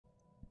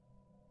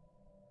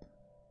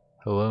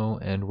Hello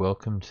and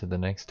welcome to the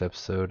next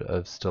episode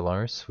of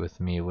Stellaris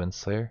with me,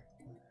 Winslayer.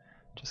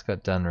 Just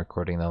got done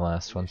recording the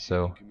last one,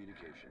 so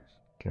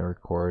gonna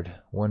record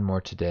one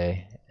more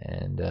today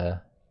and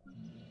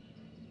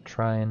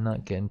try and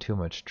not get in too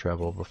much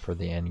trouble before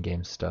the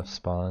endgame stuff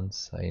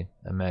spawns. I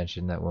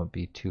imagine that won't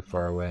be too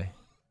far away,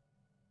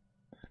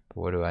 but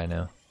what do I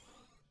know?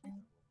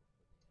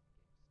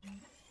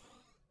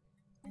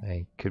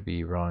 I could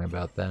be wrong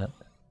about that.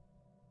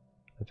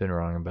 I've been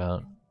wrong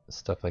about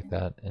stuff like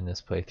that in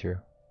this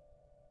playthrough.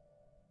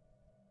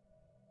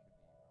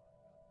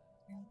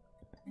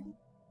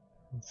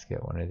 Let's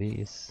get one of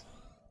these.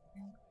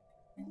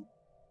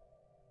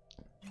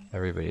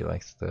 Everybody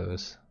likes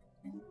those.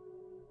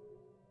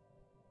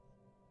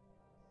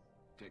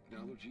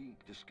 Technology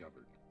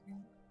discovered.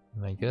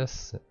 And I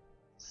guess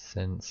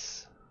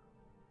since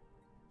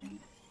I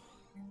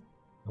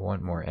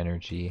want more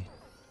energy,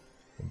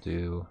 we'll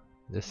do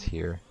this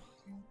here.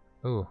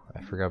 Oh,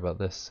 I forgot about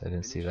this. I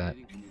didn't see that.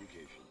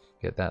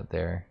 Get that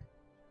there.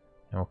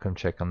 And we'll come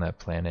check on that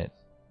planet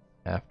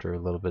after a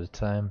little bit of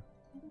time.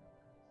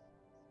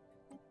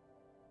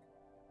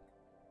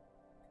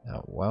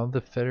 Now, while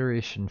the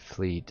Federation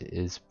fleet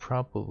is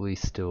probably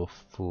still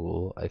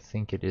full, I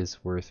think it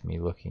is worth me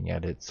looking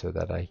at it so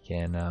that I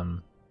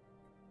can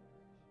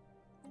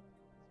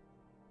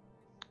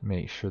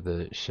make sure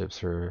the ships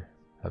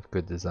have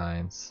good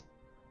designs.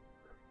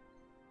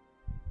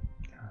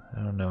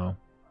 I don't know.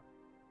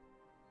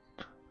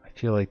 I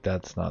feel like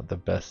that's not the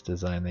best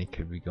design they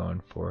could be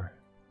going for.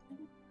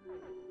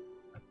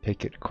 A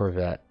Picket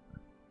Corvette.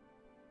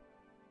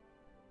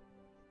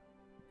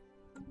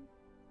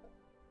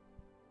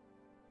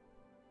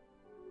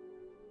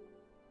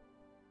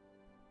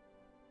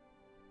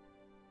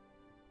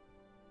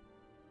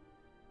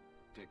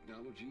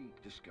 Technology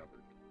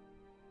discovered.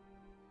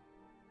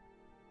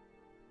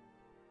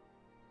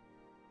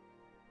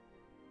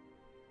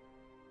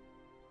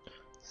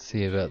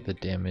 See about the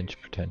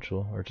damage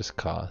potential or just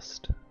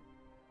cost.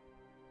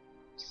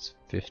 It's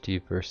 50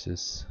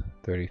 versus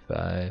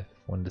 35,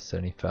 1 to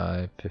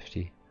 75,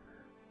 50.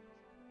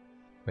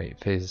 Wait,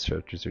 phase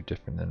structures are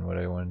different than what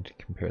I wanted to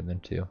compare them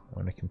to. I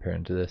want to compare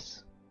them to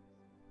this.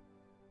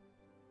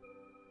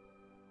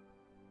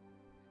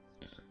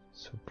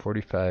 So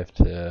 45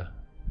 to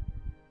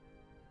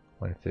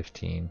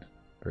 115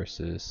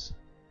 versus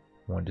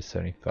 1 to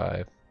 75.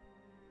 Are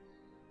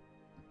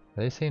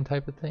they the same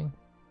type of thing?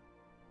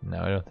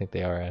 No, I don't think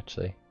they are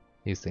actually.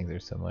 These things are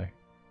similar.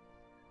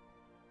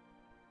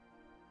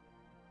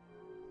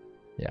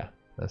 Yeah,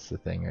 that's the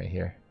thing right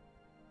here.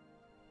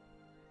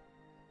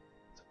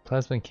 So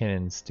plasma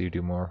cannons do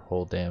more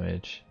hull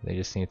damage. They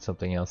just need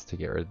something else to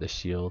get rid of the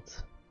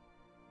shields.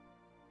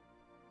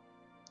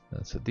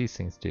 That's what these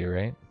things do,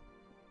 right?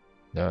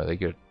 No, they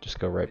just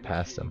go right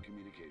past them.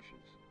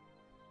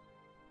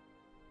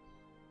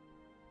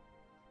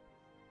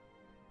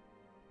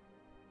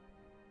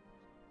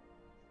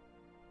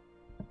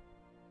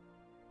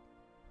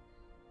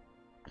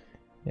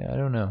 Yeah, I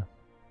don't know.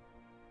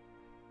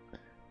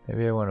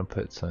 Maybe I want to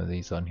put some of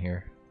these on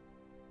here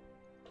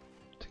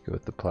to go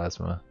with the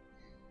plasma.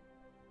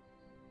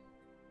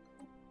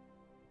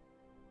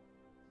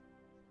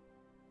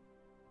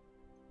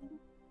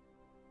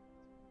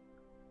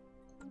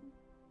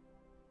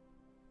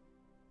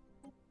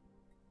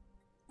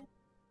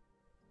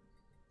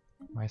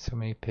 Why so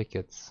many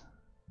pickets?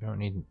 We don't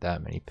need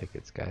that many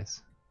pickets,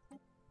 guys.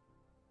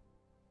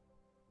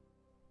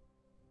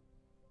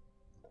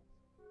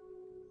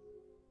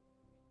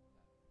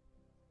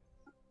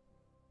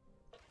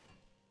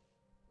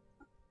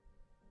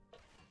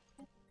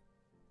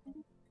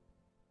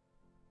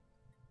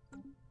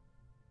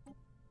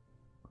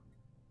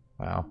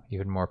 Wow,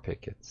 even more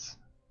pickets.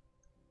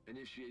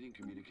 Initiating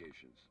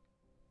communications.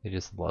 They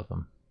just love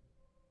them.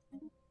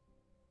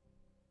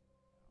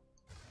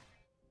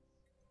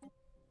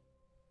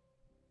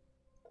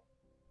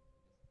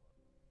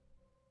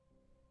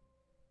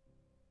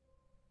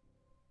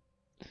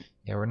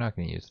 Yeah, we're not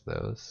going to use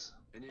those.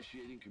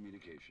 Initiating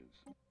communications.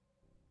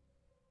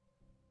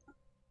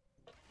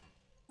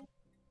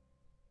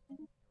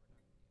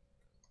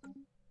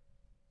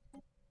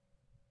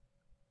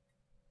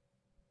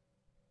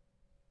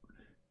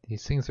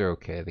 These things are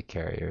okay, the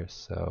carriers,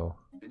 so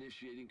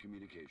Initiating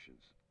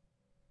communications.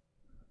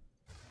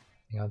 I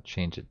think I'll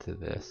change it to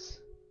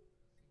this.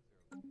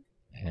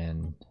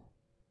 And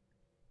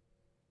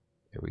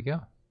there we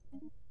go.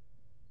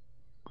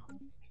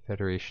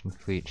 Federation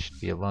fleet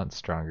should be a lot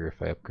stronger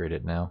if I upgrade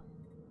it now.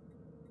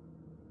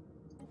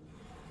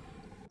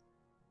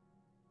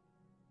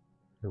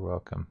 You're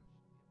welcome.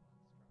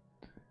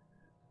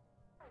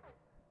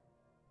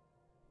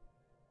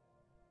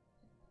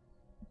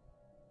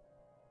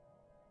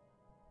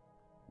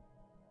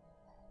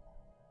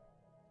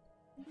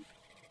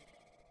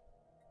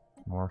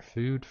 More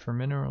food for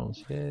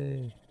minerals,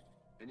 yay!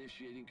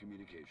 Initiating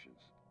communications.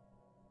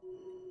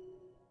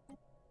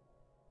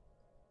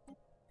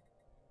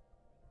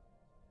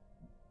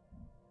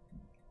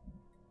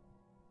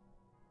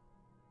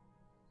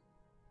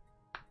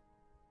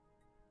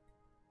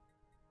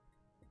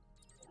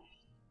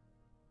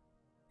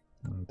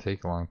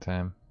 take a long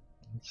time.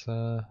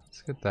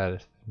 Let's get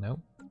that. Nope,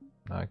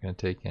 not gonna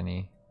take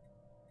any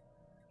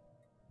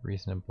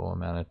reasonable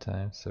amount of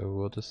time. So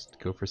we'll just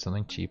go for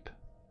something cheap.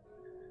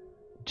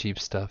 Cheap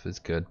stuff is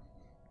good,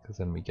 because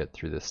then we get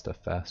through this stuff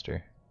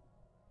faster.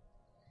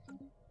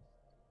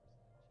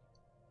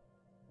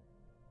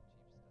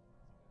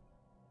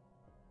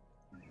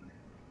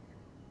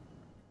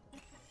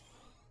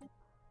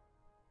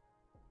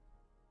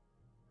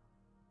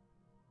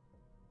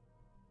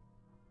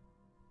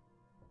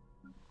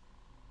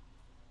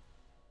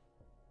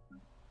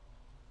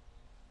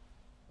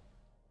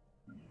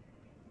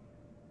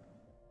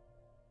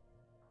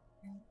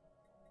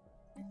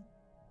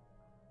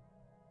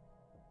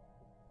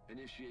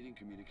 Initiating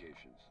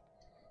communications.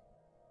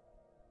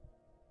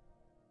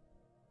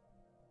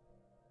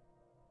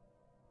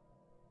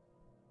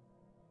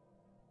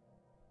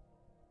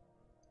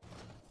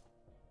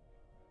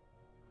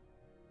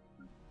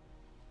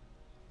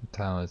 The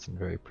tile isn't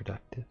very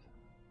productive.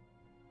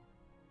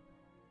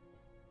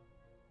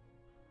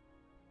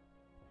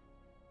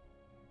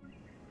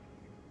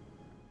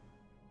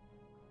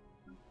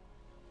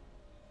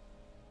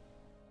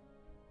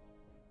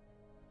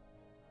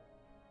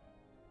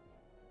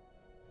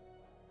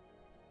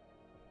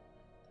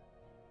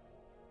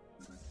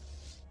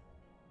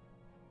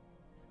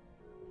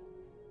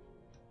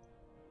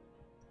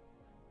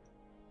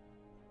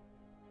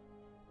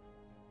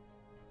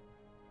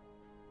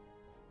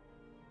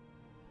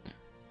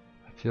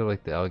 I feel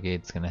like the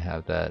Algate's gonna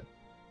have that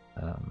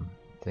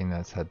thing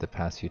that's had the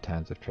past few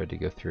times I've tried to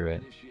go through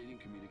it,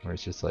 where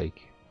it's just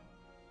like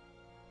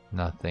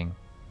nothing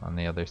on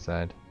the other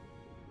side.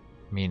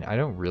 I mean, I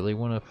don't really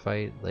want to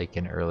fight like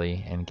an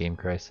early endgame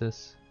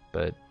crisis,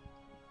 but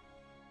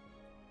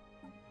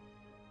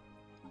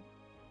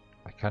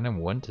I kind of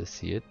want to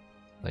see it,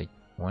 like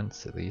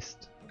once at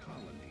least.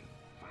 Colony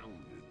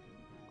founded.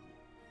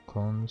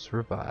 Clones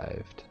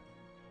revived.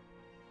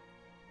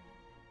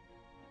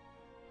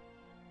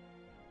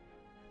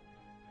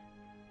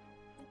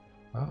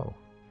 Oh.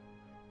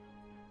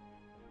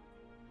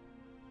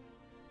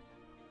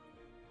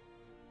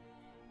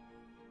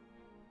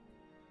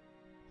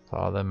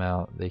 Thaw them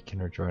out, they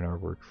can rejoin our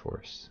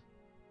workforce.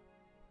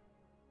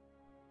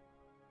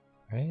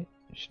 Right?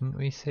 Shouldn't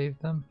we save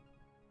them?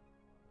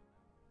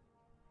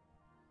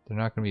 They're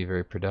not going to be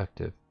very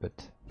productive, but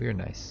we're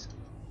nice.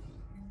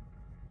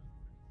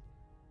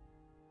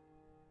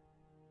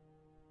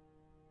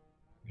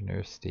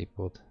 Nerve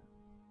stapled.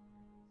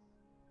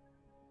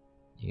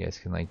 You guys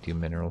can like do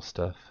mineral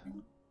stuff.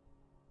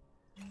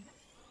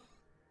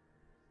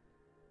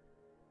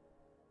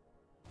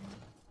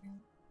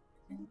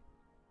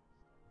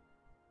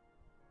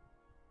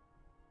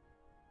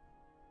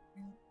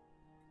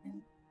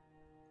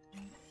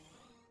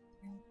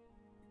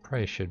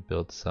 Probably should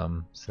build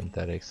some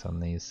synthetics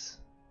on these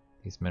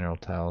mineral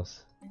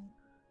tiles.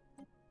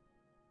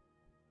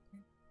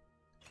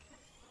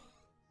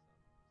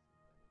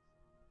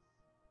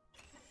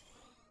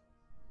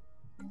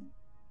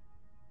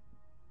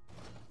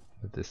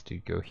 Let this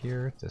dude go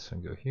here, this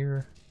one go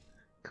here.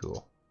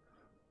 Cool.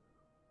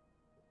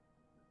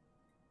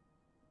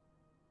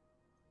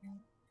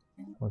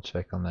 We'll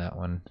check on that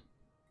one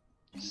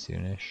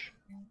soonish.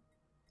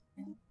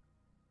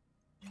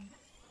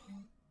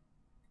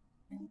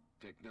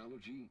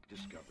 Technology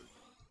discovered.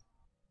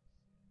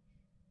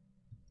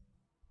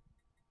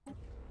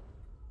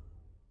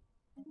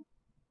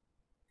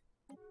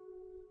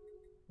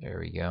 There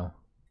we go.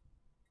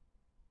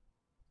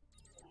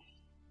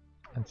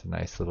 That's a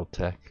nice little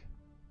tech.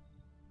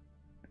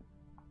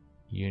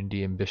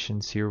 Unity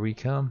ambitions, here we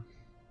come.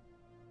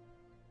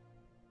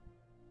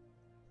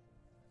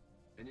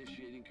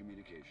 Initiating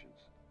communications.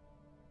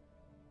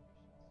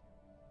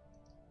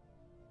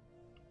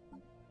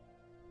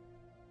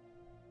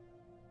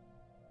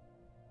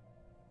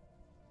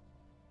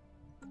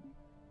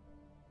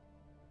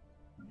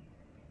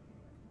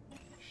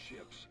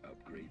 Ships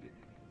upgraded.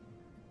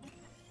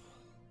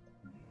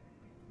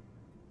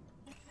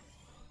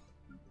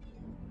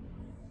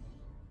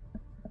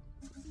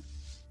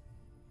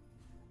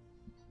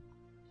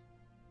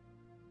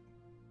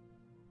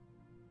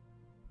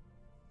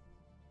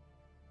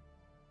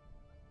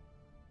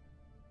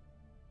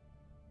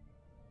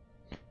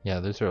 Yeah,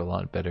 those are a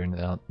lot better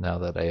now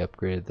that I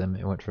upgraded them.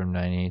 It went from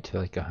 90 to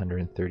like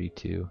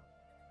 132.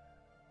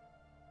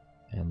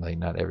 And like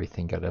not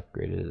everything got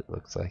upgraded, it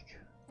looks like.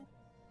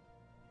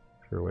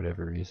 For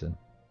whatever reason.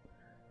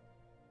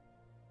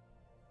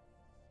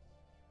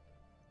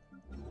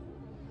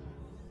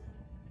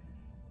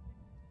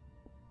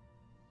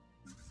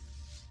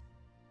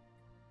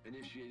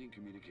 Initiating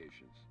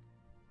communications.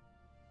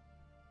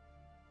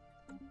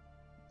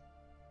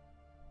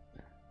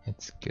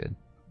 It's good.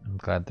 I'm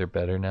glad they're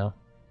better now.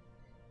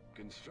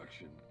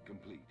 Construction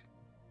complete.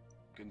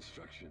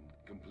 Construction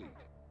complete.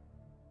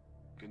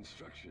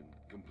 Construction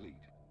complete.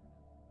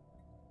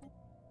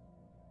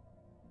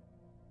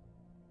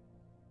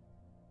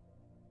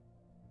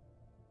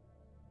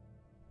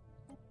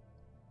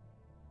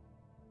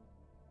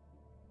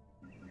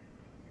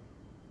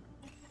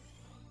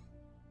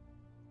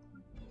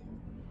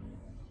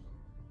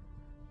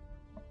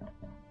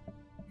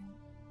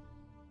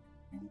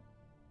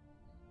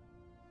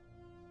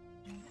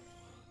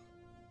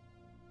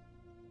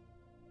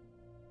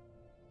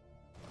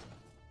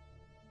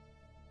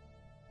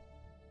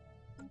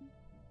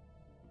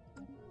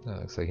 That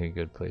looks like a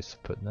good place to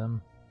put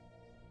them.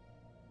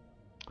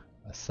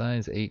 A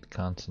size 8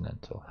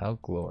 continental. How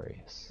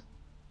glorious.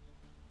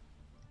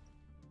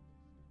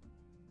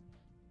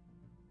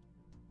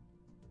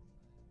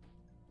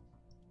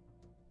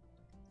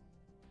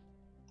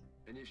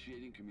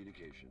 Initiating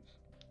communications.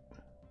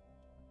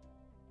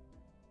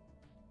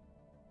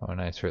 Oh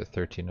nice, we're at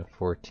 13 of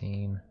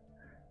 14. Are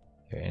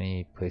there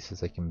any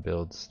places I can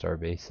build star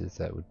bases?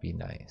 That would be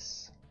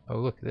nice. Oh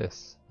look at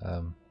this.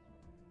 A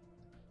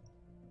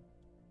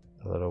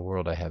little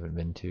world I haven't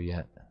been to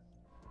yet.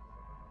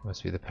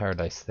 Must be the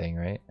paradise thing,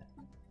 right?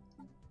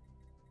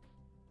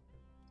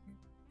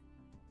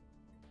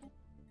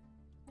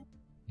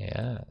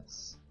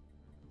 Yes.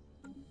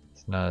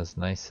 It's not as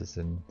nice as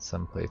in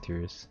some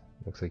playthroughs.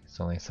 Looks like it's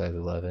only a size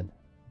 11.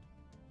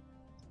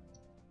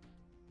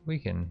 We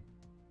can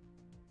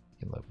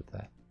live with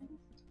that.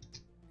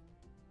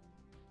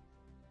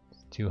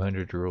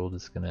 200-year-old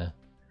is gonna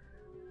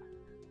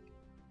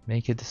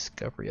make a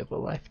discovery of a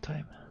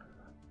lifetime.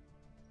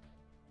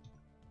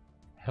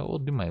 How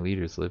old do my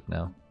leaders live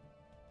now?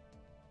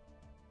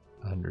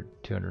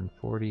 100,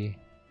 240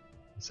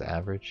 is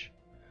average.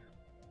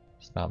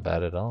 It's not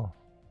bad at all.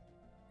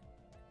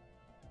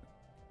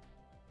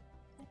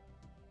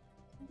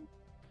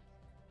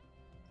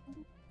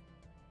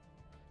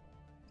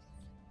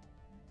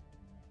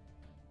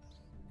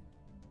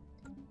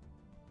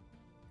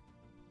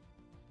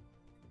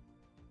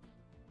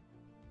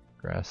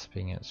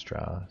 Grasping at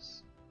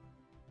straws.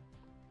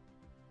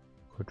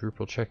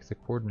 Quadruple check the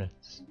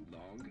coordinates.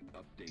 Log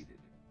updated.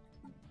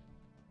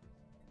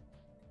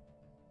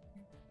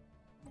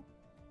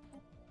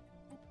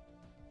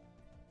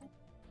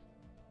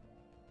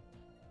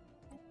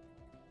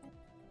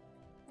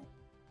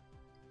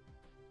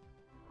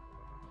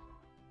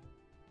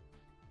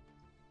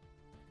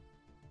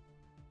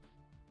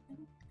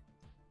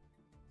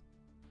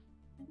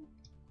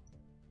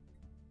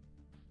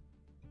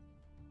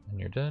 When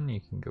you're done, you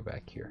can go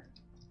back here.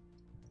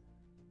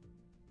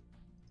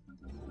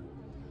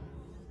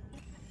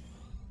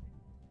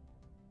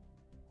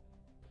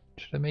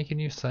 Should I make a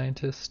new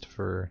scientist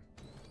for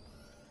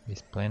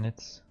these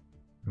planets?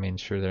 I mean,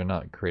 sure, they're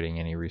not creating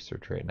any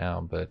research right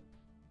now, but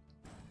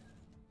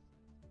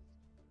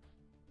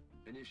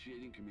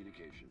Initiating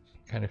communications.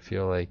 I kind of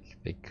feel like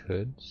they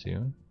could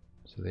soon,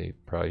 so they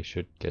probably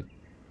should get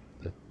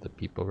the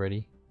people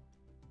ready.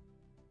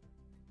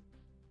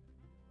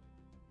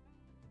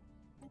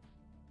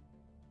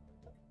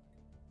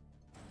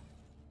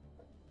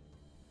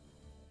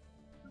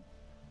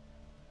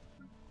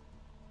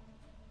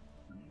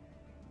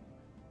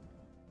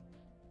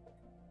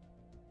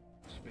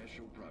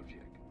 Special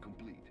project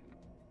complete.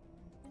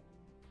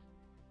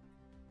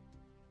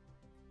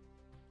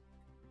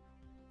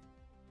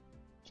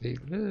 They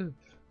live.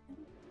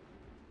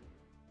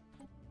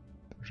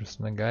 They're just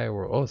in a Gaia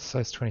world. Oh, it's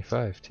size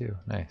 25 too.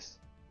 Nice.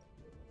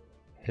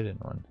 Hidden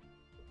one.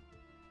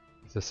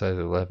 It's a size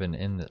 11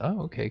 in the.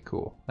 Oh, okay,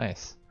 cool.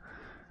 Nice.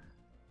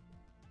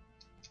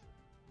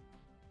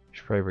 We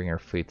should probably bring our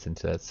fleets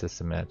into that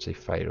system and actually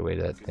fight away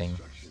that thing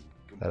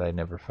that I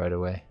never fight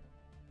away.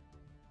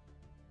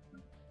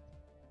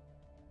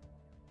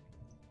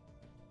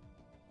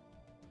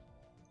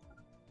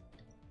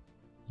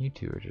 You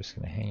two are just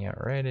gonna hang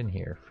out right in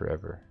here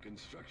forever.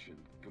 Construction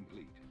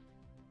complete.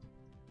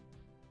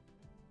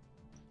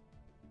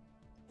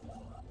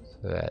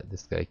 So that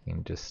this guy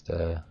can just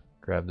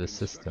grab the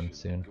system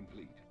soon.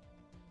 Complete.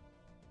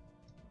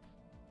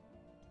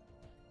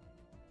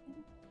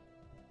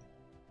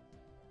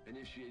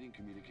 Initiating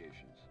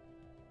communications.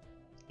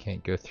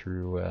 Can't go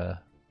through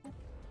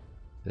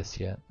this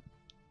yet.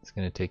 It's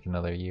gonna take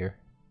another year.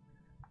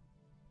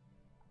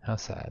 How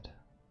sad.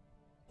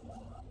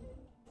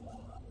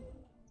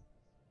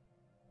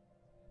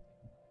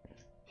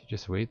 If you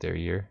just wait there a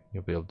year,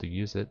 you'll be able to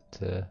use it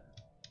to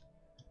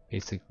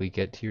basically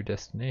get to your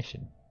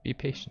destination. Be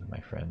patient, my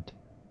friend.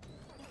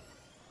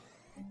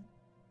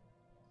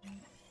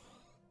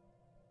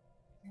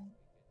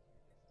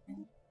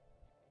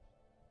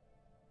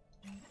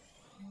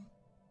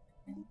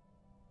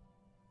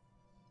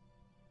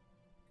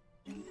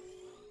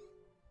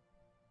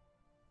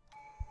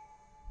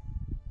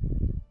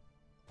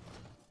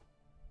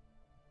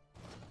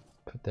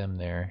 Put them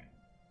there.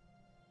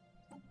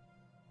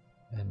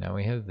 And now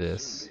we have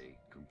this. Survey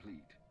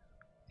complete.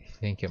 I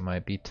think it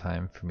might be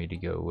time for me to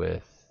go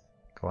with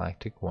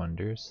Galactic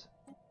Wonders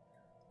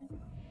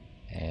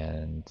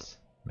and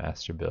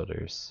Master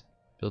Builders.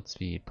 Build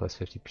speed plus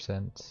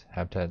 50%.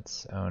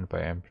 Habitats owned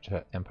by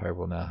Empire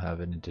will now have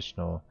an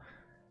additional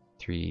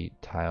 3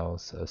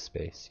 tiles of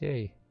space.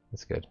 Yay,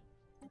 that's good.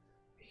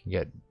 We can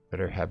get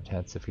better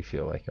habitats if we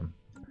feel like them.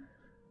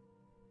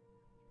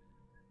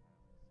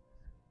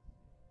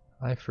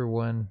 I, for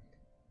one,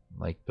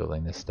 like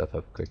building this stuff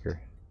up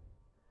quicker.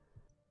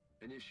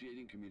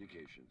 Initiating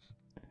communications.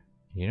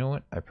 You know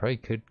what? I probably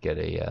could get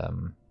a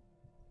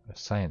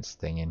science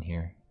thing in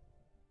here.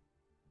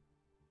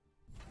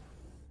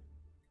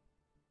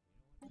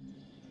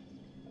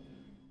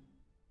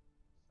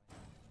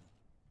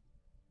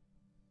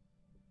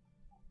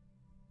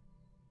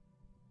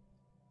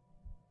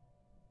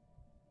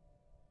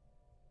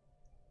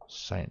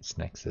 Science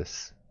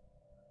nexus.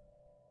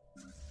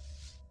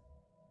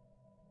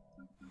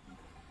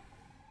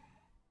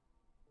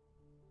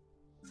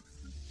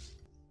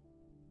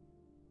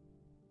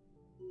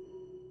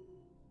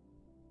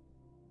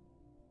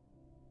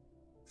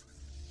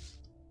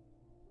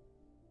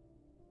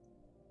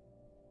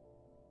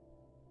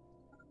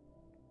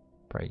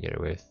 Probably get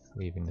away with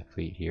leaving the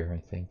fleet here, I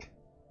think.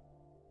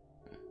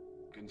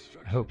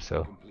 I hope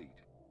so. Complete.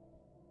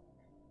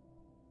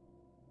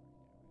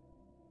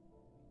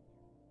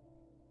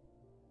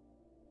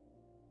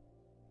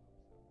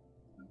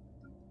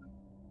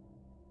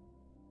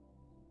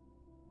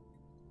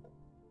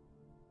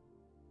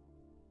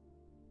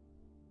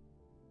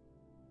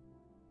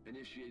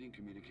 Initiating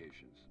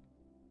communications.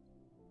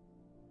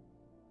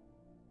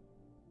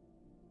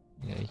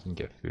 Yeah, you can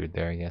get food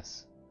there, I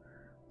guess.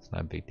 It's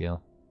not a big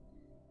deal.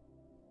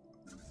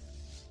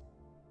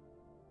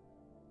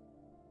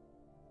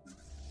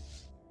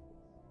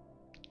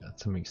 Got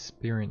some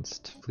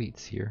experienced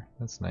fleets here.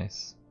 That's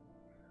nice.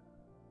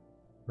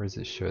 Where does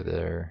it show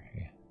their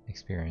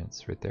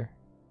experience? Right there.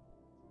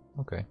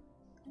 Okay.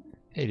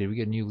 Hey, did we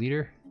get a new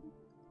leader?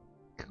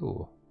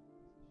 Cool.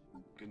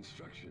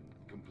 Construction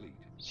complete.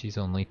 She's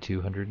only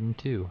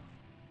 202.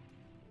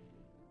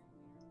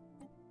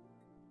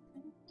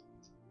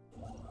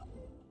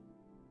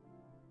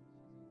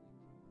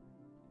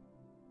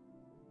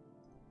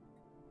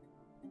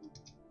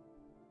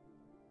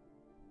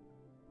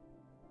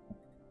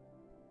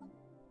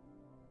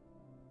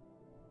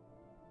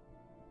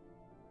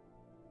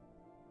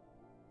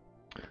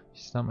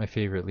 She's not my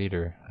favorite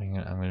leader. I'm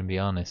gonna be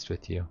honest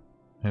with you.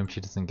 I hope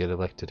she doesn't get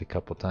elected a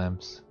couple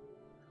times.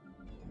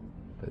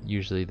 But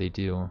usually they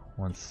do.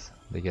 Once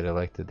they get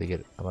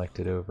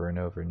elected over and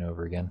over and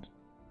over again.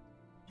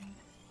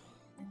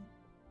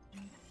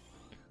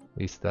 At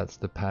least that's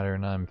the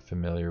pattern I'm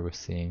familiar with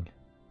seeing.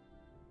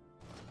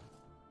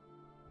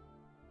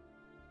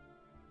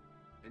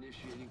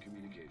 Initiating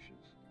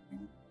communications.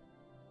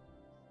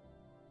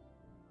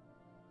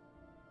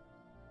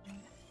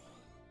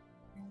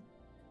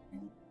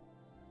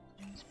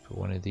 Let's put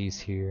one of these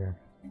here.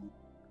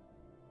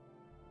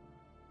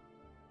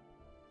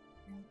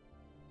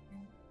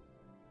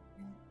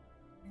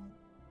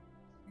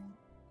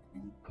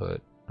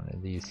 Put one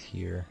of these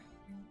here.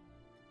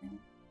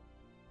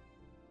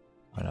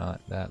 Why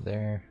not that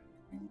there?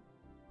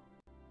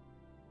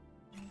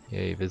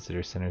 Yay,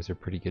 visitor centers are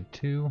pretty good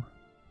too.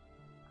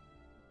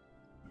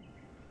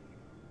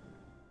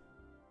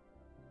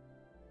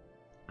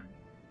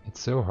 It's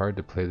so hard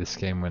to play this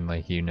game when,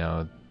 like, you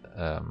know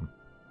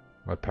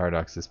what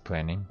Paradox is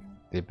planning.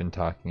 They've been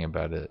talking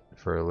about it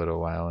for a little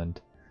while, and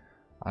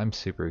I'm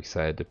super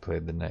excited to play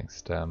the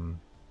next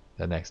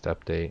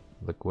update.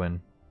 Look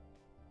when.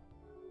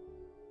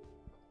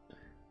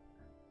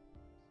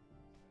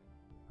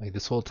 Like,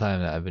 this whole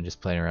time that I've been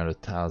just playing around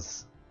with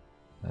tiles,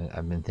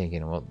 I've been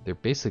thinking, well, they're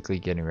basically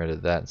getting rid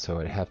of that, so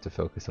I'd have to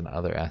focus on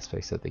other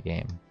aspects of the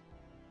game.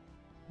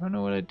 I don't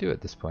know what I'd do at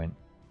this point,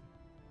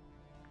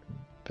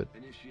 but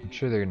I'm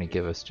sure they're going to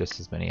give us just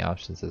as many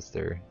options as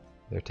they're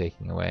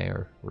taking away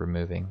or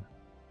removing.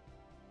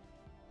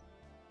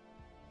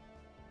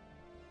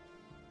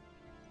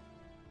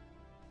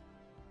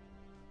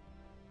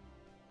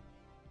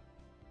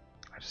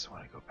 I just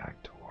want to go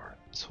back to war.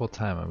 This whole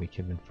time we could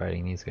have been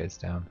fighting these guys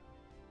down.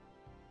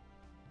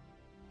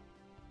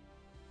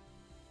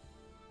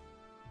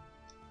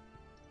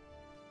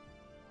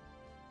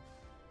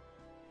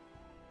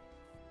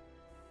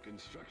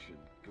 Construction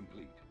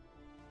complete.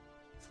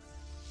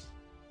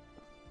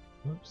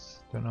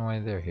 Whoops, don't know why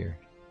they're here.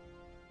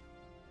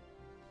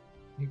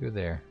 You go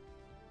there.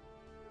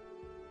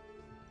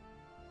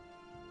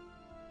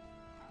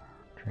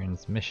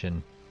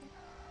 Transmission.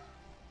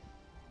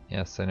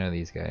 Yes, I know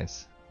these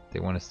guys.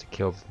 They want us to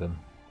kill them,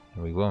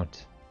 and we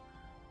won't.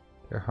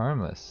 They're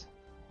harmless.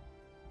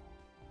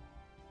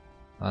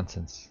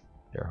 Nonsense.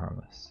 They're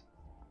harmless.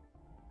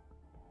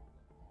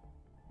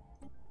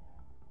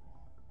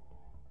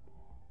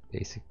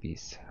 Basic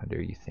beast. How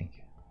dare you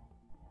think?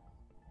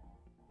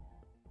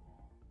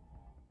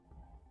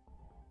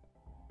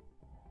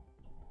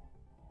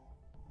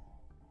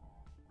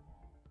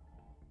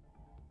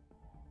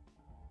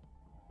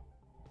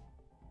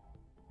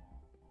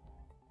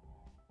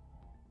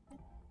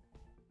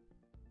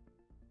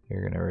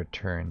 You're gonna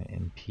return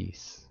in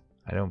peace.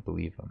 I don't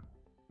believe them.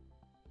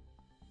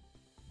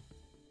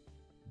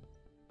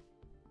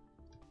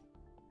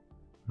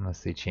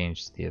 Unless they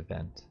change the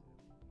event.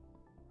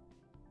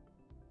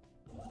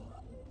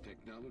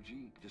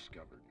 Technology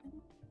discovered.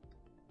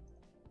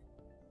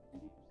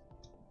 I'm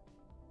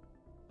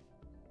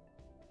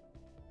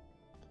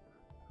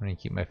gonna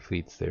keep my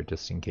fleets there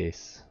just in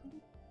case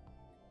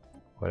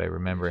what I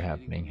remember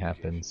happening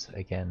happens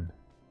again.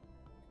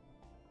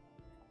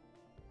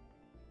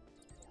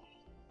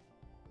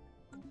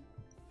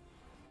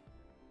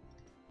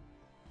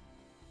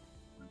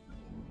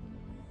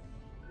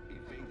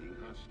 Evading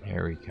hostile.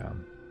 Here we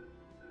come.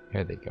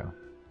 Here they go.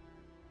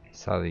 I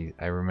saw these.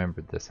 I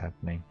remembered this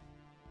happening.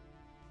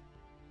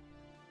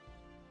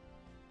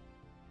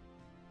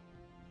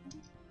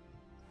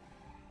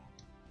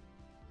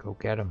 Go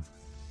get them.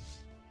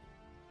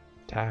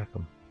 Attack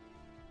them.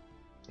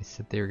 They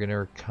said they were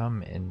gonna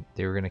come and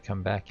they were gonna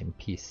come back in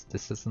peace.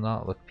 This does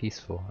not look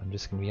peaceful. I'm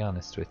just gonna be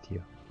honest with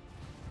you.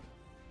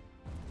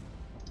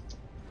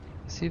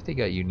 Let's see if they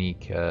got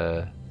unique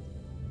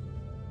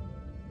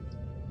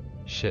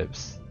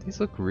ships. These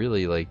look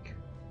really like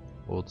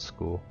old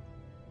school.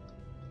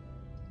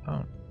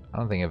 I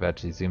don't think I've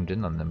actually zoomed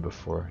in on them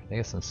before. They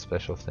got some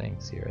special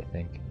things here, I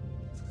think.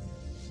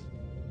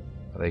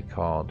 What are they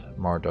called?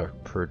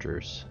 Marduk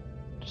Purgers.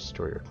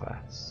 Destroyer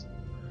class.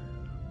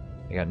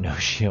 They got no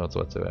shields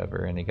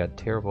whatsoever, and they got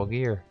terrible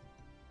gear.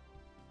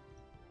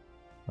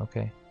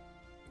 Okay.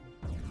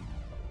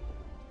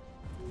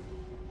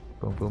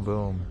 Boom, boom,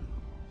 boom.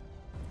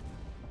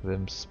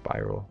 Them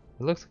spiral.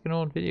 It looks like an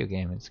old video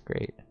game. It's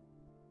great.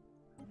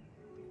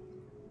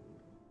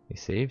 They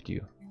saved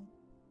you.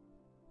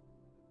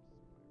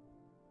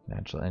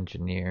 Natural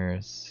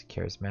engineers,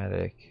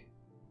 charismatic.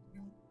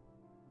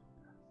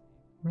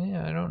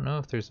 Yeah, I don't know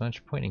if there's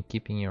much point in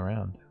keeping you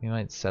around. We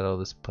might settle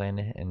this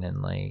planet and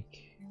then like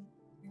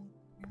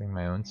bring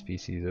my own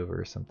species over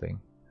or something.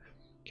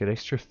 Get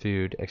extra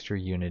food, extra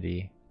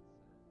unity.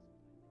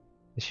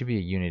 This should be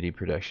a unity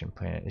production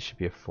planet. This should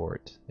be a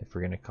fort if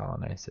we're gonna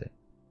colonize it.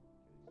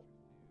 I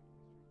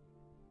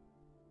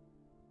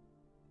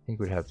think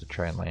we'd have to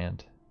try and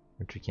land,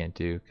 which we can't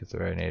do because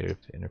of our native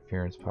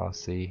interference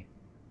policy.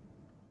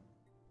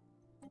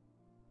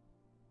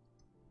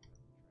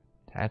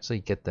 To actually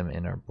get them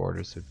in our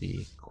borders would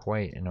be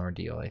quite an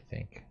ordeal, I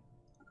think.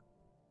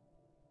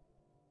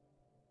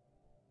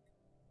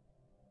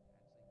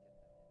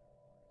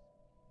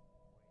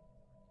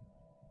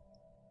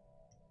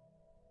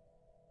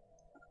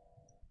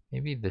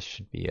 Maybe this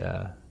should be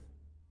a,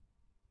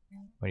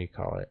 what do you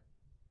call it?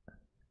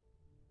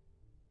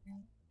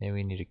 Maybe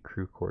we need a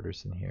crew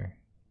quarters in here.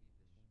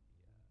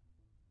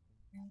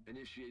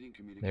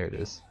 There it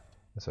is.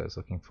 That's what I was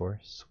looking for.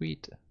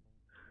 Sweet.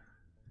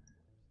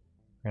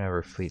 We're gonna have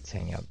our fleets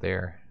hang out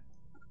there.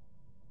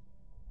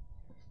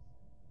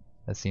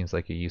 That seems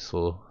like a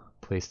useful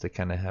place to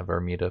kind of have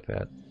our meetup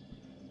at.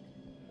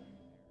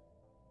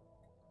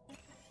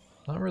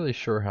 Not really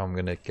sure how I'm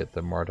gonna get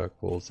the Marduk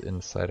wolves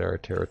inside our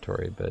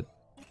territory, but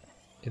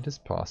it is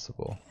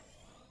possible.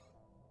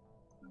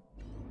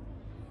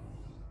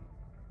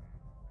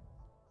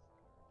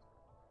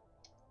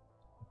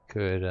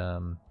 Could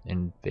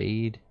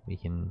invade. We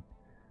can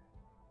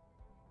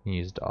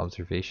use the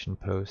observation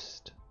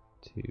post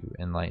to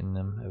enlighten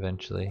them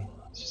eventually.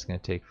 It's just gonna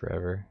take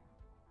forever.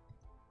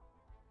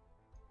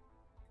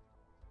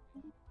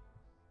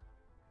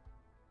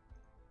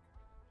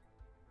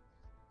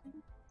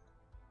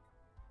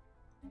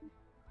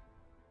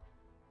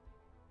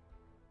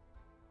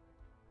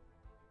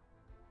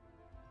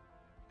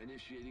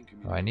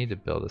 Oh, I need to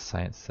build a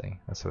science thing.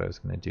 That's what I was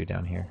gonna do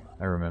down here.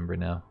 I remember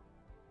now.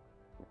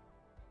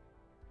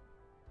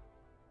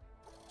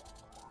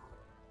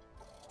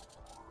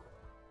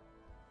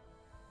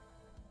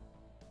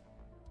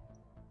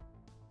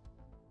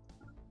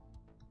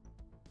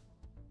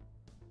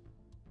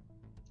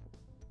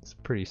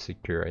 Pretty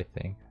secure, I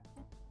think.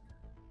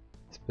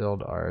 Let's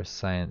build our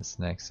science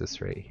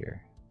nexus right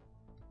here.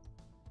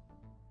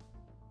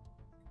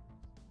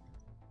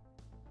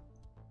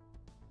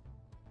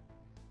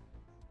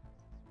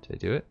 Did I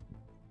do it?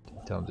 Did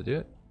I tell him to do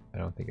it? I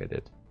don't think I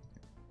did.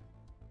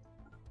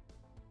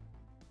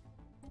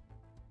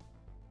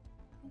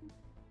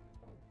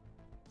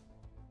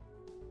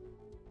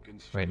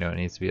 Wait, no, it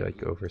needs to be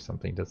like over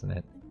something, doesn't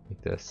it?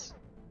 Like this.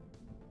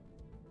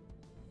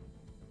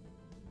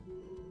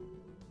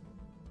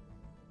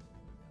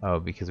 Oh,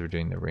 because we're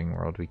doing the ring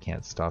world, we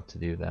can't stop to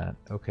do that.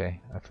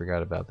 Okay, I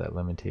forgot about that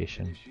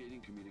limitation.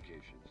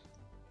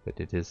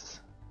 But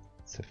it's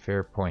a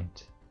fair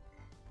point.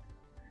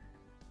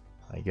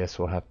 I guess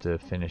we'll have to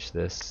finish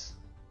this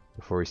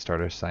before we start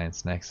our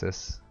science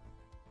nexus.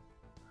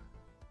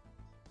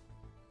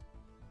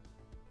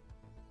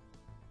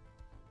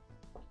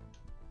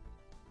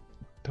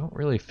 Don't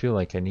really feel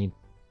like I need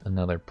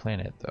another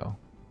planet though.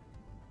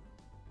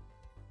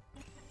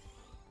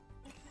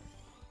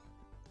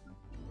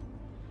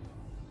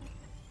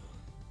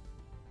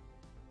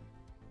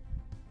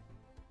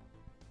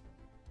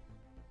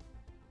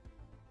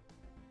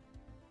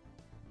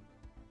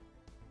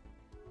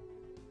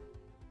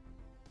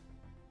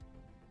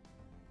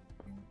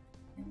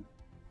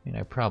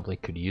 I probably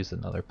could use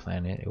another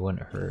planet, it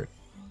wouldn't hurt.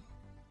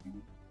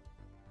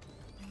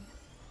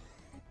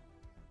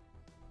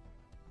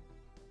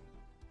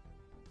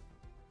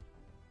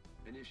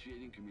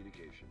 Initiating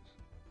communications.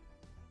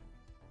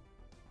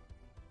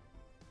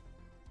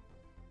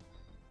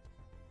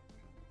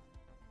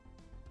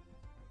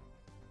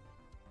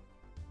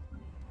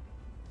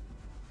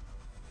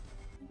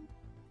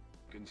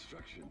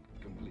 Construction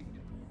complete.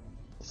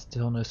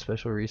 Still no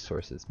special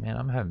resources. Man,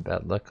 I'm having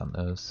bad luck on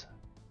those.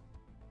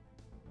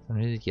 I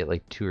need to get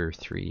like 2 or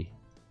 3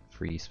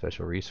 free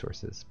special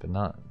resources, but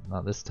not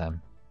this time.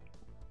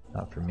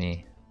 Not for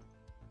me.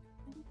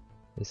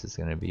 This is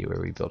gonna be where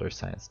we build our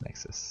science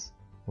nexus.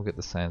 We'll get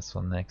the science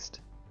one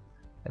next.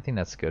 I think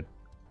that's good.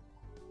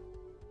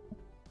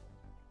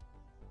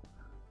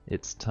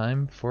 It's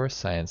time for a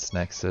science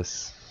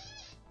nexus,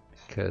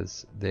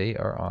 because they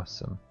are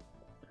awesome.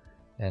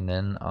 And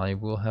then I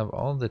will have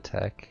all the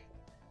tech,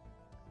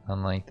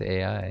 unlike the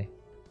AI.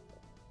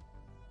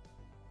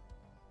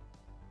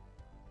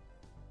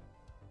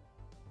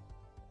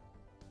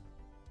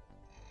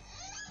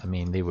 I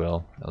mean, they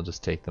will. It'll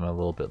just take them a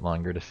little bit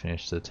longer to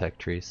finish the tech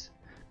trees.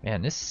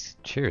 Man, this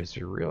chair is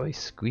really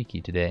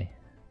squeaky today.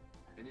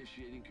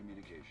 Initiating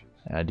communications.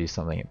 I gotta do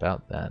something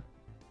about that.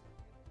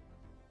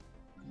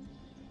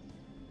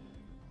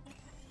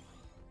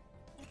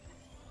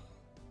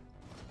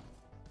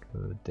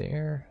 Go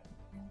there.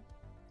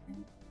 You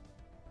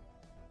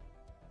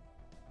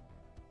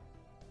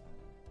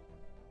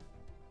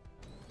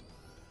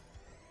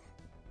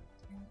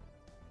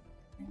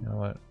know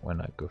what? Why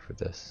not go for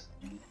this?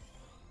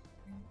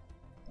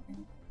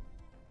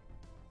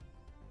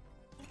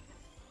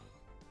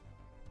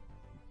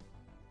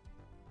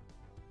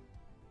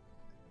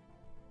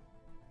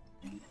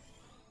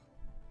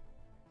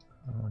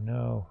 Oh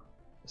no.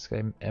 This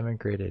guy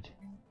emigrated.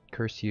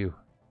 Curse you.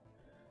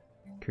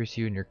 Curse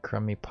you and your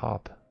crummy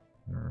pop.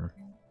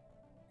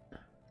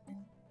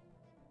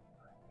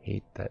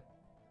 Hate that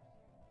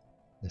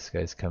this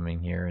guy's coming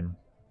here and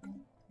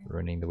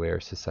ruining the way our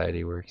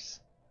society works.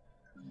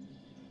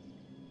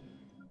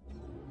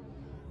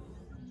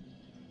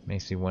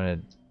 Makes me want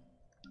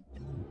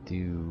to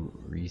do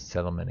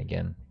resettlement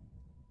again.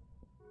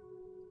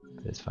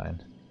 But it's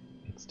fine.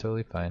 It's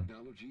totally fine.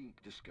 Technology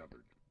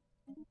discovered.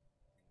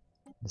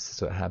 This is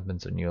what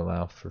happens when you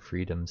allow for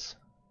freedoms.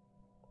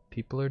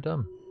 People are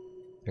dumb.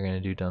 They're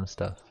gonna do dumb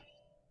stuff.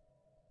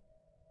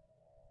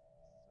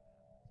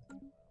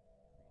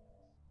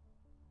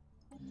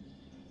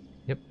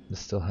 Yep, this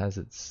still has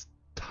its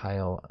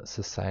tile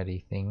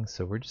society thing,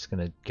 so we're just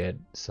gonna get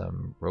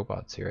some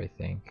robots here, I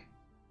think.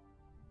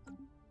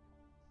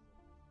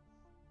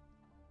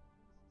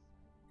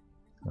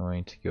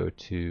 Going to go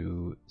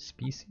to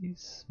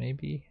species,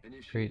 maybe?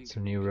 Create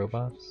some new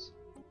robots.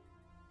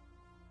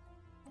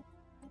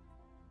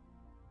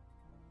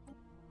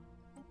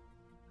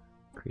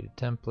 Create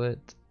a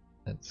template.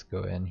 Let's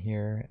go in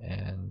here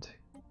and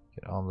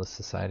get all the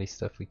society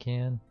stuff we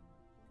can.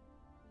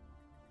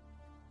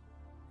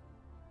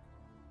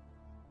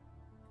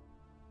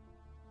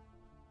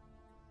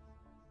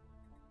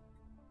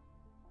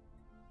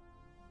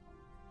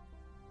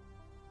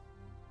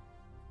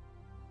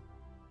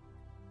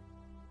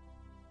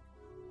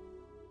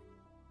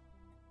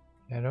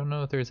 I don't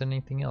know if there's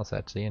anything else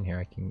actually in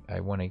here I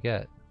want to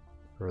get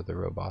for the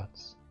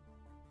robots.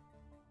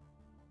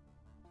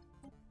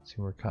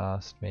 Consumer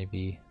cost,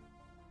 maybe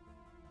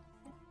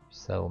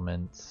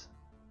settlements.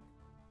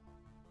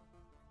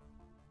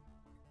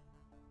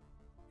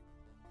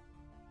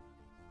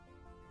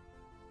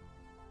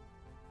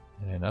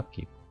 And an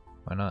upkeep.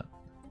 Why not?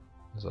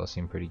 Those all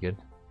seem pretty good.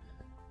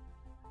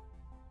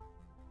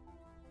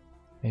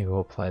 Maybe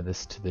we'll apply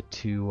this to the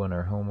 2 on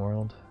our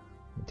homeworld.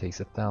 It takes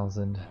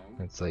 1,000.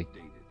 That's like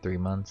 3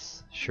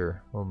 months.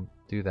 Sure, we'll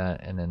do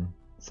that and then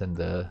send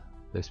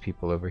those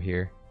people over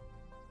here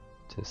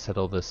to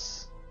settle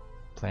this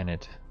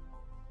planet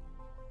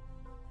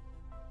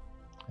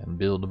and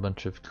build a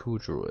bunch of cool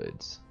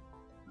droids.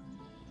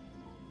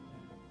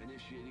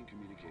 Initiating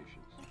communications.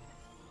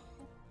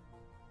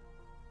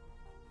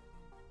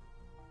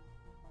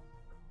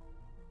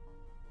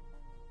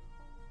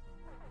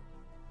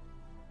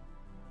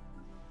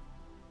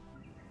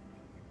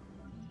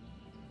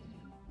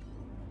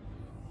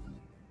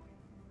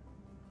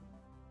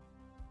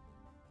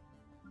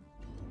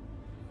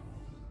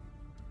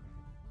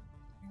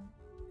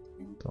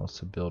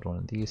 Also build one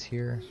of these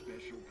here.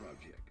 Special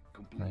project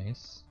complete.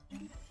 Nice.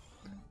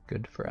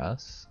 Good for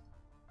us.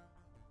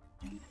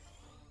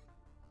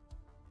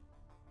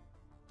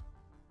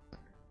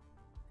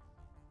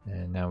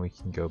 And now we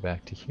can go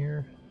back to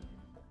here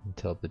and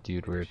tell the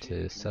dude where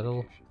to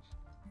settle.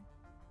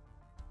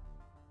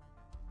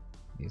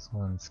 These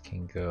ones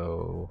can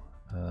go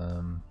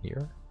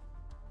here.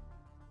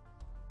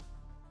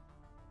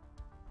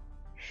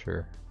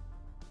 Sure.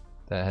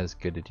 That has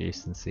good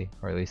adjacency,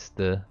 or at least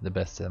the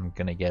best I'm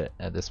gonna get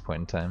at this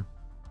point in time.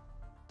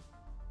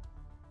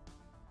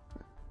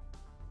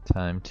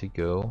 Time to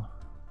go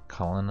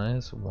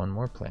colonize one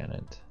more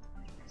planet.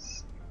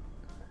 It's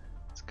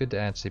good to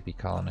actually be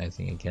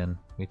colonizing again.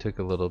 We took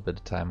a little bit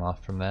of time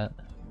off from that.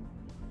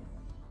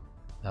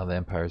 Now the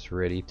Empire's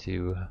ready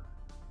to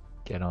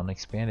get on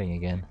expanding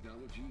again.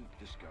 Technology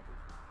discovered.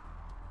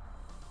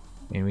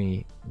 I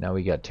mean, now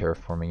we got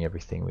terraforming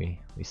everything we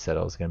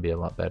settled is gonna be a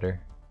lot better.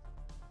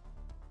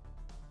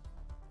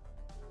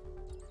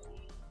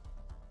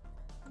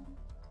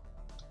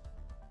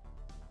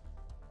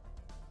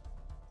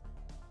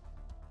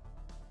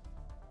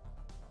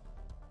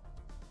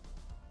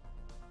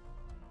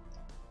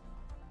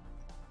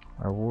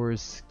 Our war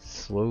is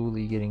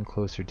slowly getting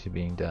closer to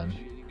being done.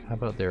 How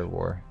about their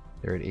war?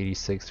 They're at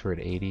 86, we're at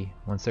 80.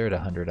 Once they're at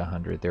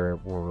 100, their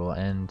war will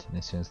end, and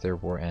as soon as their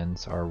war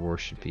ends, our war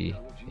should be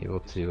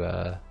able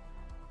to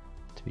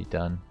be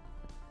done.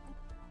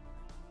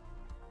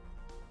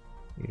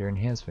 Leader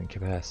enhancement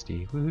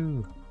capacity.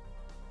 Woohoo!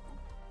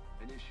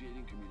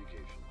 Initiating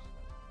communications.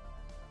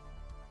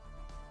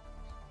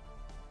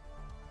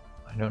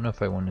 I don't know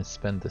if I want to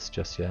spend this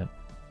just yet.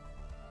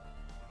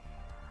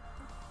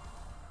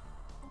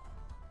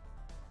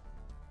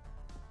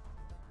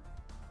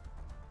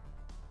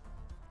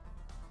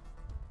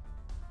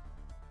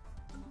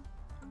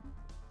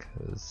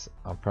 Because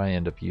I'll probably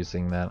end up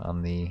using that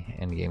on the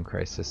endgame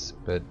crisis,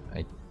 but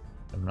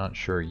I'm not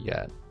sure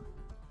yet.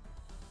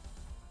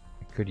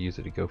 I could use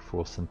it to go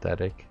full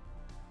synthetic.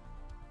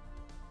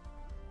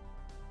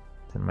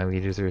 Then my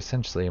leaders are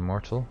essentially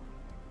immortal.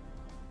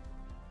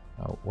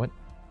 Oh, what?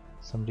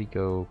 Somebody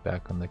go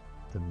back on the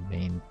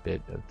main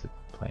bit of the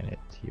planet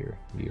here.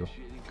 You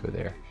go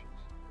there.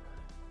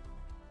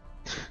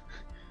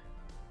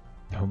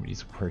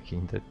 Nobody's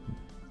working the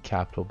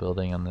capital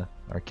building on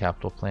our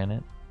capital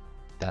planet.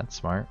 That's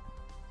smart.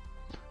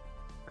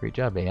 Great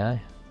job,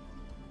 AI.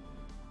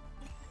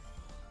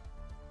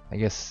 I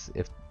guess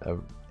if a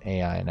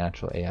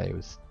natural AI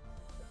was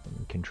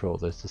in control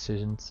of those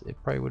decisions, it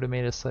probably would have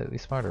made a slightly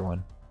smarter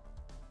one.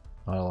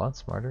 Not a lot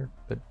smarter,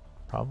 but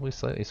probably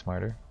slightly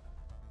smarter.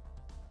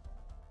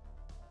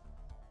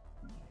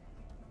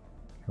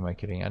 Who am I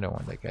kidding? I don't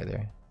want that guy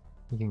there.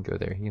 He can go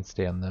there. He can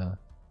stay on the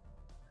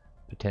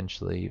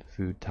potentially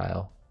food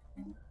tile.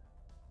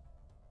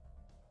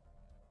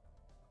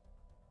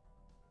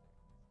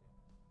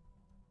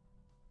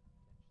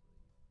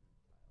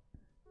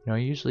 You know, I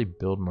usually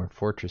build more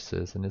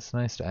fortresses, and it's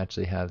nice to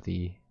actually have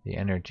the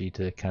energy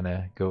to kind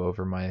of go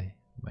over my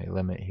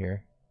limit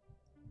here.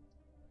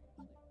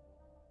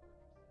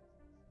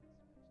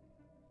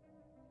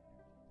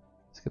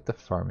 Let's get the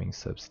farming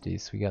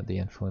subsidies. We got the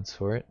influence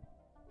for it.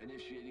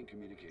 Initiating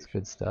communication. It's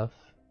good stuff.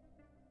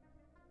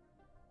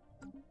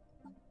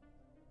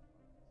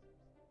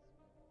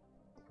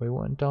 We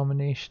want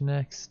domination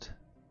next.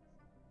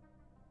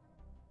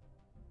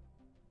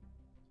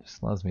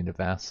 Just allows me to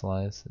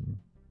vassalize, and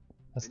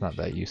that's not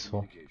that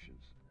useful.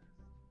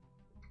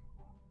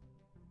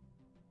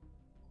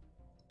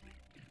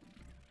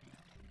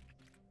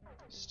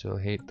 Still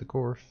hate the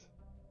Gorf.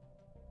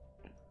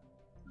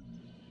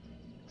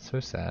 So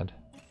sad.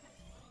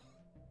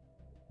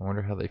 I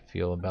wonder how they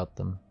feel about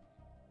them.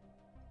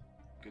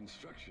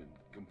 Construction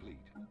complete.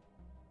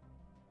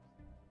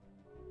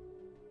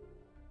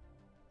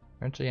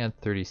 We're actually at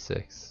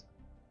 36.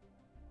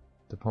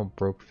 The whole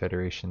broke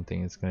Federation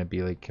thing is going to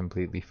be like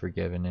completely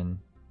forgiven in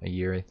a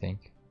year, I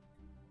think.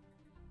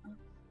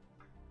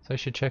 So I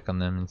should check on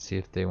them and see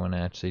if they want to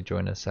actually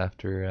join us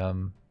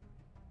after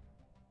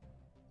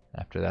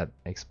that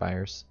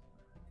expires.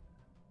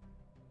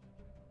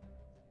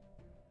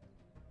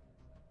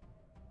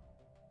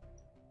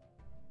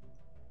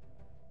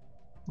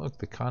 Look,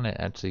 the Comet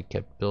actually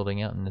kept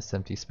building out in this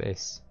empty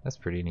space. That's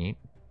pretty neat.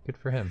 Good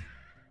for him.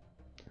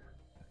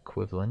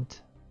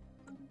 Equivalent.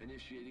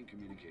 Initiating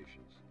communications.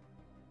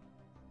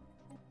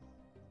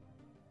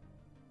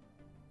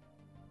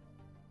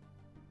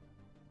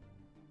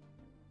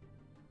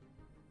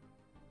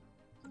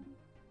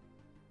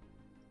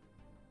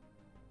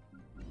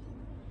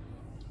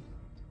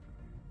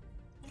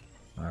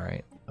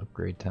 Alright,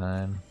 upgrade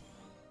time.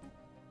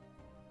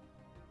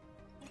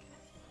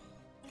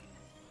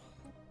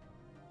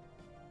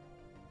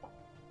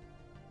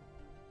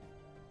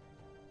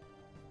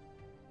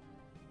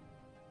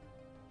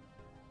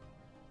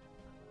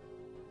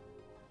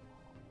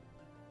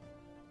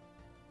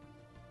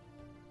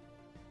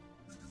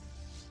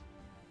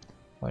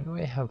 Why do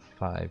I have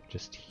 5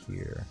 just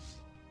here?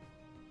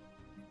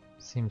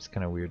 Seems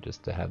kind of weird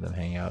just to have them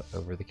hang out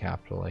over the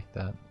capital like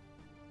that.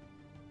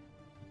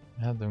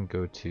 Have them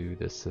go to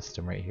this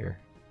system right here.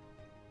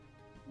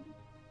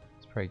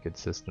 It's probably a good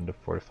system to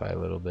fortify a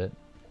little bit.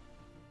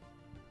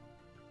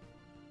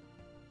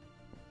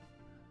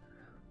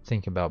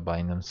 Think about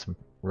buying them some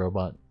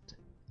robot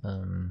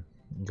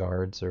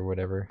guards or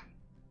whatever.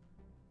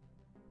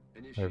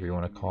 Whatever you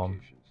want to call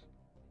them.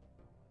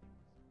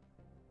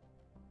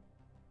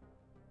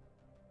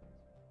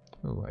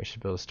 Ooh, I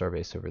should build a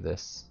starbase over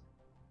this.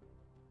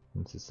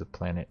 Since it's a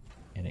planet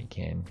and it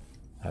can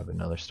have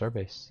another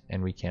starbase.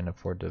 And we can't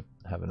afford to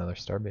have another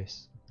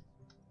starbase.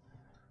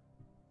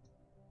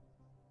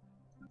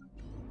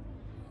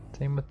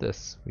 Same with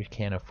this. We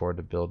can't afford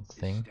to build the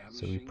thing,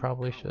 so we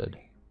probably should.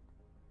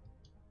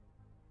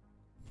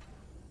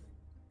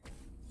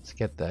 Let's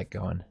get that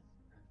going.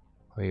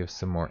 We have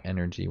some more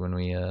energy when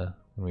we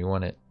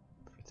want it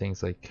for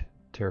things like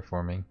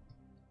terraforming.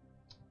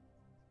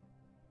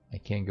 I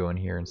can't go in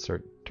here and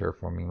start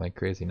terraforming like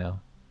crazy now.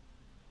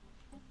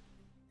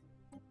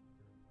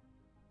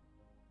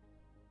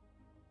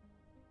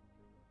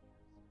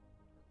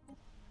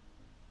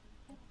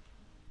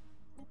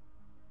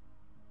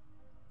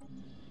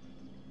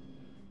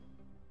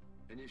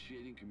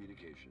 Initiating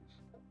communications.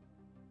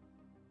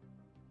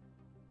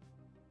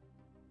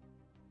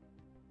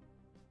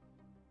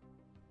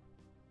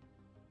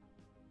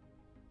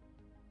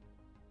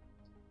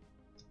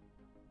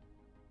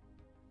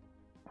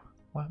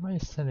 Why am I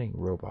sending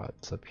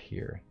robots up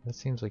here? That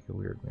seems like a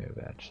weird move,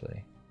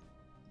 actually.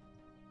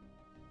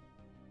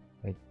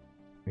 Like,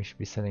 we should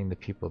be sending the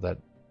people that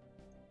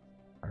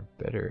are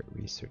better at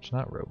research,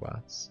 not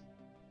robots.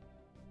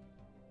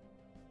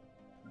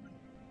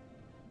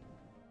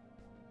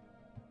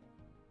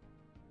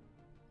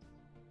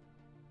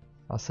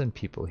 I'll send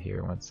people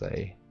here once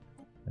I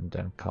am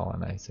done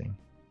colonizing.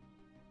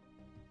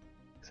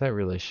 Because that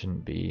really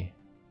shouldn't be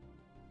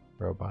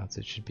robots,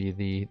 it should be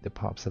the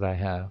pops that I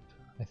have.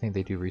 I think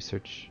they do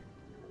research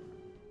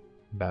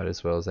about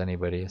as well as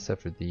anybody,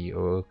 except for the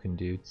Ookan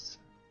dudes.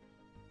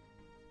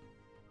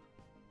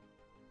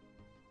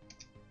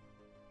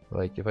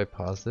 Like, if I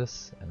pause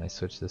this and I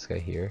switch this guy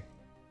here,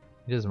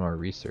 he does more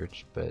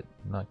research, but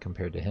not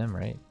compared to him,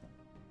 right?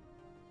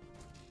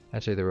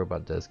 Actually, the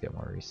robot does get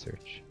more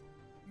research.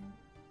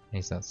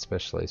 He's not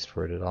specialized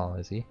for it at all,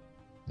 is he?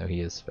 No,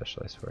 he is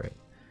specialized for it.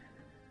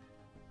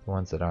 The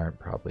ones that aren't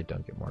probably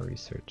don't get more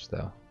research,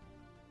 though.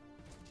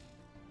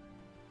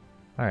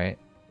 Alright,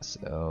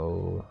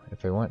 so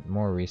if I want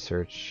more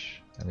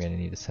research, I'm going to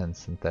need to send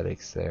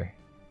synthetics there.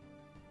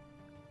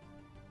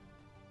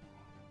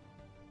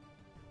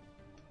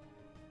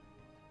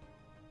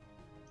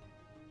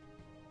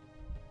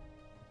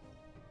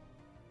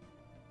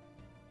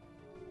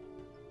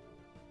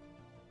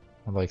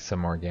 I'd like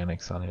some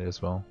organics on it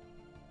as well.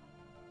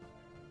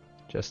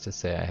 Just to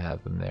say I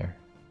have them there.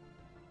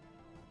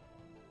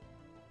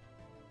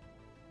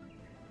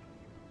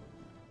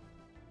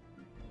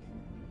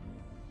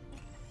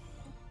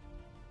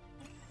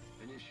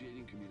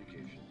 Initiating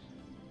communications.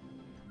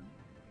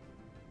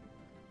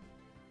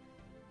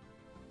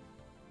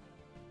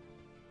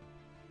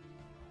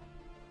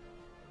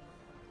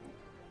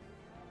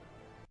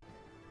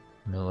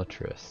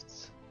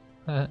 Militarists.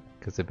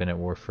 Because they've been at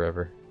war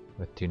forever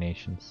with two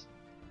nations.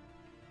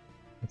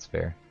 That's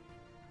fair.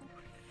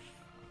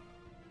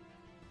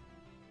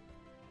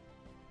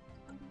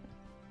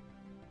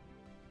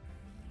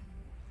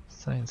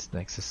 Science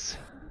Nexus.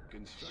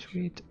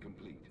 Sweet.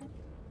 Complete.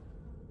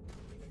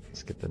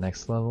 Let's get the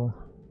next level.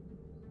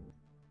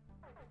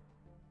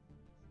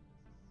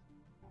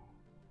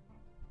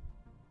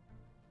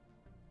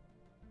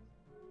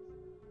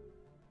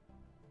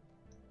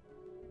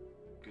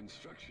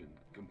 Construction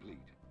complete.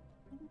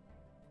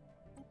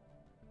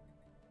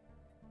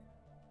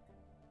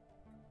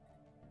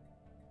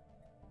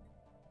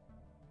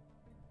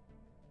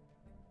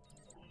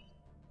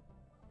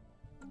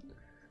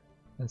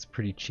 That's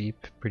pretty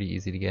cheap, pretty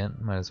easy to get.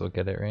 Might as well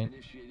get it, right?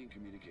 Initiating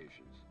communications.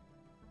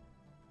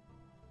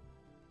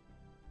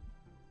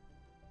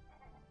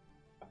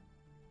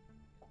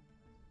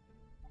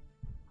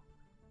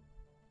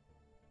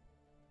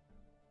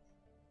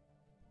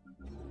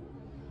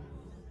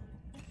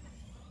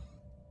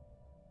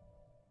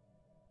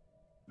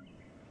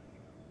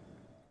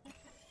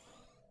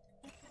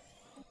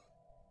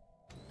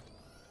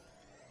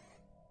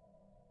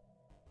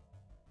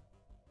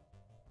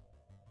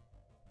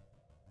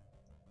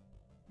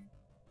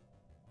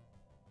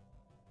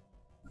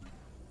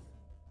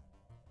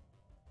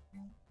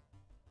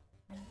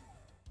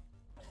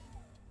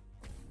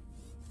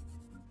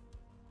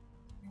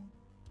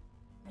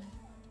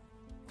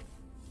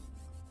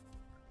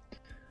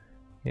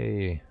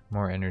 Yay,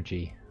 more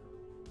energy.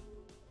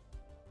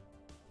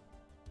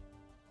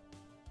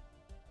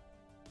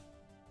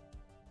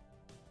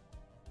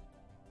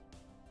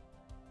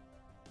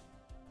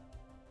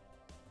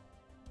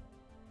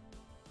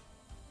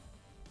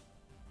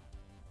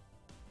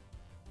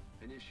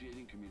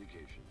 Initiating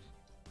communications.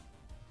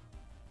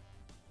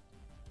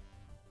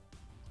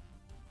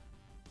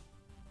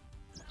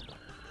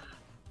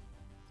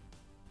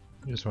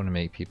 I just want to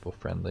make people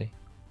friendly.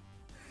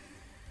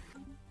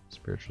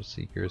 Spiritual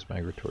Seekers,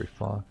 Migratory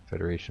Flock,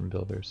 Federation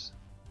Builders.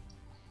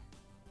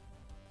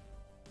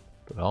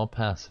 But all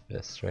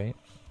pacifists, right?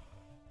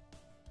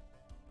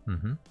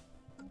 Mm-hmm.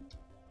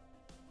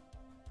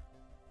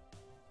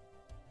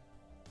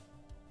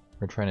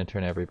 We're trying to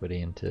turn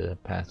everybody into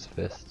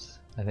pacifists.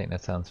 I think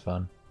that sounds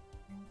fun.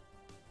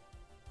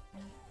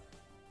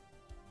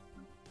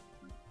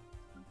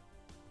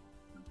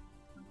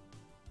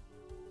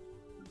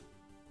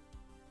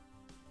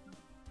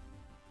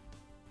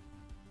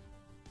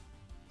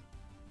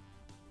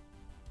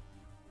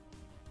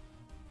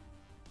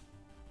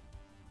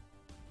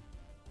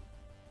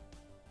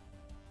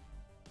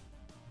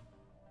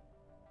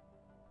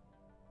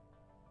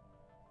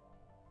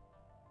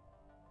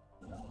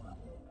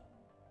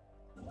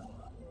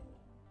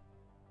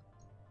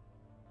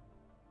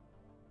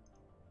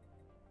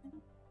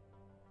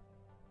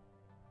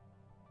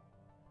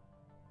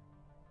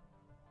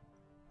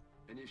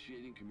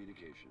 Initiating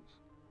communications.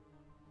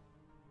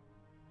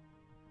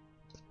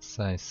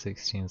 Size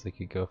 16s I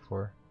could go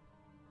for.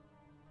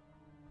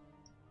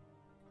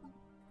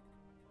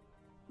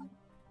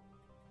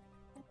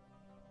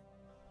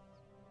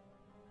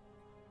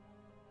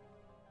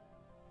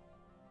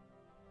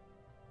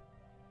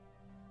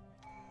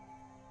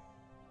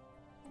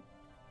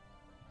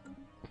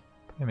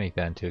 Probably make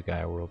that into a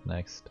Gaia world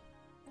next.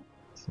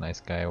 It's a nice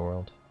Gaia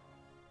world.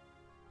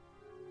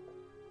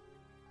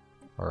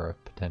 Or a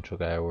potential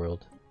Gaia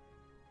world.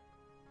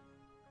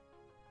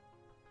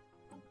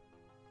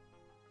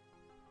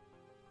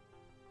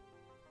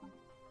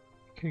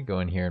 Could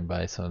go in here and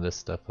buy some of this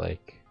stuff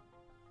like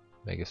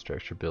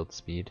megastructure build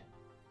speed.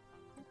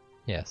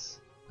 Yes,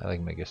 I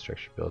like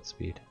megastructure build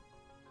speed.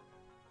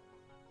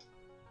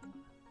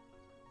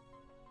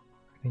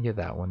 I get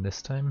that one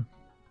this time.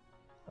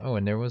 Oh,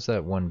 and there was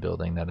that one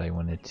building that I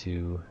wanted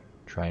to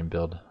try and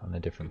build on a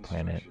different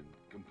planet.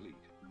 Complete.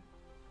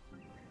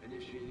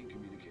 Initiating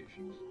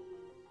communications.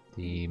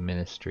 The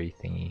ministry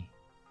thingy.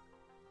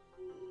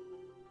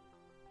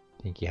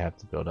 I think you have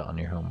to build it on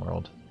your home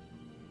world.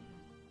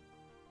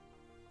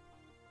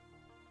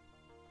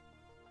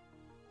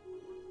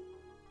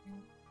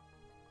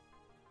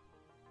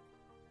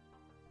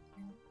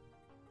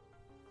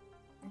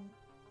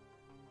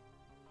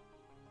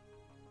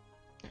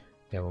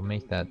 Yeah, we'll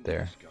make that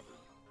there.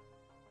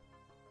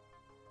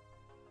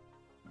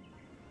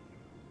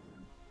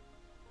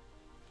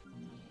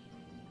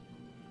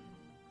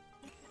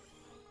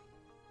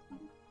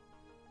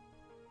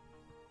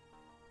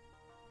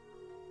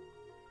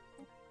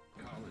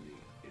 Colony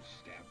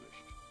established.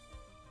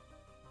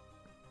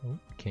 Ooh,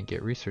 can't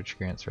get research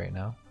grants right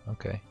now.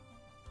 Okay.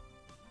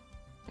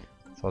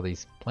 It's all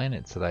these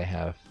planets that I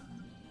have.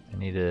 I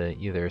need to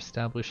either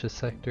establish a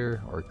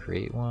sector or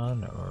create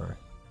one, or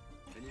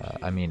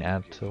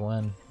add to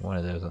one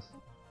of those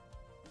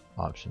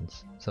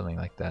options, something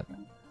like that.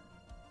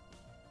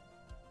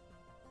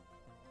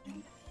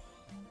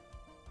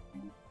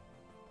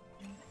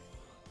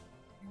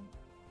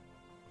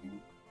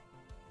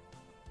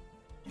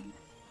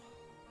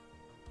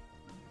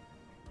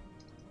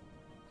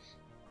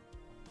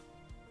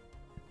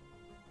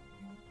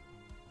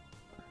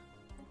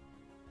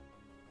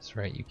 That's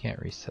right, you can't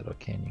resettle,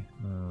 can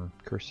you?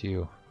 Curse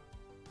you.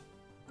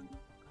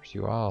 Curse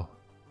you all.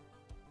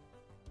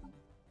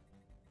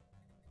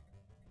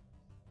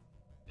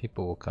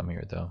 People will come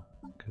here though,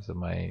 because of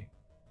my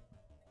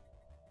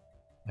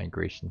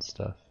migration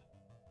stuff.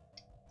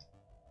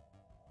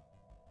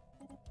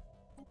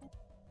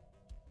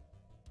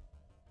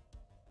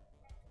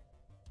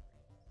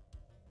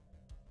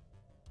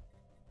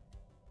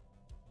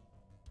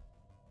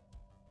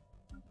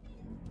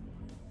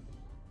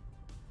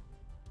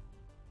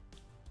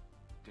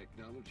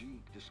 Technology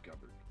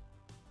discovered.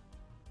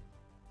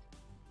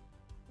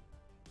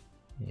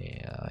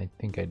 Yeah, I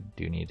think I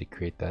do need to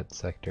create that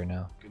sector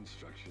now.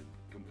 Construction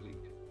complete.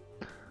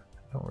 I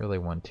don't really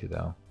want to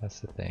though, that's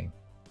the thing.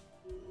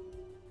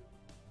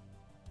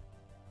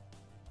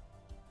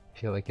 I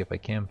feel like if I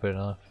can put it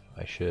off,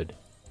 I should.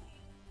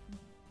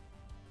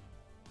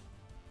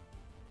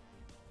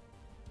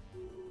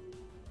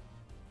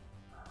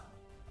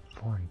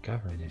 Foreign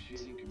government.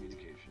 Initiating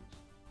communications.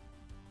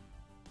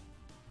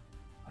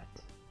 What?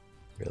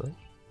 Really?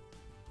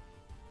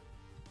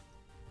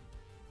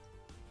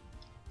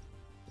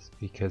 It's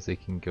because they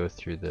can go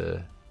through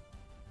the...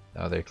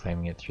 Oh, they're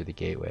claiming it through the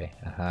gateway.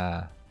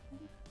 Aha.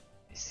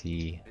 I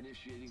see.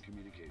 Initiating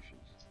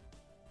communications.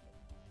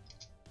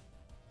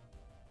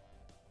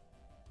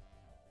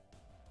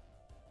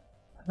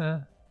 Huh.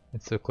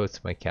 It's so close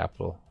to my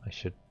capital. I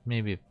should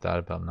maybe have thought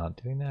about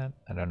not doing that.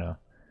 I don't know.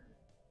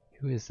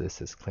 Who is this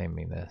that's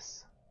claiming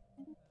this?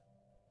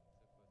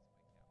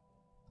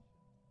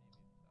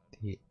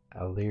 The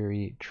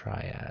Illyri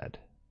Triad.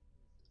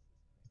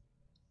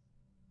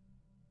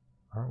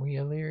 Aren't we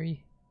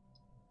Illyri?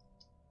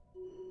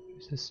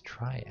 Who's this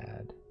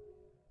Triad?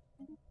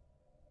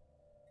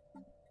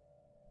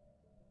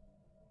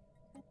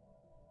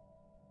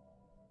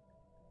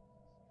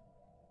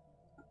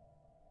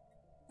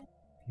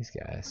 These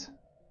guys.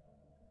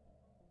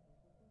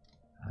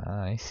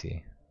 Ah, I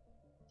see.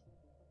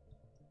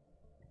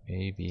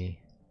 Maybe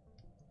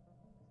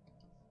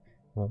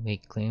we'll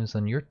make claims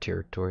on your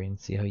territory and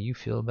see how you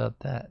feel about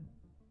that.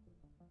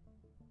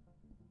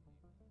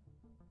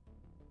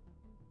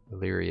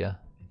 Illyria.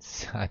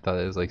 I thought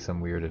it was like some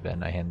weird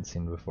event I hadn't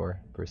seen before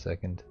for a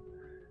second.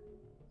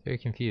 Very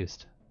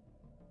confused.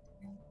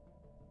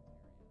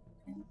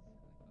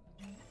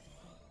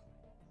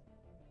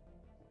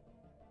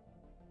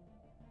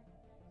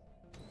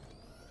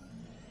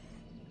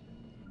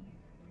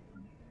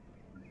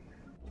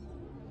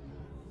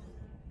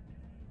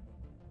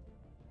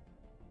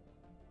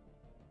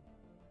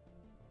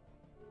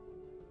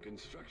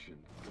 Construction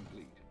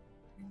complete.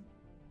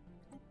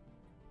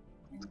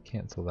 Let's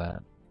cancel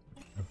that.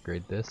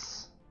 Upgrade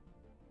this.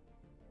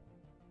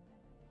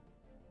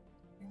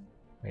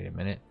 Wait a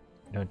minute.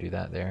 Don't do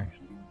that there.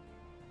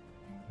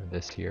 Or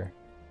this here.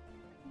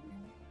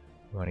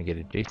 We want to get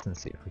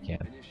adjacency if we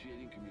can.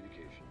 Initiating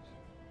communications.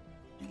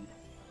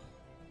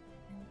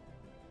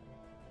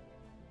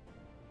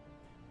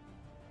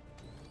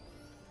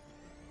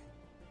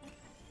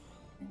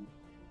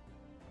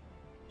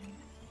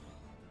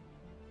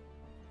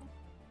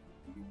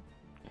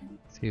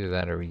 It's either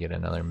that or we get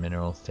another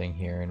mineral thing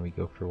here and we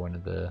go for one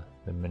of the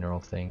mineral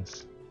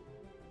things.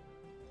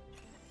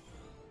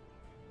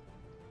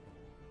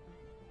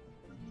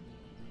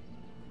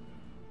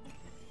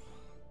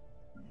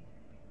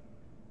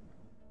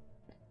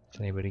 Is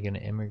anybody gonna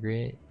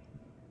immigrate?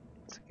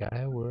 It's a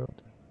Gaia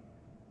world.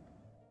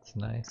 It's a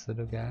nice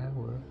little Gaia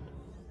world.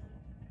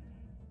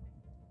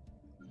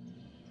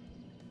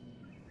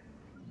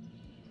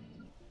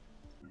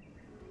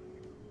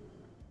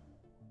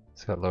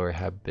 got lower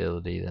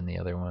habitability than the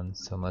other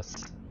ones, so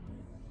unless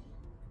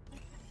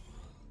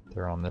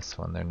they're on this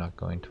one, they're not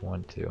going to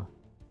want to.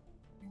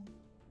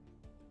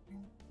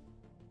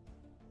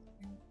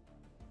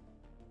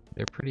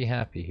 They're pretty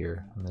happy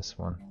here on this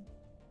one.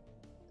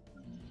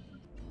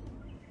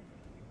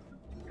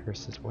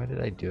 Curses, why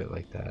did I do it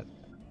like that?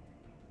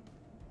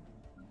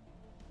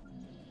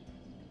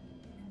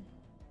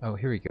 Oh,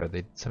 here we go.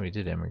 Somebody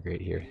did immigrate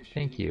here.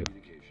 Thank you.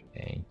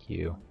 Thank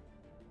you.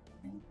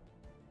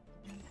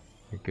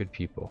 You're good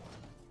people.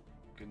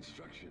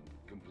 Construction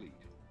complete.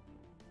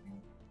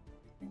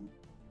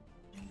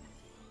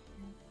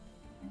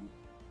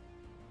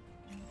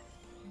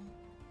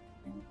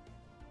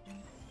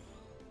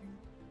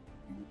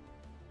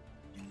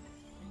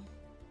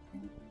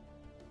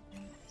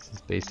 This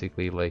is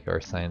basically like our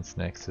science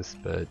nexus,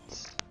 but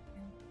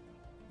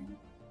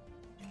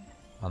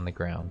on the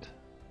ground.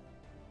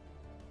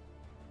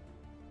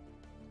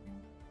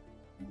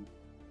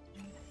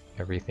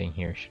 Everything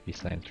here should be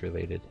science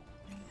related.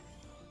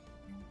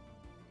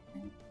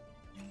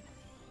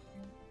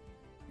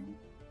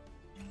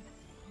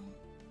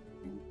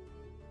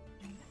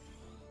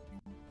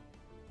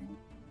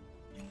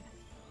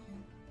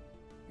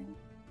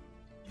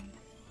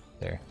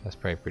 There, that's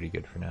probably pretty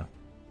good for now.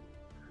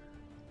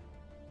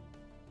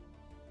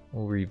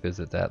 We'll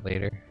revisit that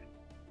later.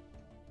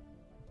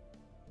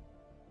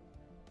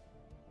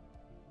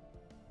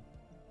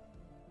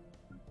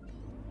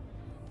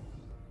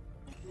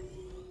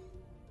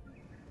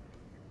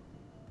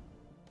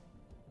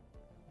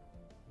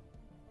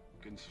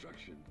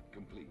 Construction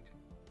complete.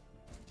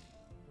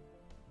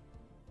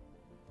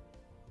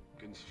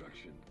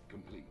 Construction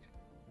complete.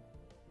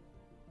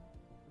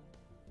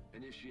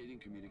 Initiating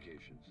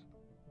communications.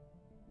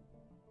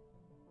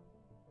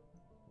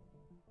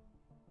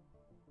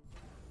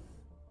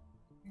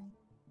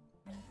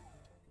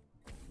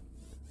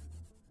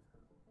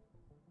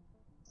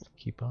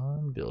 Keep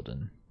on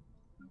building.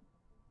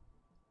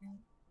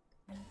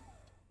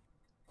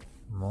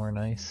 More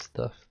nice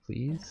stuff,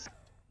 please.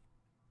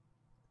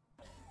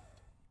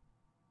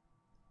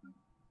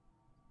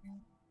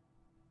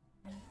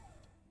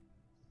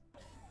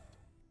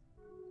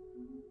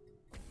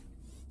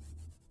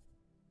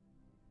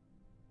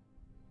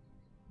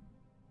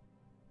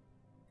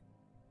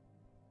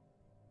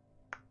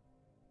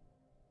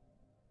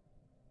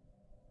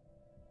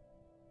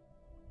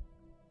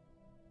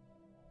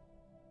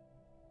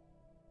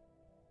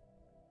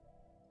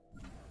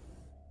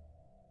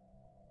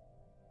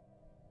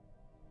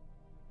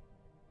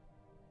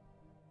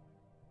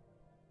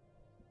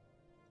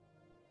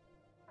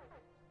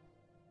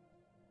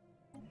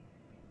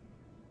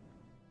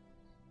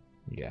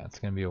 Yeah, it's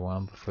gonna be a while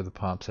before the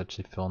pops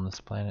actually fill on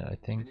this planet, I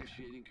think.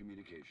 Initiating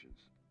communications.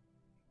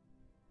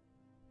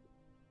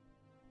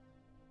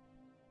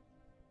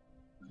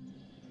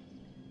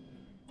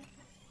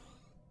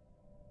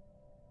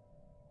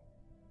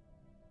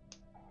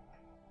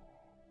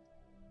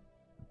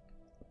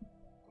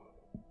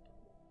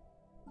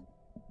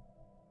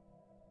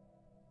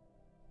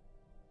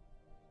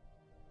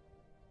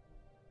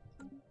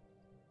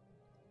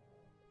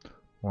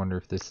 Wonder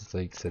if this is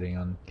like sitting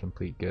on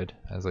complete good.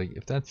 I was like,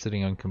 if that's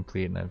sitting on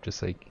complete and I've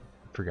just like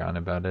forgotten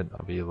about it,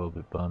 I'll be a little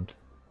bit bummed.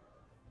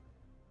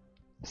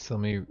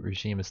 Silmi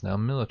regime is now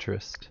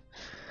militarist.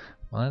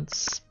 Well,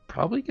 that's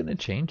probably gonna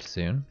change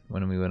soon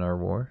when we win our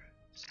war.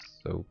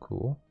 So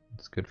cool.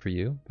 It's good for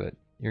you, but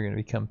you're gonna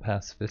become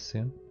pacifist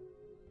soon.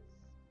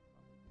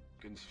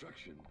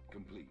 Construction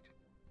complete.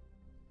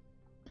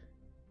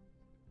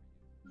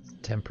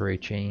 Temporary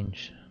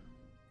change.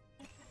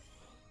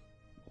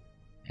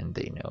 And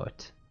they know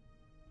it.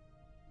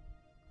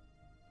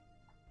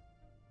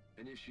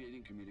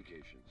 Initiating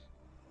communications.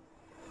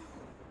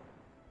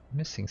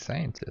 Missing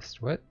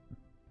scientist, what?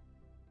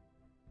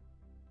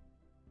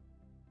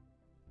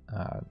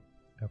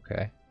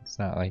 Okay. It's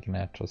not like an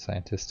actual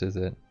scientist, is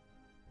it?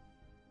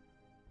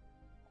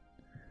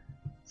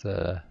 It's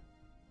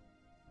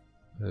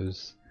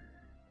those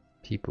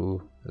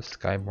people, the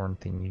skyborn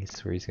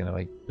thingies, where he's gonna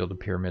like build a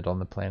pyramid on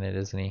the planet,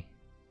 isn't he?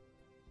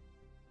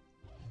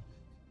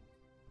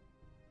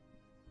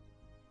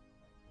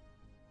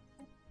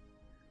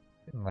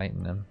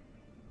 Enlighten them.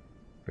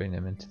 Bring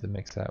them into the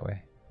mix that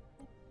way.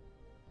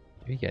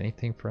 Do you get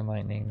anything for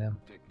enlightening them?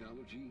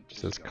 Technology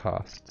Just as discovered.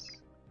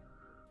 costs.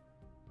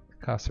 The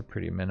costs are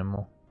pretty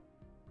minimal.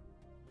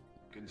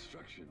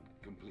 Construction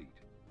complete.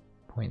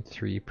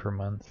 0.3 per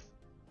month.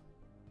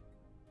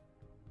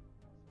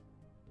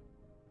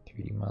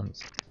 3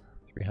 months.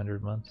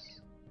 300 months.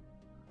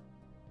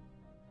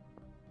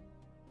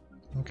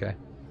 Okay.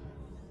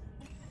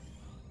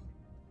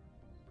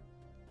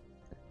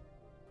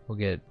 We'll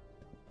get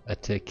a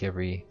tick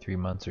every 3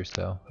 months or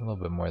so. A little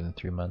bit more than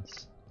 3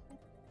 months.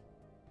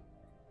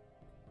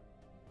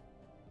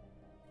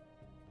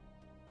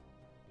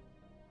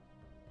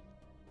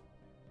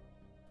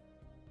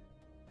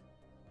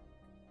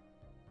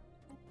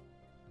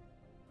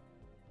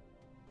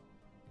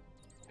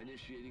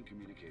 Initiating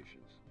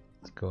communications.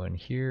 Let's go in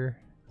here,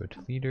 go to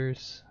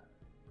leaders.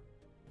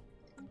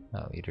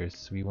 Not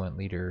leaders. We want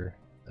leader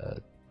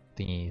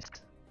thingies.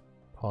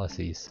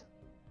 Policies.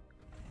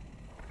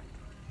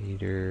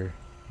 Leader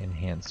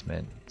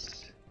enhancement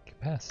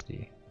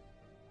capacity.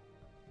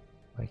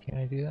 Why can't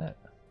I do that?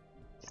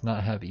 Let's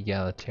not have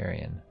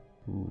egalitarian.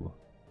 Ooh.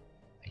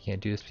 I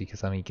can't do this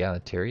because I'm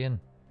egalitarian?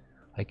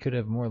 I could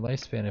have more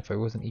lifespan if I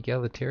wasn't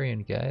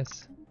egalitarian,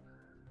 guys.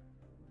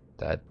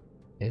 That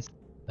is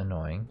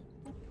annoying.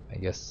 I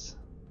guess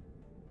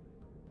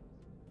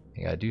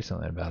I gotta do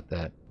something about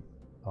that.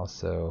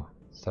 Also,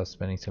 stop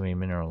spending so many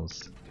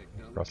minerals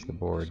across the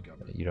board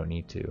that you don't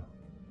need to.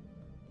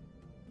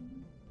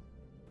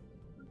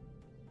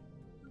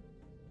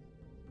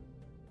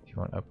 If you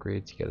want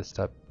upgrades, you gotta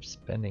stop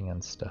spending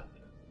on stuff.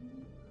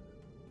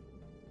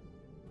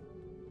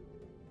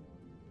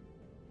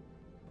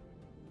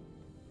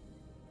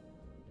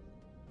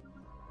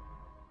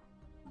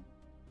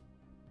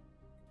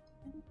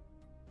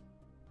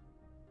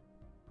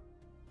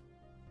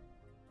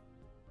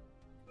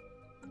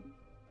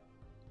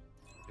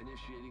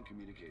 Initiating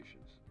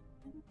communications.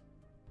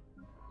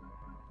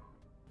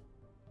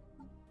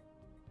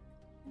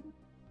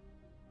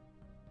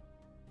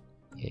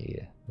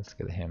 Yeah, let's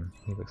get him.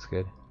 He looks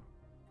good.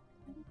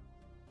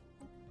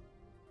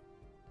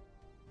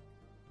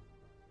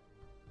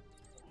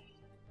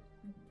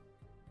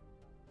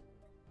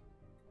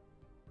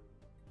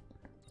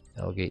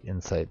 L-gate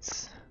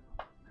insights.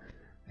 I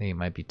think it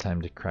might be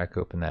time to crack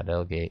open that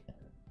L-gate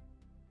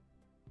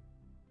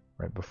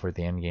right before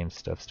the endgame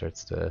stuff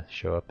starts to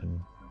show up and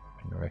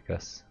wreck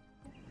us.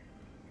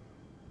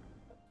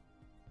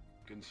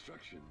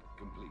 Construction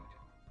complete.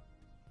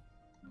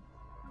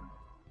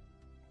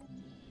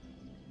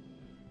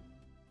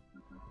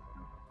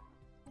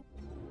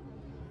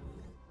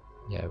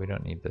 Yeah, we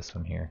don't need this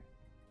one here.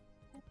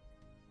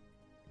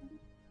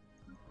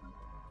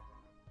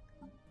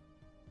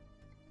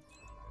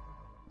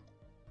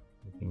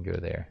 We can go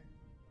there.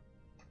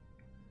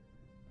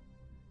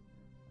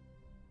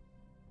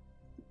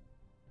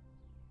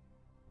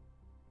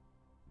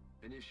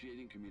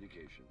 Initiating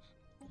communications.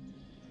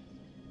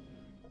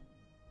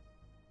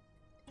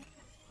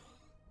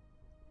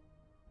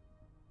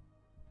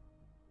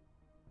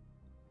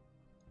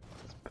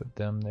 Let's put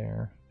them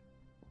there.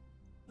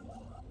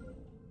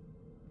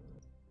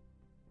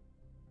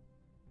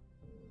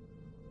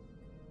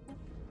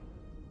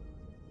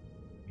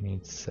 We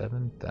need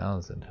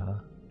 7,000, huh?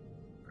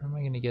 Where am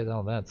I gonna get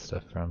all that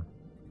stuff from?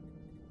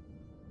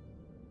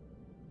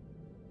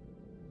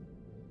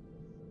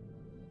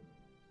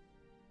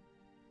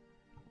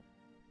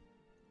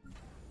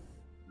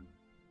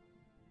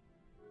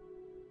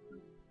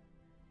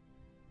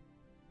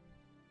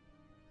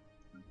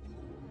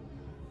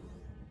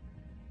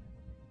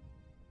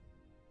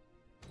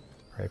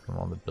 Probably from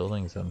all the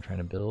buildings that I'm trying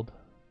to build.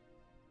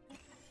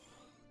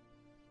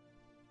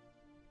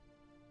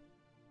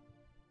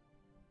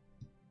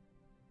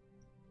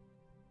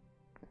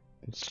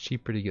 It's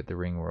cheaper to get the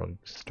ring world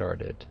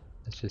started.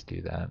 Let's just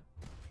do that.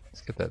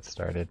 Let's get that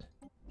started.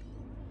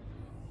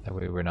 That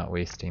way we're not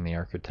wasting the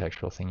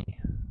architectural thingy.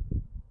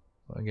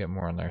 We'll get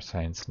more on our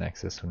science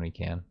nexus when we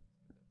can.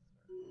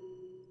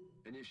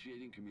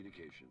 Initiating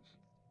communications.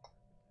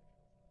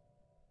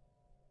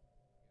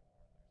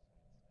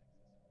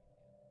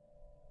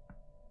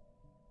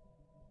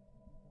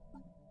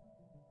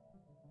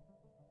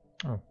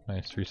 Oh,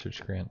 nice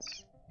research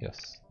grants.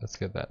 Yes, let's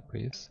get that,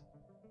 please.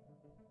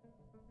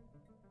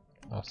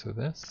 Also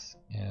this,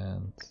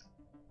 and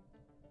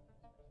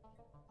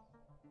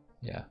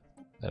yeah,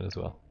 that as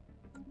well.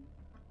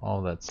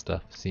 All that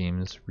stuff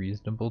seems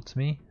reasonable to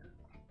me.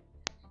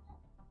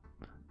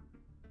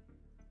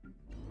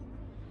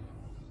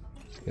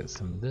 Let's get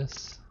some of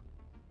this.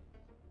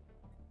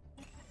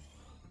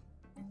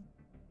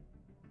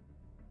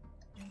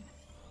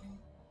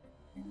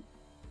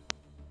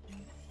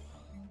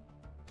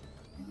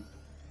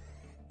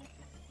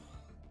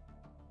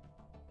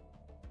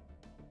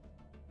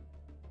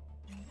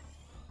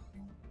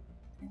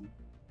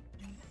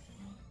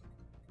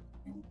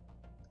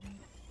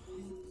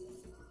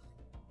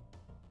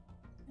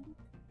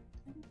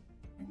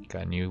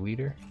 Got a new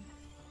leader.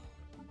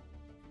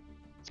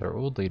 It's our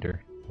old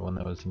leader, the one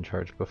that was in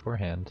charge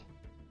beforehand.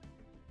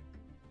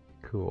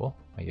 Cool,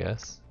 I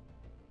guess.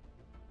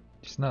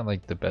 She's not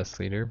like the best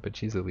leader, but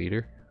she's a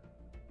leader.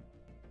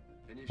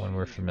 One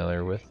we're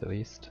familiar with, at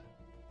least.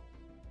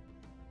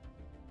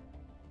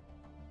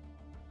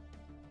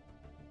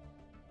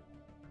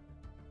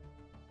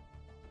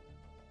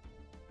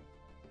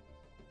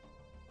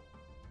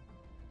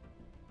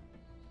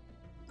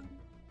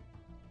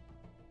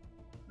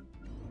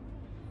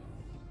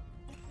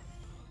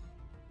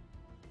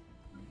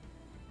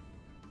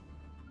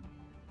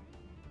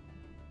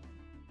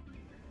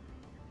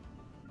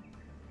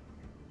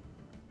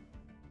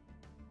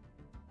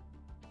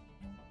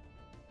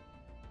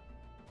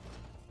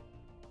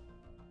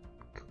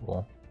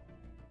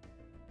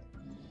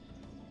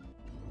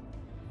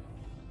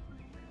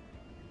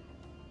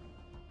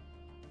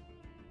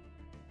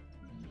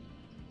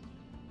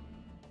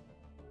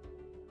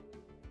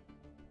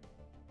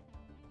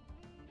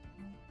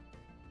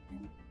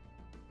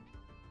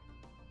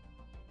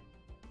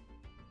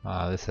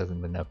 This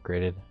hasn't been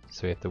upgraded,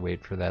 so we have to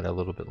wait for that a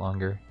little bit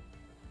longer.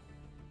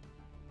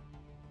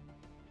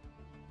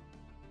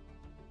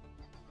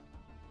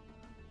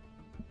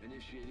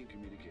 Initiating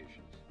communications.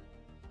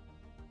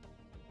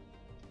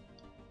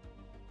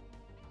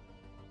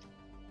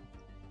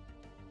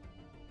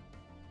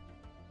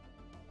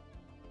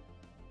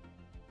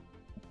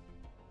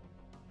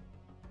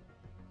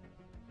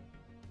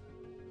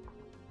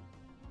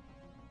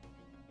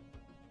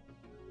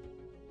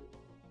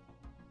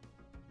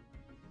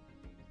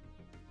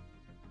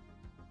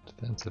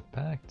 Defensive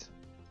pact?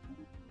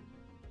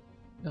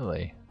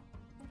 Really?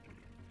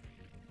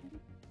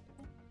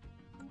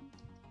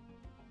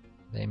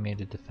 They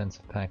made a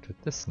defensive pact with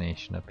this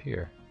nation up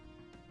here.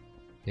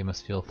 They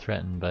must feel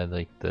threatened by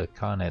like the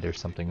Conet or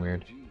something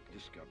weird.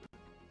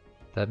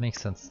 That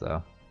makes sense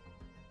though.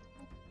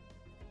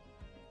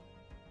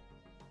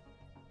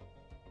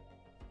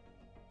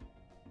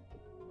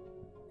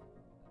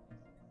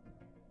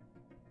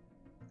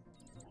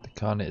 The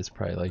Conet is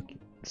probably like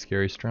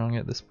scary strong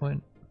at this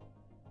point.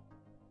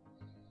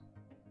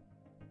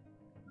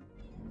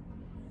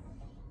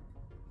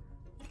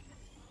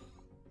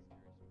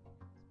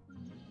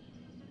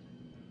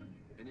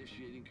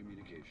 Initiating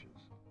communications.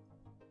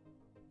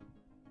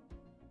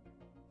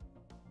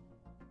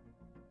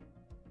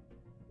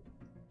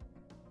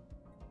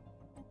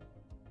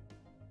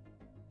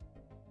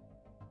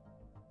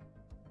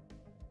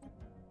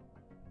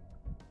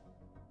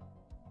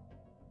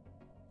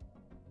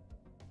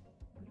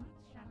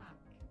 Shalak.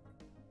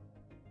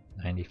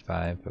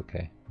 95,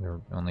 okay. We're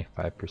only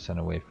 5%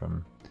 away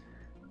from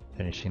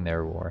finishing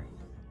their war.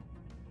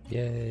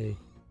 Yay!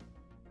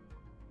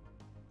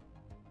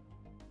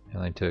 It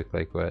only took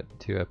like what,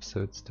 2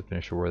 episodes to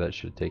finish a war that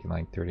should have taken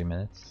like 30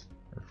 minutes?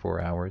 Or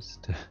 4 hours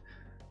to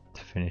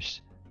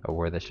finish a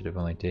war that should have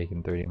only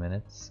taken 30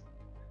 minutes.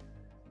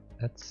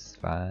 That's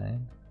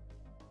fine.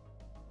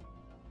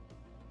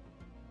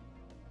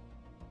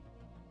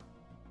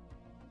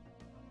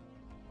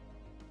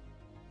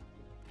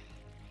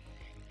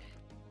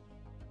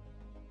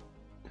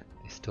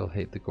 They still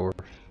hate the Gorf.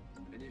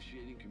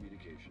 Initiating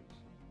communications.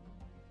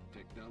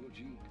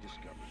 Technology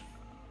discovered.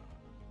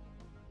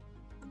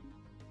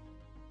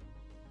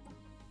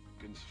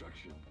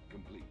 Construction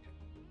complete.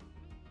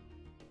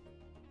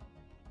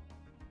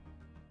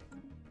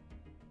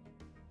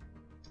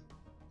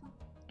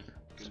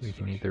 So we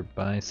can either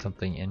buy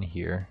something in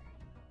here.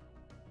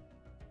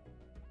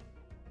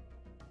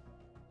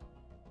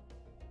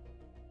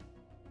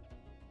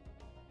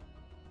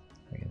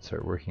 We can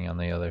start working on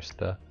the other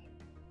stuff.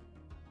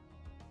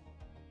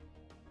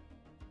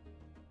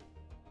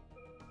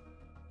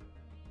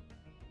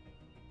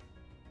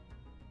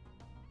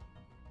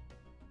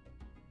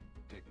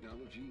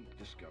 Technology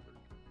discovered.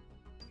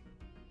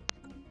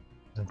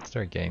 Let's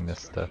start getting this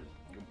stuff.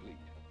 Complete.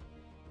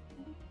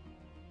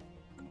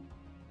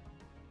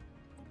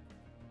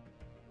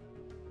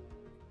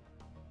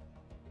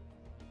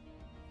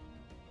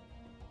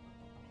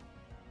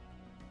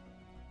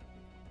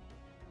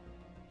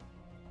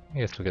 I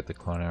guess we'll get the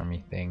clone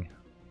army thing.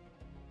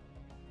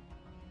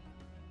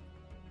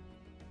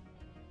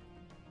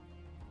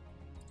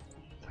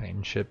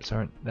 Titan ships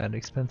aren't that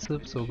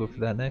expensive, so we'll go for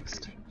that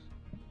next.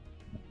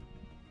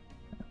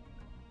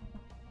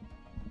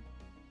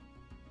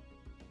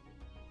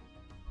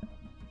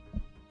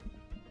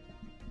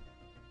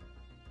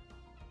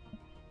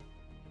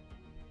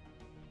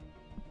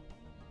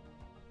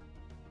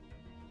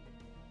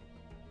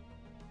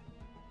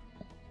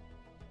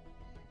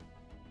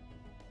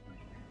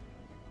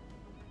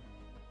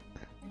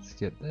 Let's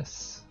get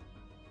this.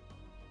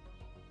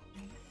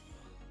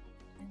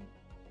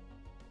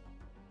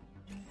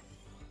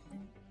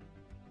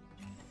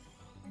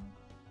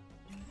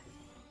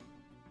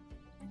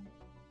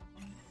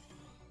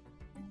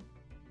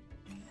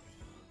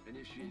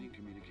 Initiating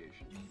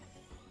communications.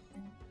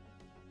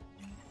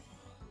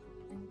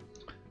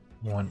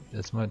 Want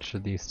as much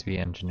of these to be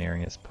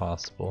engineering as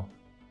possible.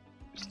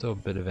 There's still a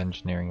bit of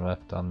engineering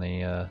left on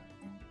the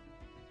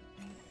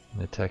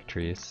tech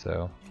trees,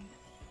 so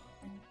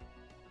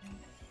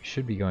we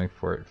should be going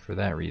for it for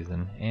that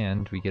reason,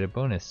 and we get a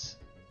bonus.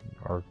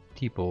 Our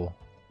people,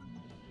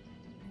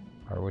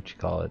 or what you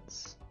call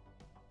it,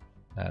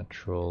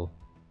 natural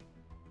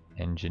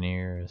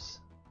engineers.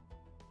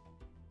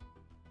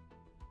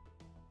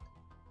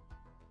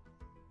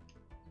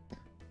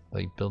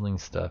 Like building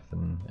stuff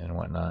and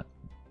whatnot.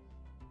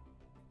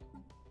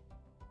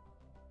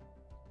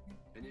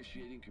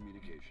 Initiating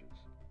communications.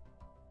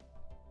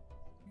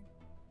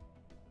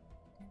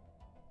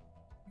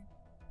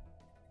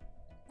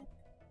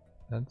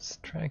 Let's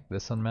track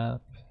this on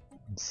map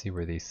and see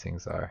where these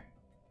things are.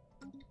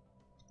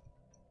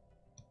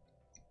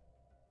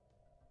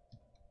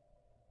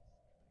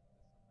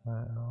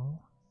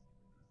 Well,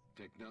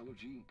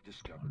 Technology I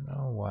discovered. don't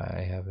know why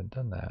I haven't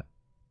done that.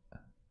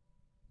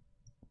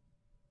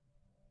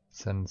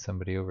 Send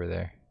somebody over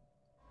there.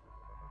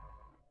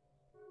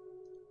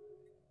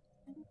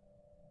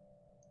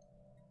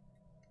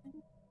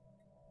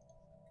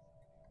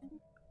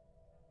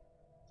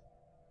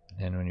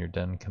 And when you're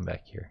done, come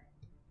back here.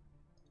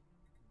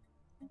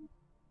 You've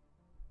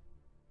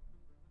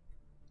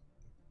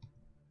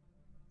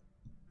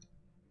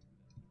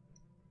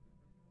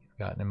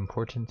got an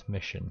important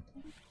mission.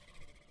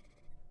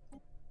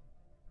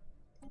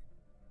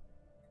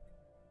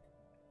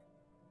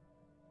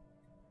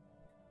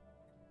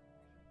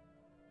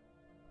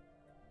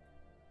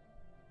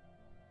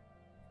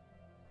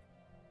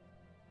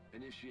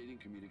 Initiating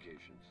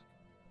communications.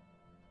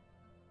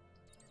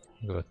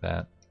 I'll go with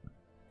that.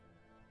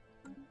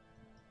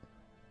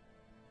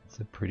 It's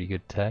a pretty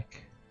good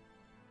tech.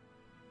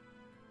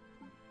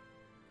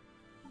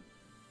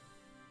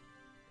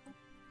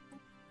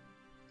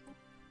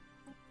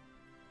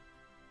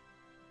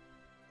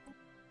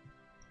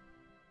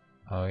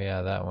 Oh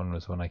yeah, that one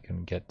was one I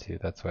couldn't get to,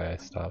 that's why I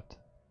stopped.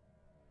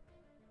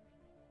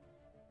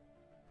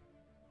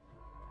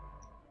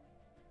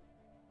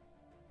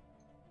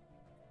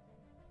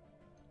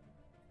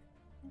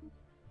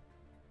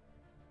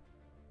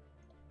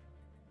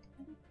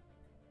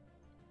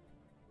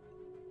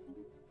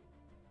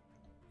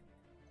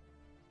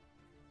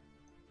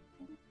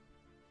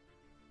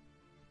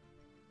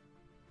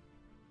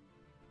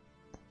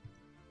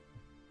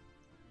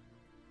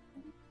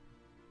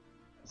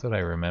 That's what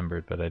I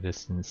remembered, but I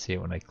just didn't see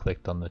it when I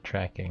clicked on the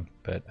tracking.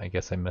 But I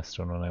guess I missed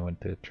one when I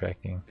went to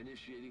tracking.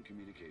 Initiating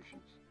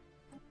communications.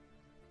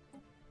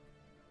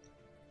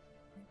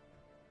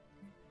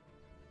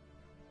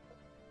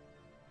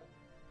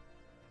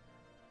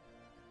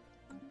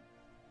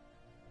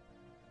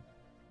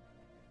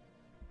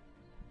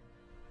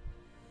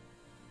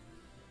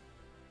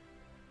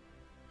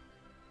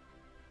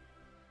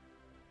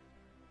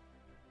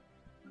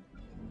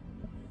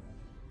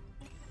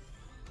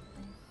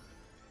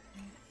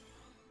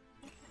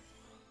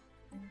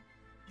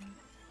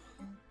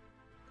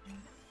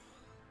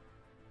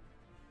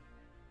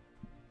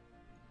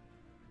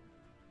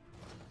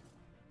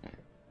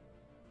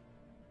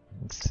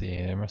 Let's see,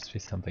 there must be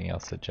something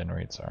else that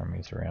generates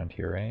armies around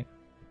here, right?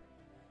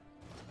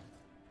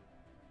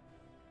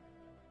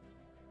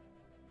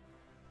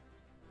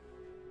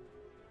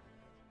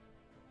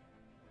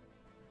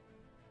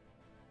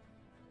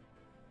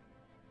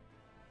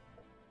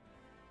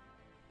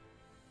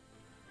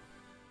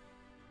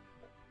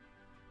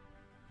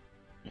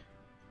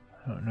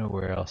 I don't know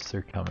where else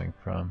they're coming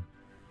from.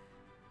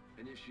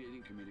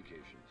 Initiating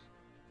communications.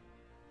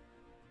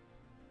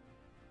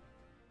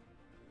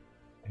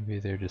 Maybe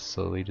they're just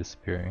slowly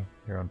disappearing.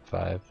 They're on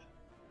 5.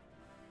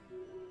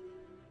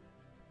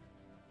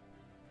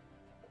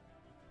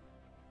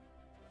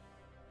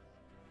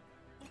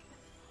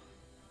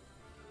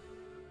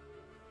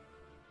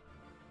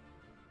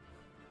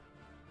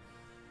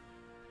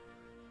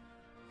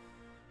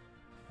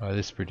 Oh,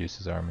 this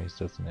produces armies,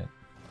 doesn't it?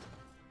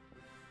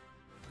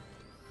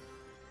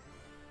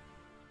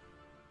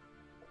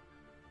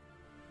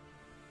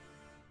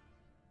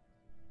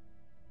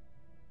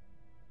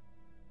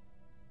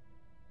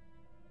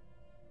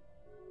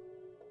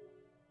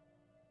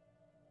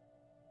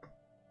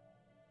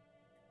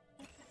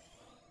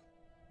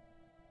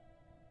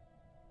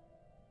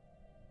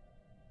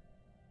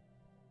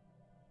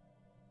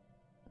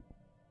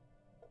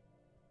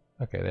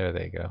 Okay, there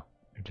they go.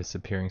 They're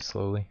disappearing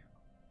slowly.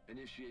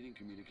 Initiating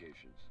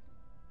communications.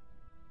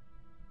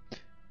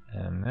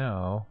 And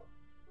now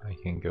I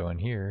can go in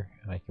here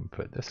and I can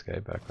put this guy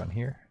back on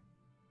here.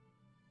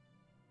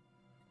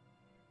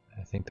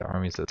 I think the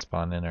armies that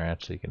spawn in are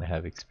actually going to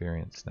have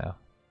experience now.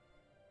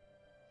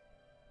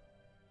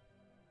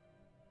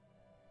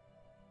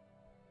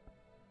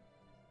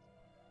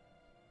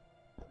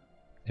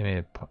 They may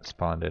have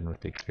spawned in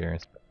with the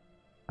experience, but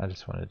I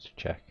just wanted to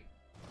check.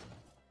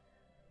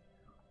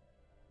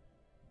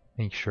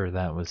 Make sure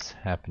that was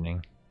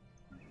happening.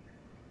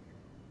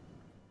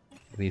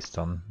 At least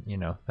on, you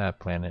know, that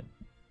planet.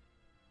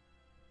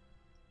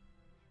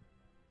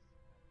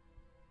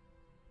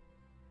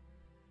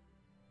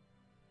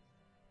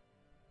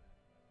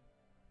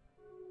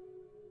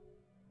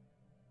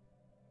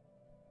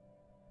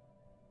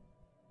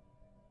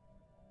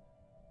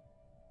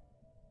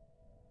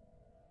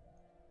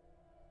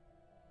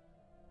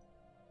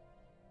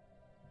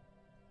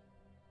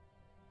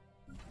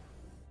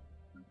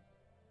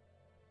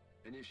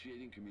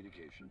 Initiating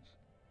communications.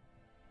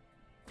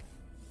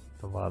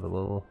 A lot of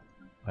little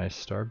nice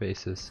star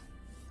bases.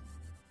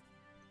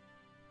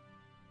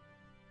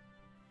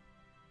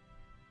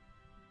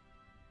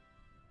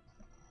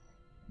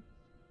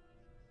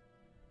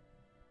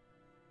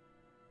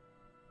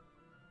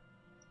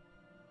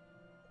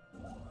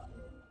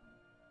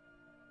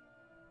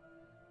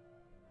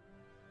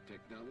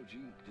 Technology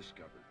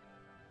discovered.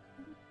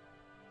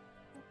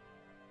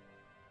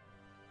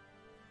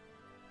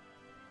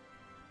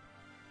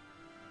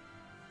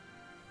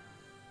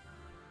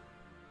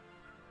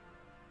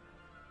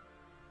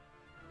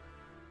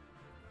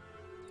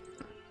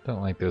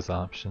 Don't like those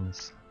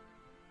options.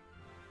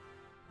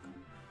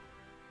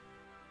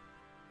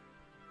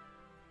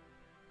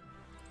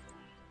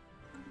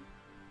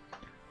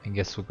 I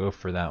guess we'll go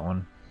for that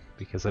one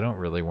because I don't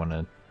really want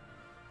to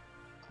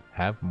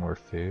have more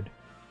food.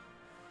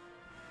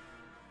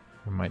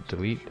 We might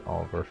delete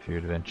all of our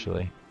food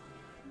eventually.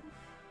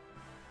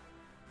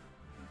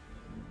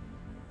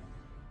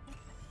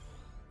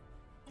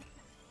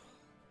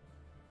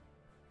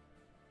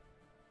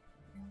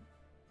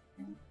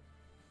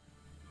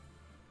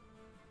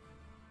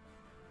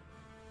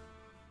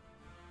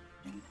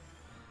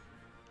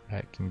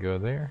 That can go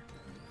there.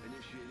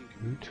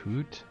 Hoot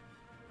hoot.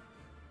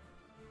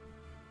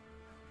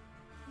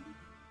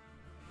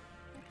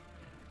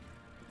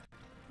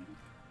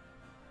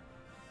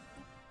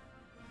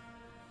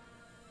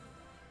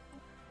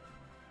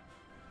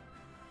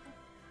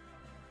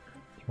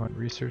 You want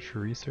research for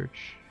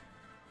research?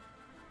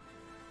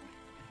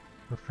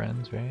 We're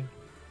friends, right?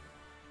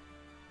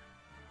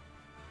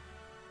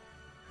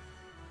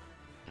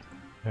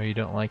 No, you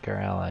don't like our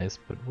allies,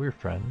 but we're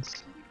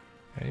friends,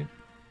 right?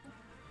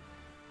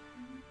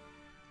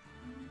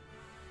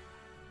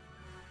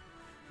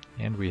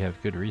 And we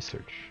have good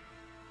research.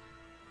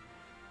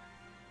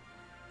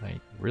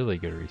 Like, really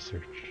good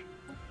research.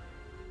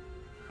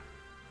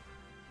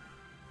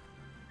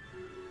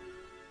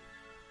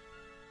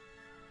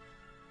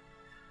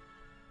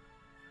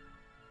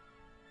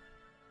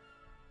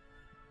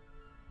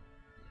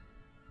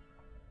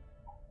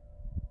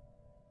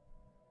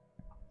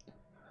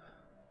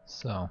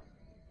 So,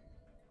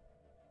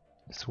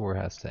 this war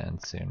has to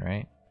end soon,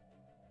 right?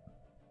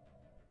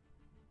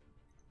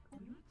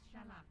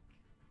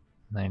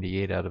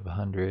 98 out of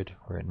 100.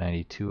 We're at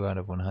 92 out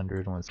of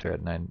 100. Once they're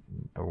at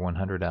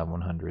 100 out of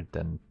 100,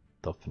 then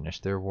they'll finish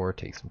their war,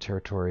 take some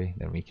territory,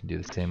 then we can do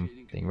the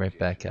same thing right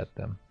back at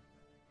them.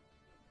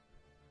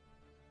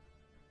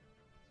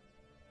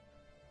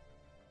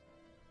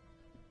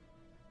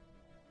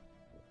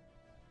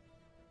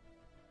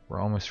 We're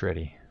almost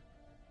ready.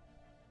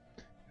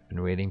 We've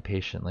been waiting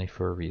patiently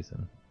for a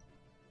reason.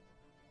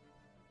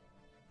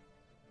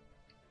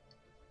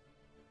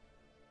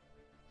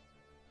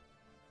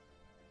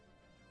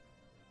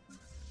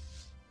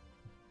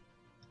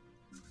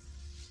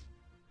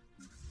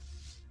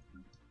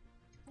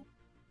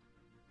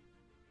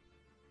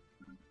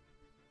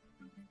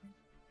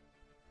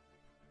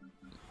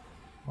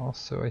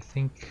 Also, I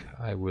think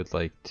I would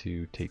like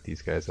to take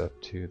these guys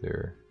up to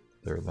their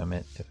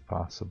limit if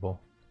possible.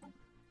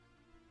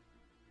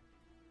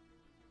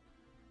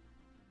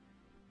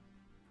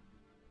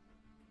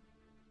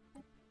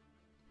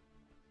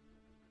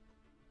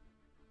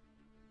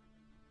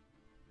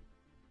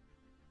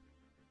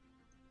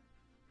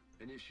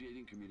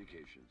 Initiating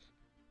communications.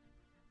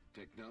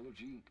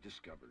 Technology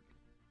discovered.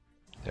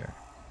 There.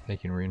 They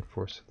can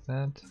reinforce with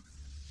that.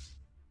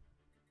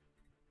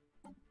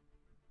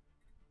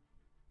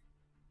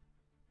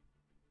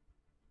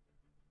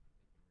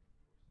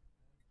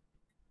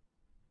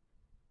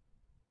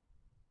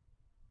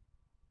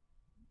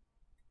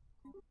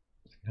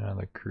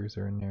 Another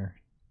cruiser in there.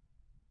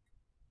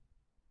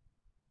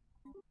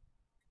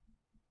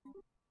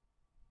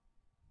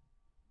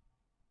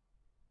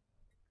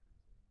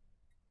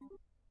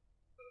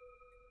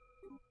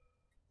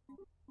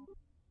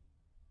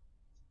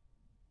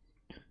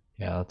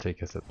 Yeah, that'll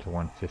take us up to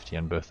 150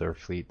 on both our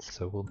fleets,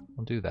 so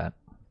we'll do that.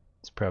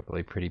 It's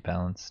probably pretty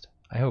balanced.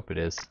 I hope it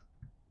is.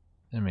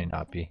 It may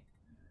not be.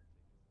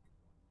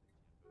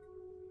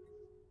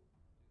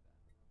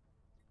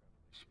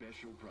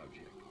 Special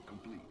project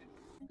complete.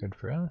 Good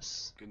for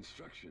us.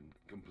 Construction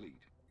complete.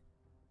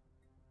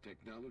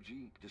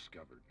 Technology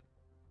discovered.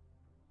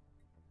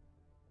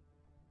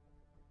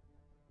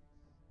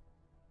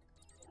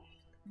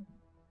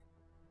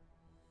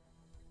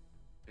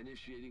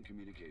 Initiating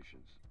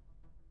communications.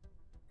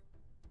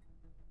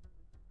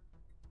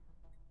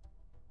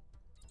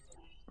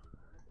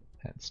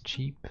 That's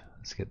cheap.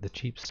 Let's get the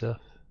cheap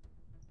stuff.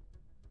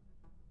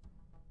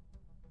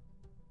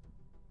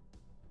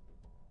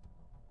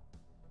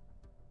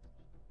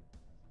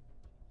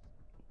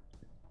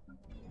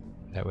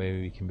 That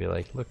way we can be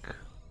like, look,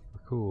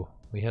 we're cool.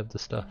 We have the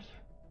stuff.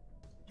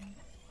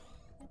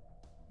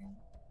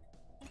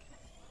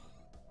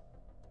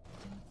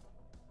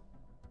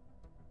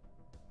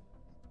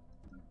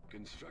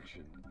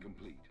 Construction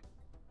complete.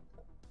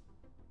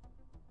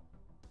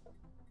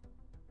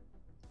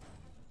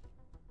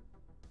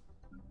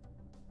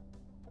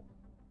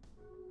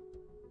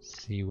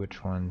 See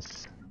which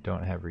ones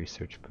don't have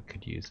research but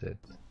could use it.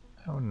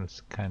 That one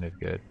was kind of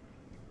good.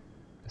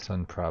 This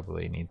one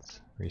probably needs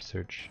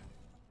research.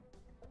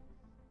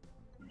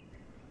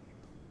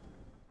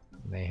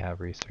 They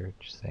have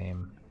research,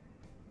 same.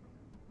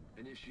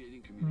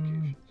 Initiating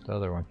communications. The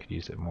other one could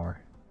use it more.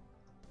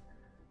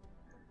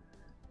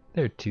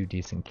 There are two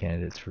decent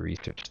candidates for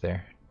research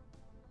there.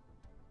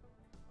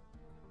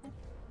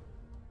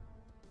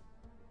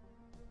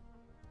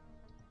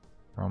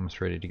 We're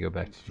almost ready to go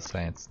back to the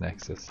science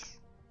nexus.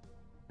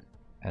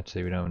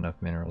 Actually, we don't have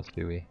enough minerals,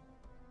 do we?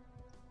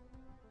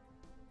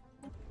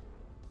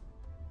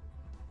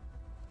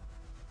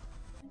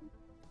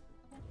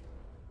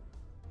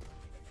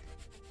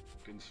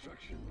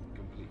 Construction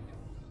complete.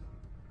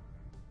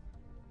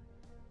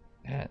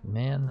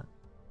 Man,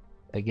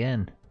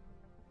 again,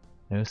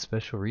 No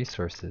special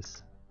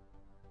resources.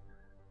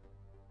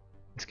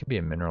 This could be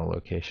a mineral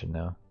location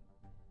though.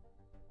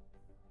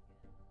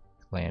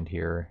 Land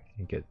here,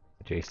 you get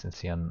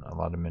adjacency on a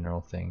lot of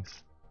mineral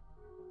things.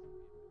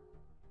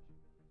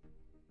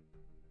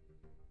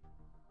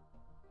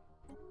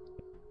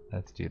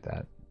 Let's do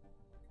that.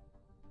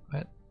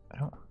 What? I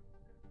don't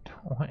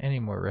want any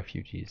more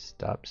refugees.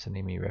 Stop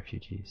sending me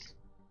refugees.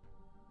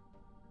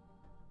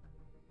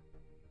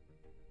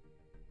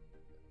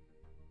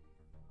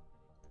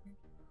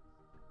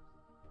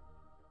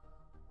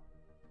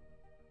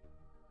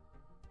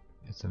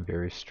 There's some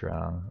very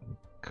strong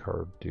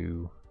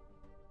Cardu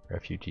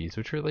refugees,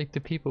 which are like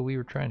the people we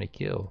were trying to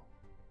kill.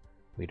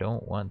 We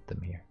don't want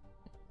them here.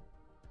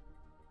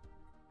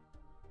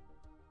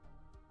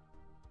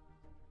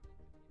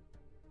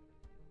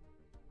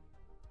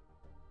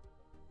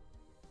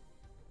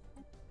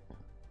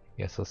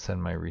 Guess I'll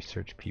send my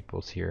research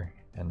peoples here,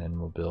 and then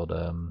we'll build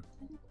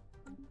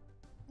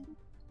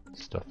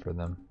stuff for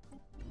them.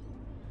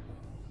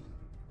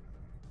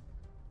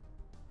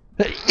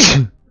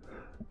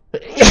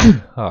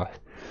 Oh.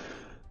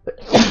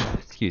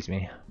 Excuse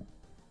me.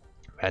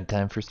 Bad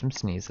time for some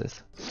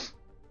sneezes.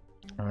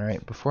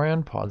 Alright, before I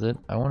unpause it,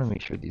 I want to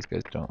make sure these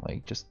guys don't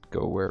like just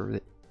go wherever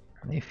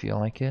they feel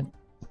like it.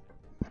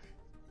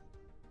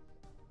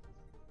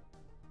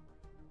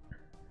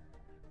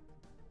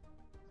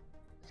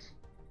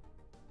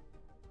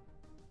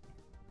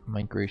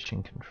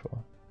 Migration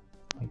control.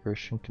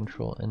 Migration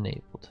control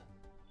enabled.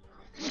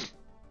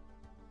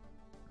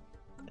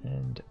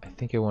 And I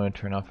think I want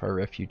to turn off our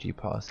refugee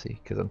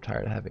policy because I'm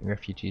tired of having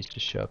refugees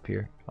just show up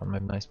here on my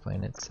nice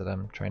planets that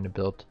I'm trying to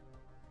build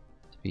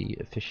to be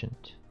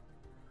efficient.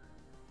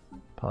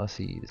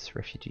 Policies,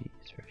 refugees.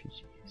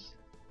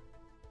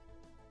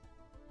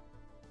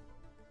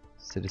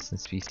 Citizen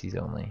species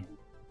only.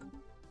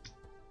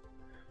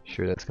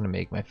 Sure, that's going to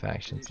make my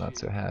factions not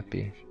so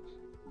happy,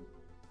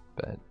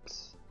 but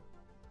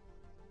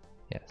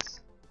yes.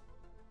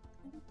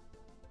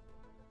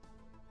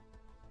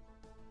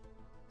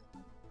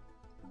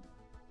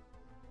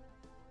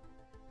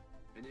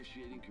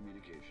 Initiating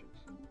communications.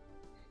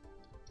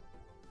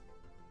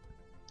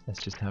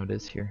 That's just how it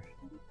is here.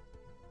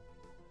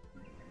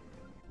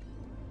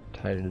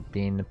 Tired of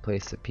being the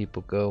place that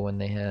people go when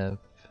they have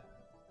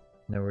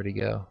nowhere to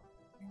go.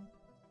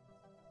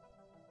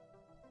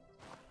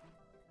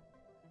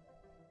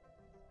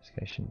 This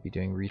guy shouldn't be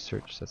doing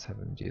research, let's have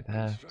him do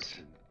that.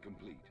 Construction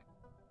complete.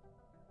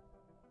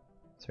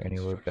 Is there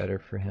anywhere better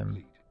for him?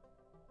 Complete.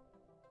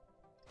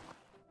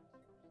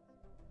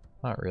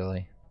 Not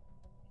really.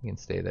 He can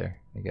stay there,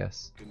 I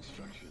guess.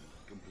 Construction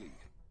complete.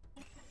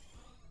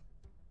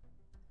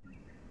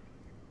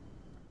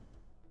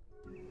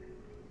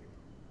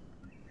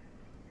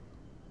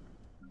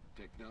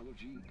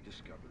 Technology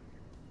discovered.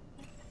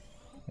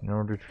 In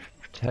order to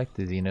protect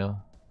the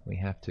Xeno, we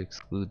have to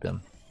exclude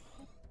them.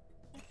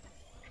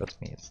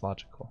 Trust me, it's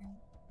logical.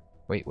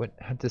 Wait, what?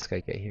 How'd this guy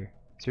get here?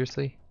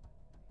 Seriously?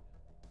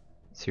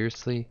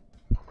 Seriously?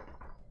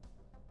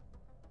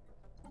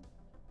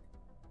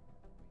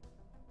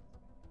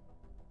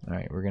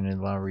 Alright, we're gonna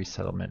allow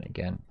resettlement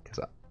again, because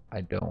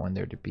I don't want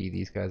there to be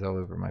these guys all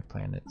over my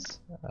planets.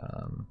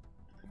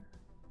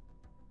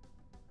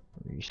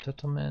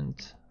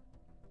 Resettlement.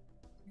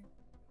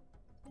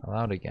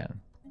 Allowed again.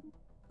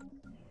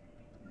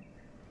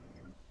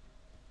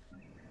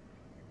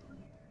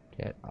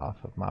 Get off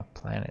of my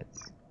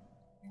planets.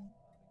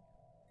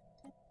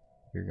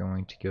 You're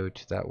going to go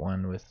to that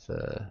one with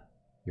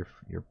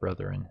your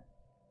brethren.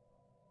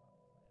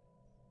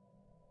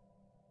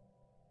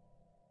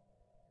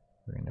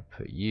 We're gonna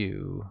put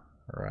you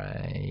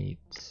right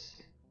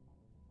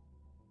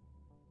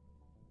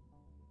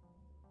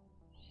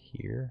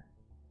here.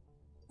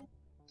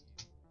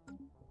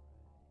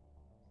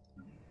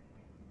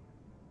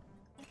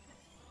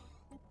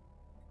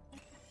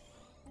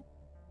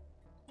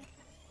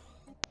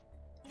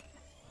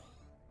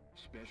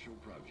 Special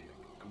project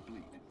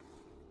complete.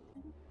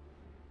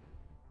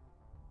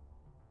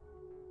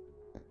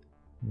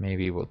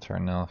 Maybe we'll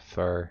turn off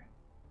our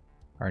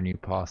new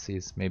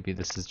policies. Maybe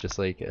this is just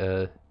like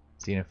a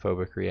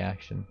xenophobic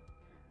reaction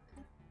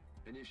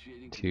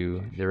Initiating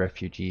to the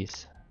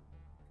refugees.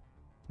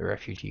 The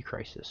refugee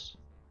crisis.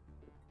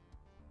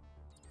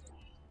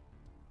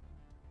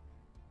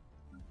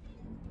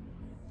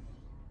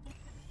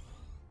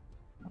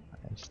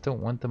 I just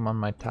don't want them on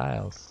my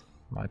tiles.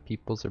 My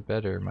peoples are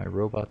better, my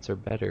robots are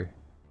better.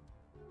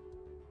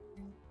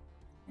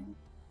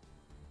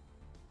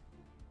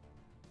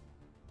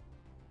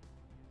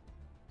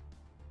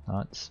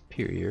 Not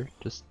superior,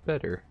 just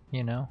better,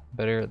 you know,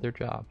 better at their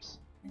jobs.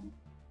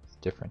 It's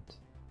different.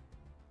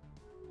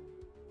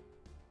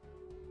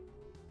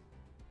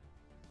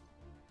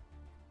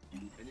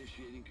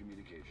 Initiating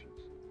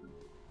communications.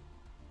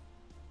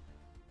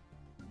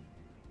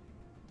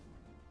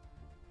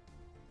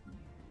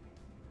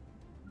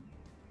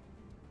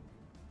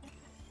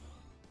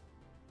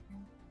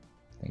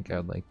 I think I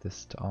would like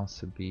this to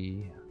also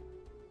be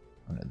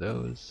one of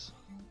those.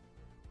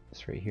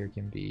 This right here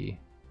can be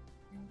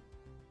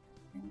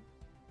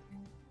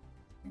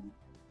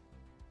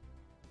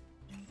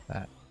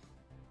that.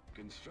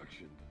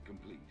 Construction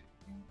complete.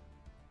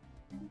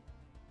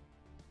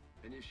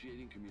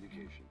 Initiating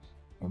communications.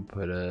 We'll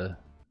put a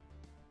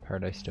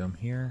Paradise Dome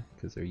here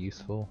because they're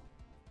useful.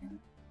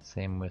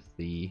 Same with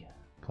the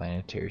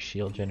planetary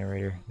shield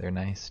generator. They're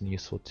nice and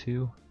useful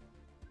too.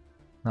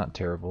 Not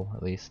terrible,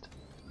 at least.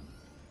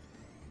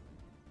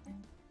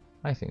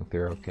 I think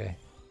they're okay.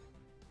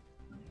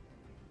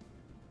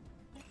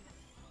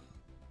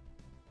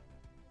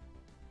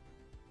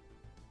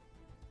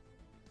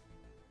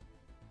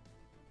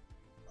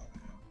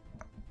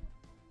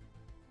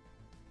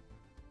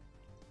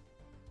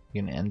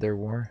 You can end their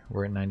war.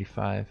 We're at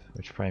 95,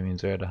 which probably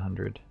means they're at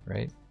 100,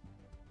 right?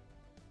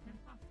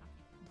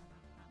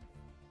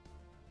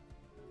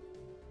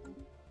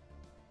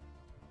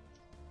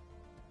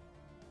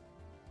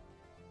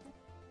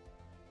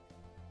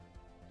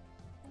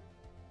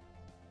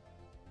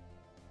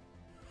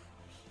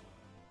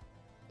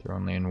 They're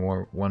only in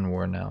one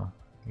war now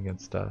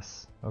against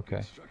us. Okay.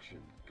 Construction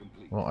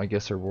complete. Well, I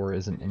guess our war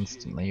isn't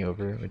instantly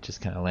over, which is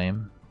kind of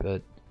lame,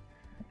 but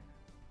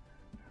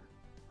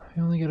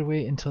we only gotta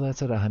wait until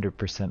that's at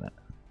 100%.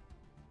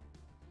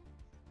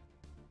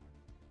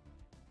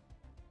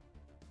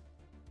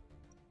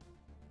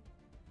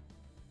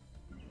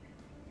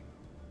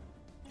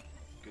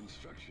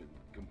 Construction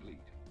complete.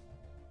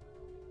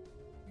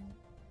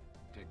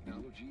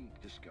 Technology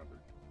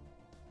discovered.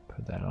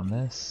 Put that on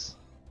this.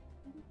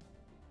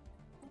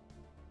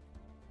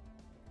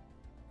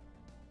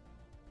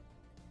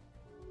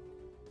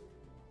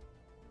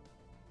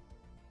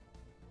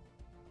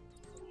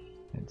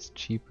 It's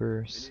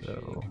cheaper, so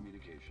Initiating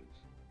communications.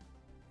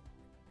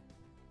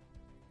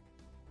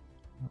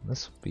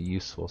 this will be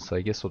useful, so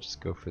I guess we'll just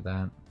go for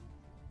that.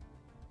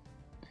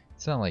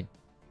 It's not like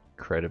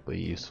incredibly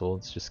useful,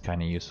 it's just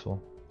kind of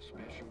useful.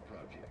 Special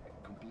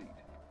project complete.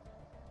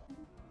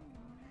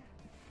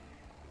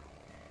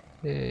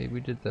 Hey, we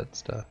did that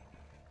stuff.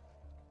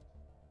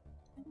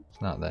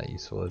 It's not that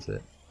useful, is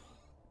it?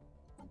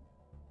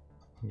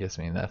 I guess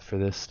enough for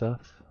this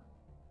stuff.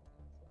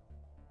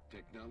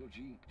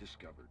 Technology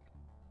discovered.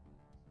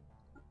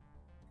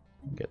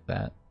 Get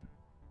that.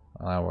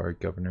 Allow our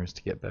governors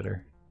to get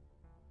better.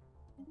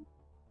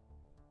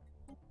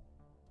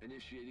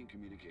 Initiating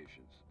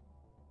communications.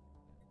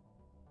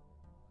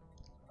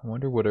 I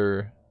wonder what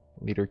our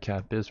leader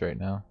cap is right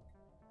now.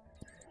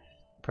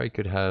 Probably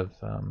could have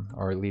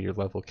our leader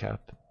level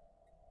cap.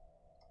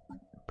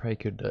 Probably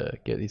could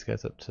get these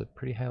guys up to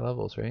pretty high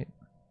levels, right?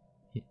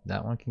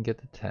 That one can get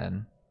to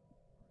 10.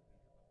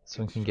 This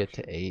one can get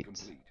to 8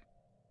 Complete.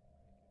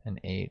 and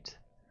 8.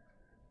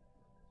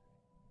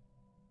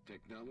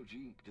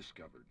 Technology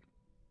discovered.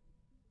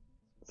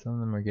 Some of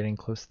them are getting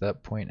close to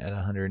that point at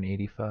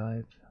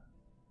 185.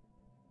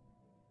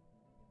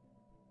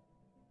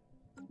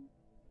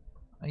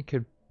 I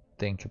could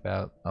think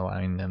about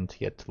allowing them to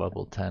get to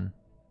level 10.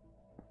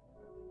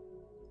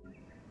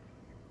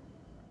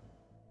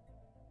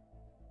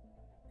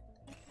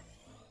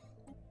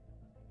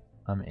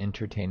 I'm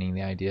entertaining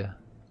the idea.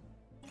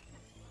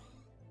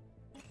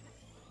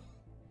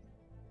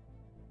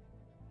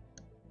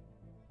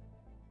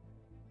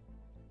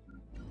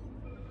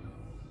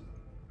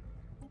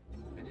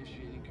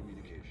 Initiating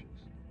communications.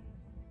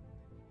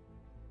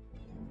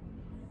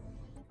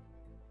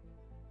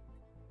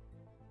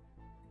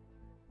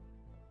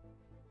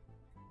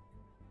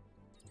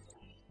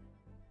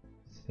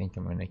 I think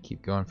I'm gonna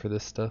keep going for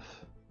this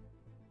stuff.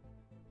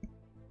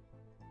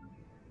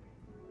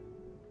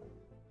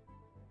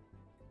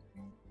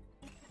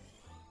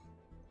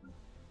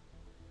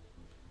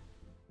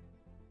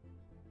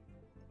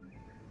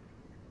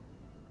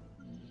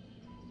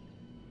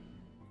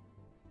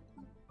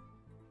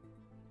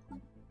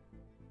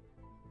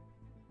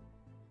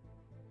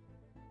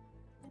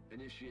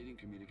 Initiating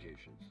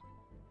communications.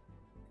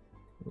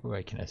 Ooh,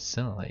 I can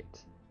assimilate.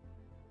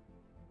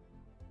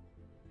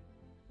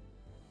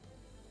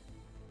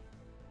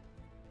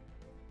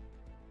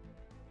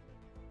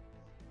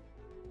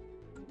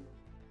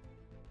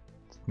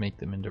 Let's make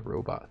them into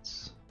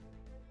robots.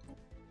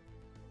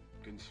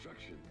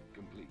 Construction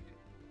complete.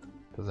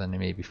 Because then they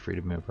may be free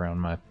to move around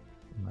my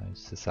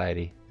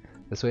society.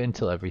 Let's wait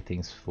until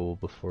everything's full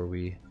before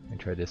we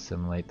try to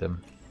assimilate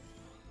them.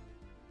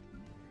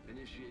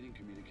 Initiating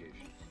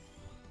communications.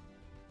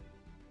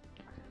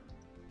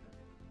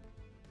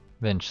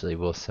 Eventually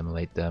we'll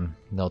assimilate them.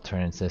 They'll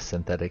turn into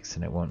synthetics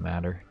and it won't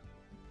matter.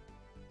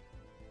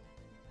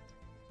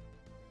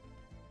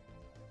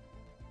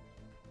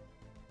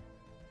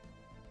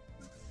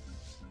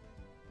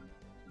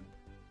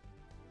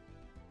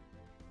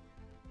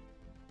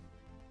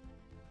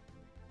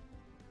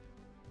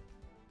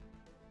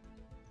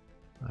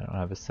 I don't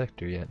have a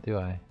sector yet, do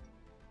I?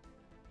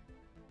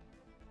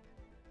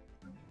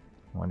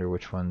 Wonder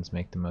which ones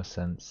make the most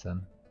sense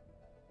then.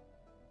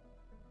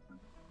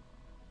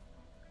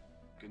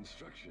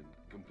 Construction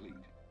complete.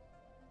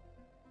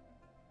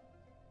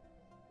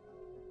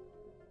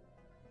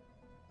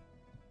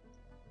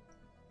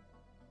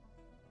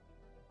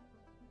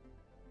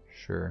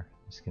 Sure,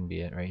 this can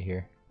be it right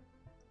here.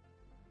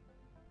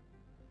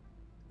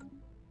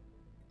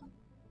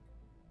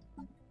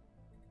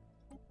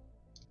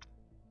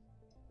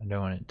 I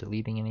don't want it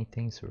deleting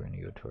anything, so we're going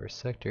to go to our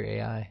sector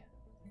AI.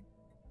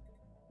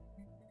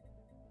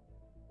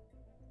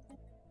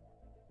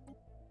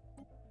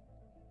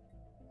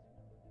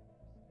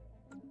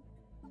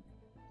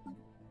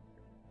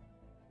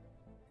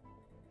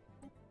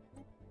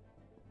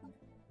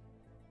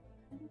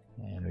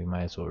 And we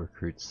might as well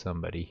recruit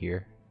somebody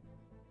here.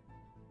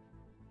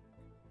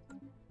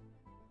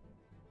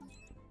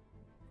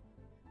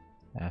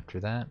 After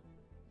that,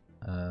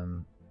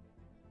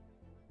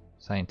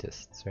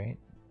 scientists, right?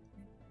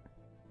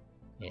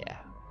 Yeah.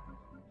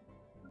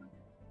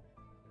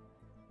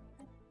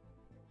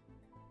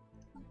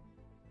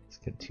 Let's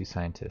get 2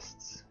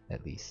 scientists,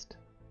 at least.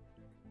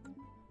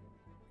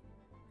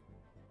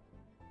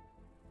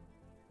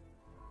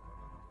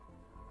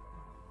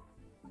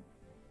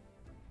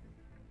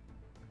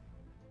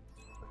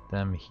 Put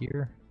them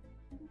here.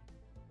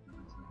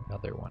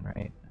 Another one,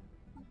 right?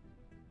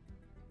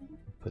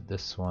 Put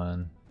this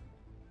one.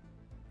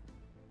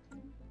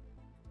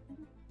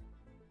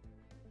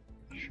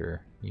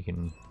 Sure, you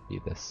can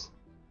do this.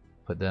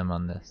 Put them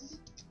on this.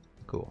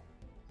 Cool.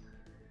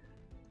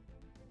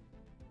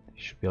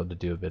 Should be able to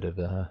do a bit of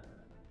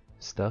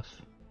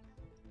stuff.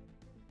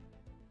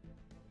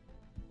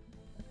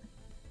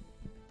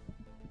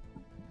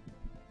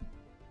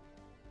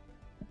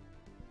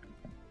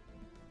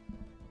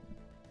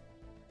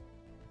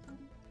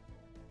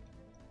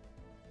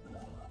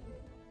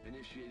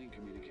 Initiating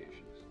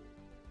communications.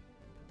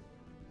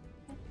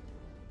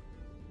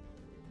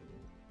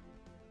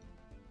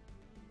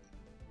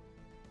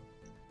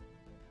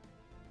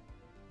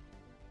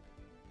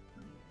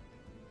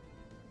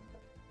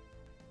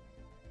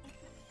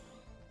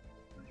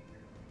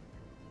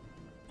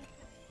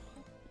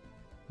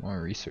 More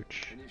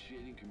research.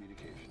 Initiating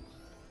communications.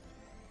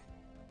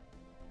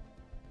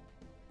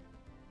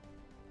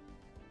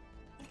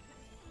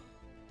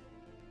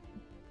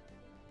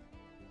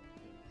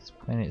 This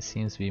planet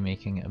seems to be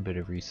making a bit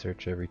of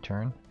research every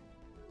turn.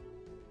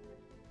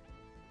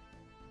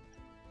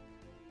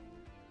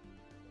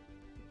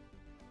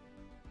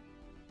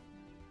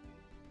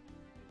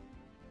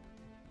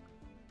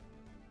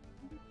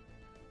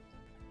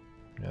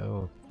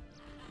 No.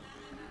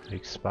 It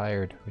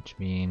expired, which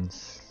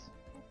means...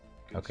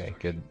 Okay,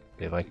 good.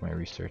 They like my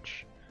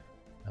research.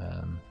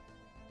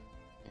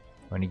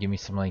 Want to give me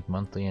some like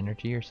monthly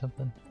energy or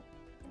something?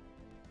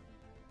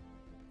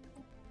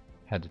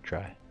 Had to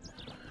try.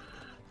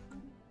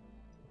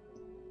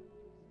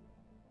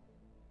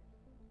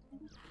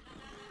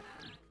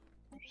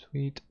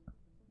 Sweet.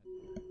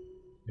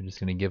 They're just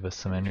gonna give us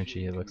some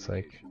energy, it looks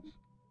like.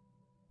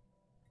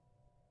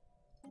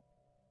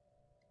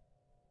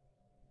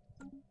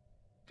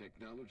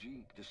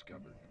 Technology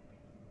discovered.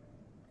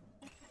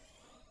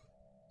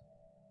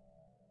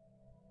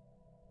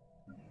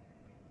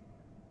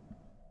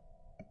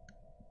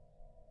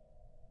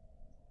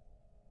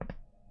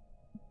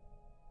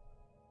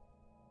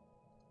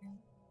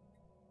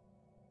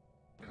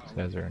 These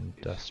guys are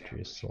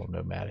industrious, little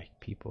nomadic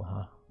people,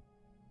 huh?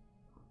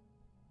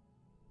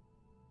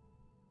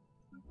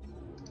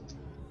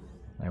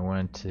 I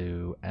wanted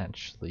to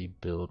actually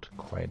build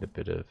quite a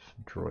bit of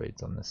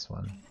droids on this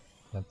one.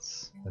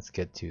 Let's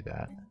get to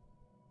that.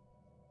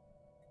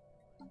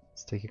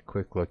 Let's take a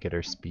quick look at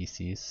our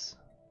species.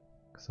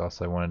 Because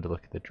also I wanted to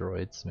look at the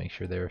droids, make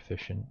sure they're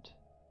efficient.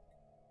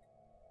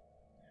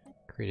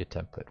 Create a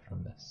template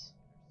from this.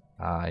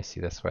 Ah, I see,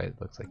 that's why it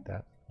looks like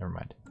that. Never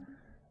mind.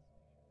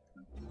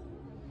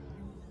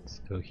 Let's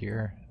go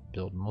here,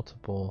 build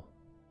multiple.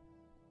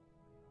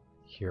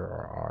 Here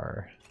are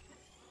our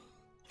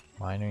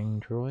mining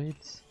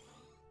droids.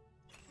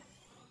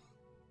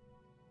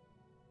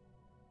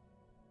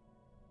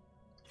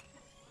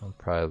 I'll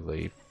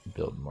probably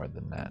build more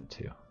than that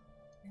too.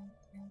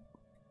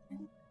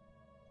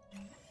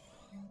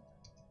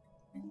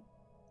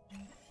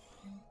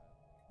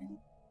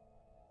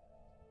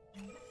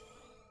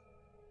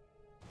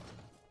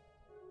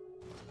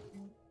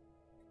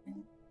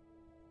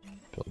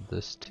 Build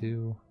this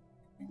too.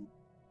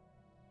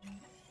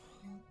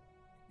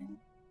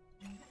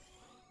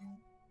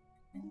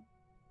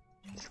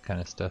 This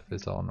kind of stuff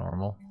is all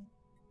normal.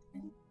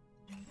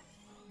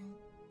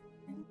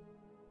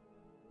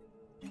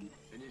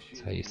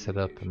 That's how you set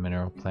up a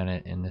mineral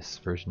planet in this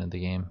version of the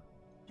game.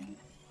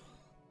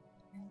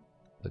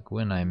 The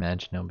Gwyn, I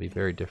imagine, will be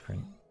very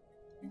different.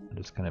 I'm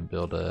just gonna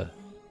build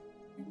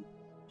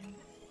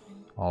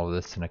all of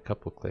this in a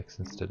couple clicks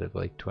instead of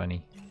like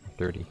 20,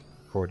 30,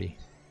 40.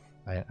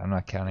 I'm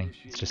not counting,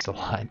 it's just a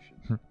lot.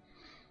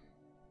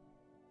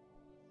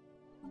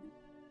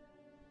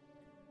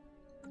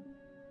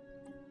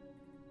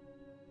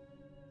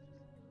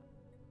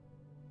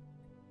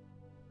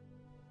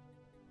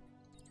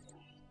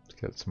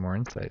 Let's get some more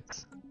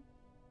insights.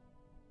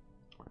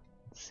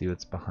 Let's see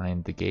what's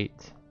behind the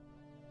gate.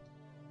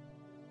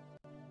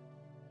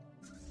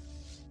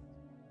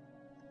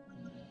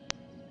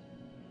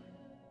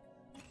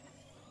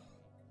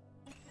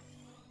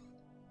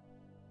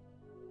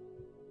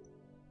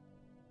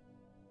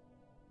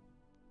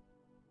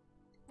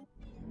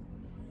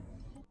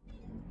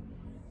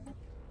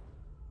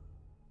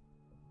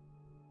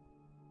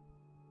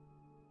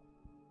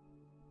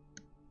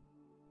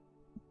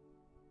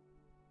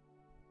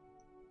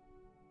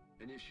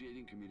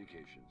 Initiating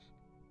communications.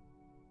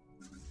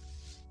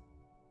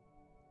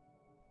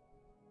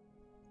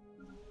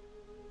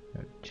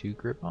 Two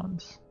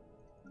grip-ons?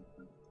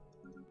 I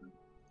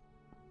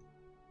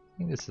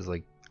think this is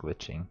like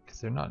glitching because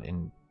they're not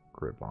in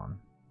grip-on.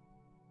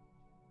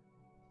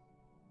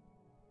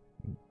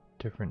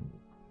 Different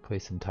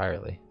place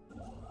entirely.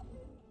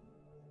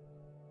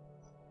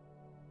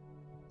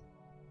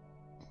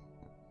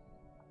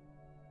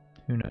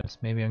 Who knows?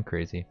 Maybe I'm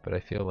crazy, but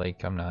I feel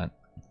like I'm not.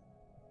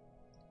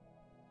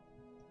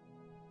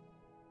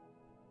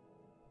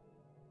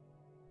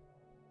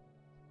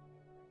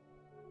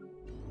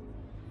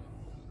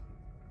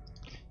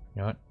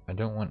 You know what? I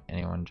don't want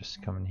anyone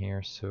just coming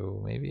here, so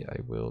maybe I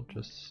will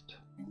just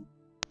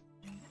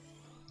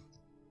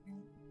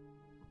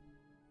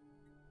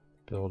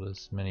build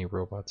as many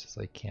robots as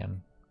I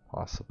can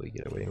possibly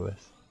get away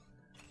with.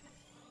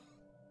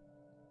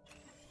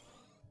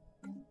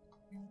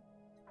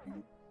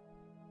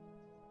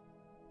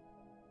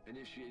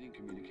 Initiating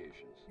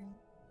communications.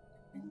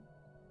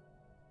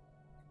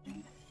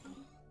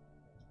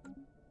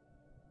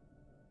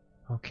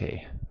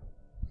 Okay.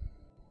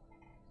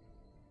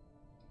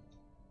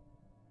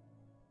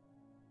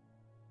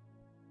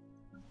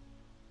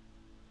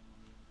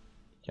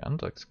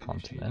 Yanduk's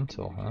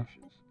continental, huh?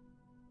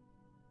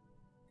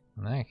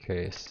 In that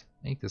case,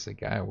 make this a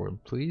Gaia world,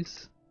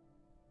 please.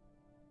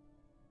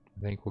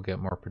 I think we'll get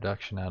more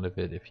production out of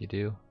it if you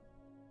do.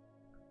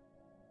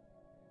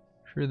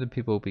 Sure, the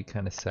people will be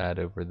kind of sad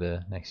over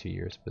the next few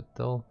years, but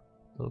they'll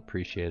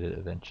appreciate it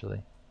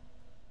eventually.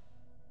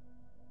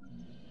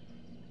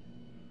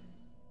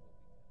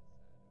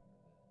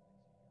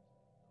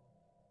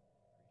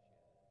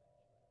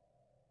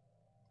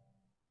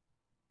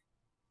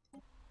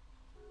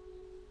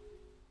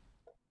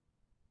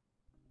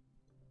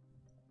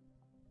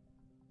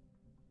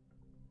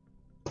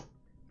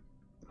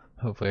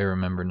 Hopefully I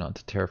remember not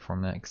to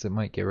terraform that, because it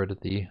might get rid of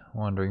the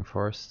wandering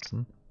forests,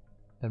 and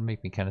that'd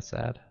make me kind of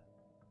sad.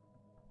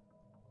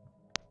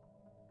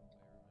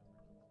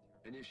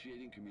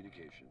 Initiating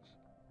communications.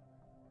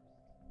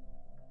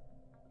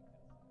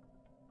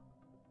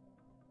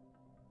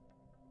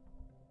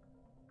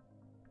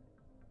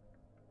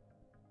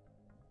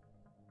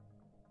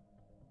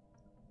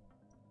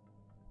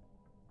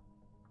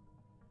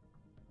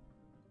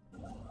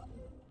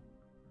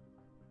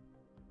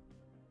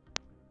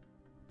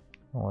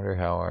 I wonder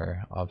how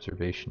our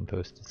observation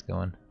post is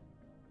going.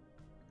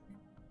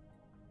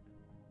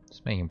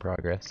 It's making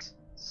progress.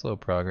 Slow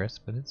progress,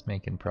 but it's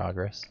making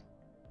progress.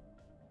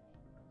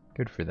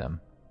 Good for them.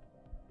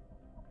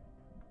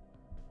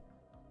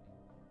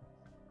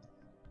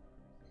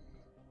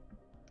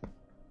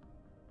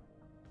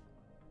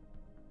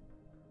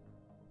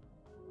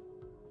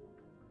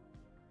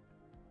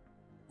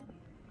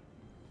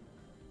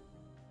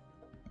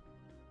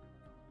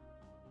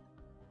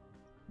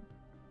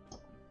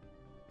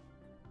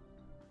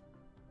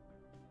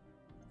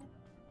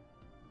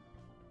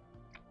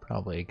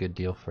 Probably a good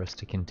deal for us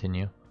to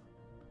continue.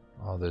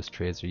 All those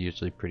trades are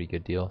usually pretty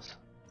good deals.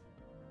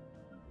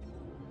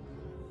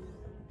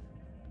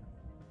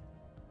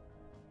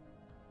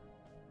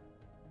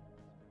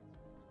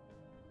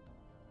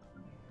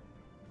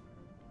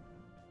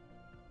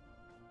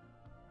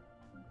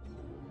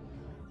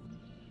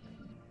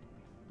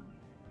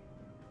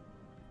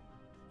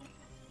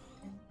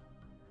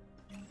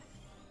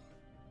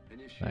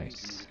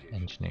 Nice.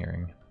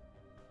 Engineering.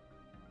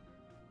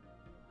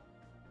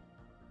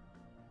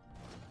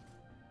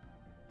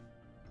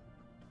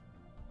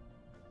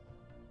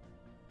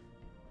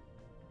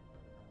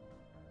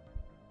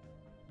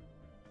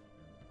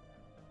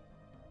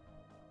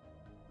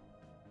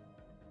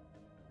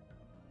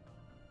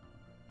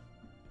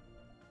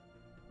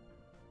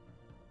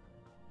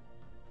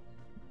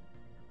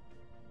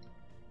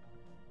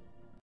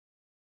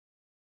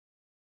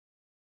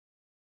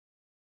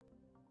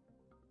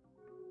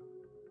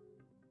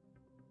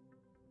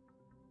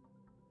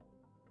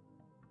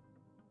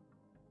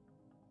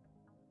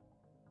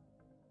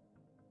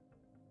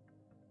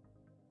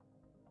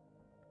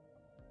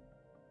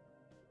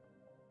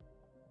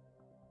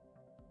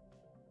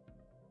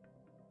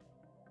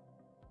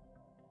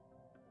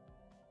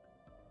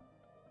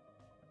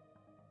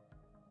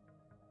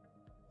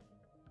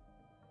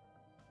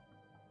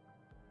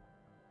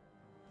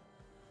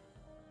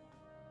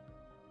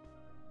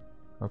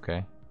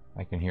 Okay,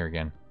 I can hear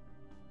again.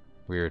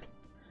 Weird.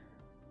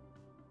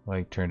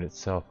 Like turned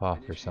itself off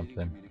or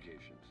something.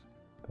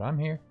 But I'm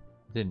here.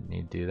 Didn't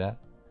need to do that.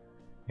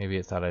 Maybe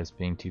it thought I was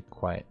being too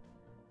quiet.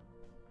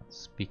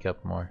 Speak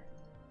up more.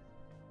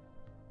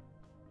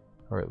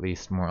 Or at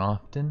least more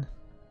often.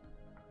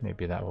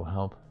 Maybe that will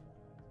help.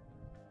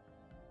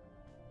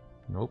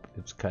 Nope,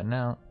 it's cutting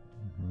out.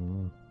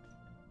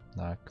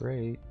 Not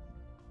great.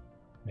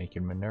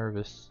 Making me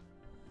nervous.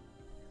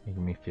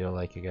 Making me feel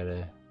like I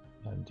gotta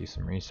do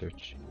some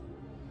research.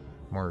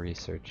 More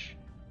research.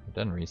 I've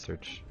done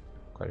research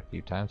quite a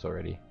few times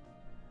already.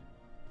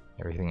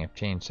 Everything I've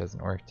changed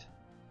hasn't worked.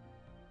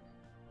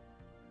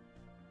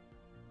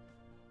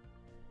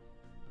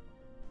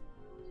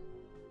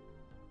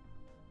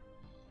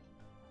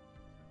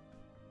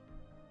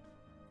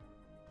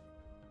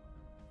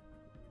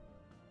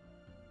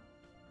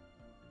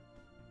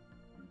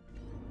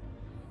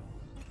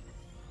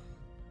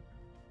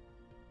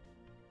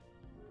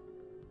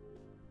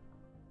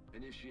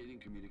 Initiating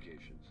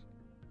communications.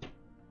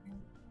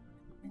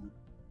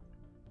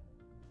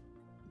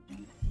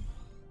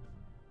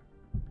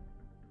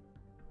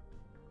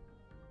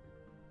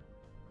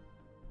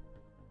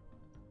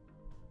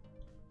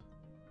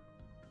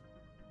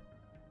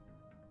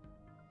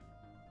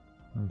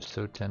 I'm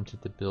so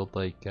tempted to build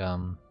like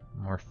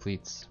more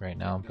fleets right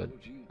now, but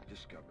Technology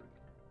discovered.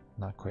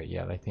 not quite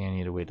yet. I think I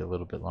need to wait a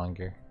little bit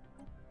longer.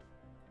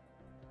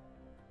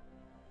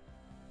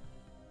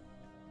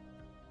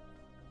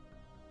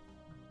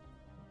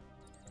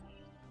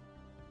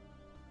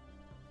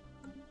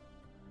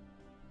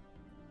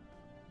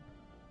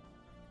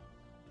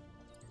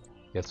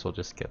 Guess we'll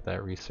just get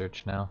that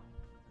research now.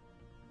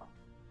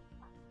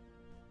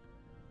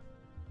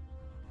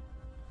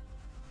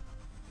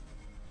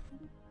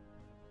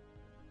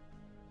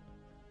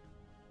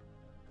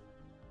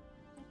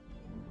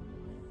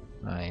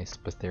 Nice,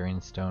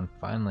 Betharian stone,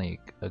 finally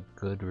a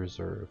good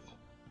reserve.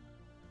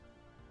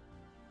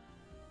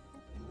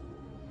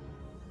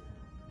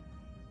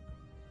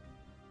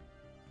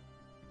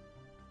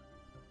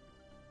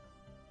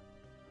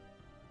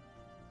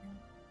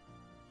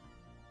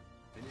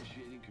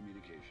 Initiating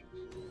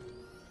communications.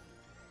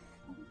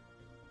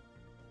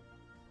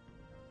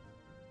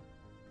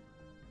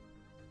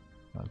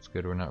 That's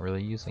good, we're not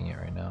really using it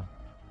right now.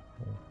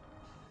 We'll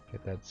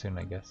get that soon,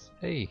 I guess.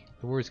 Hey,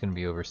 the war's gonna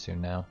be over soon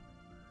now.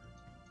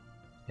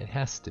 It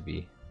has to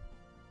be.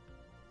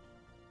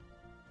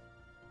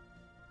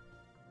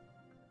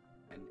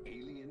 An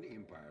alien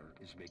empire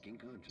is making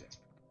contact.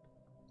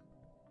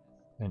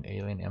 An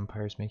alien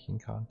empire is making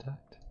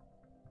contact?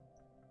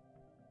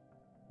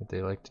 Would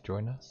they like to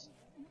join us?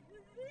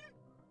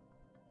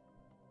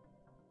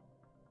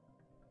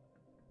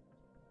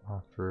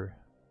 Offer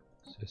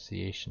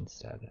association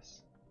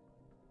status.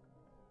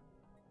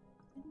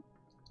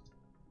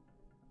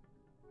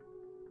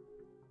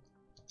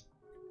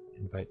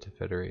 Invite to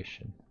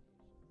Federation.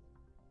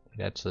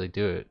 They'd actually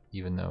do it,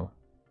 even though,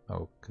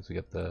 oh, because we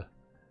got the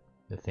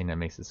thing that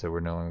makes it so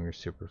we're no longer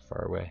super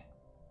far away.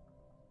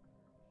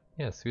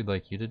 Yes, we'd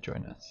like you to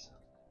join us.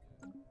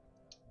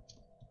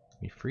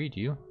 We freed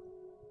you.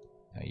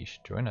 Now you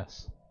should join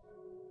us.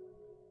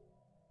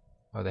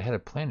 Oh, they had a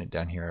planet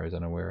down here I was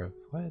unaware of.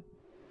 What?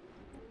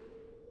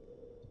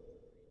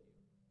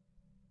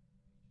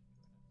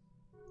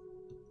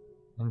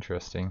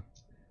 Interesting.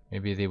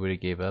 Maybe they would have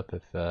gave up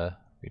if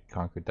we'd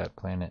conquered that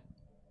planet.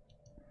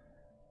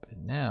 But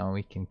now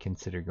we can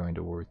consider going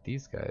to war with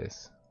these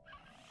guys.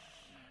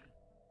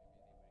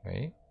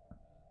 Right?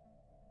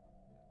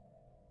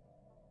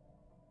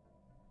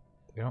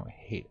 They don't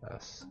hate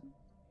us.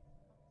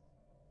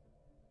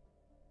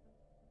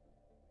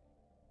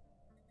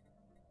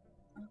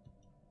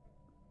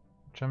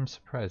 Which I'm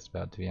surprised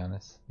about, to be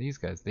honest. These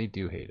guys, they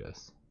do hate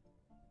us.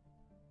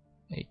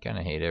 They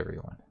kinda hate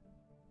everyone.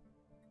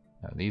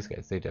 No, these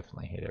guys, they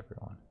definitely hate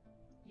everyone.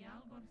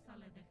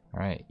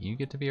 Alright, you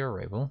get to be our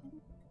rival.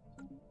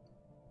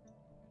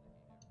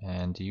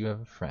 And do you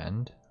have a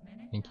friend?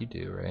 I think you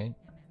do, right?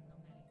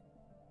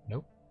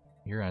 Nope.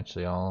 You're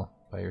actually all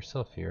by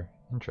yourself here.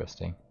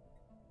 Interesting.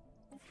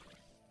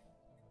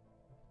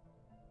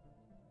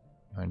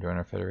 You wanna join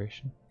our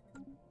federation?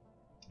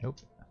 Nope.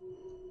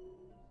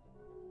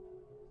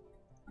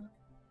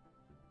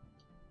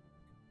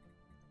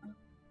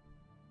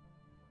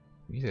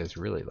 These guys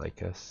really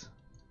like us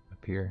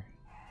up here.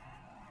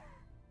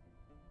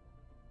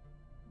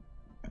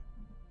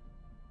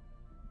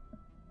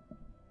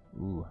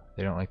 Ooh,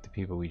 they don't like the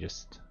people we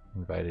just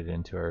invited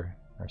into our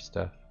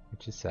stuff,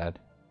 which is sad.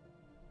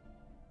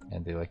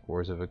 And they like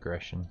wars of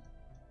aggression.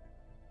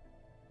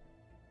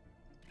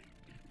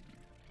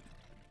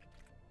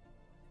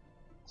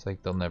 It's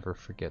like they'll never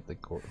forgive the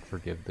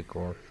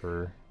Gore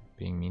for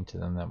being mean to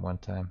them that one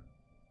time.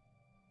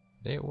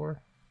 Are they at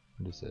war?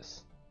 What is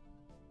this?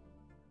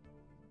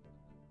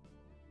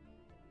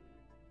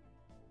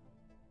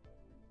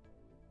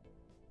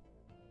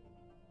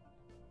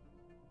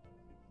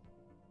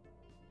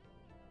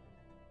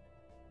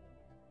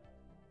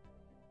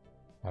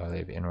 Oh, they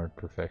have inward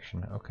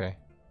perfection. Okay.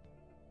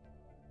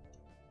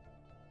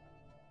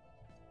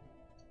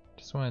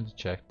 Just wanted to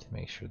check to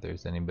make sure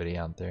there's anybody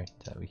out there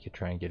that we could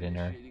try and get in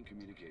our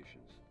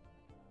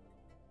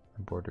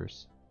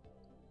borders.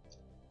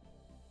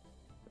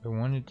 If I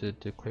wanted to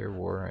declare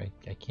war,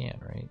 I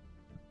can't, right?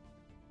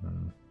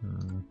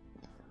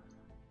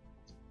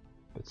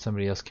 But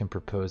somebody else can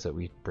propose that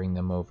we bring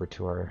them over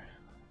to our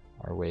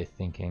way of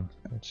thinking,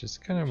 which is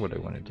kind of what I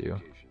want to do.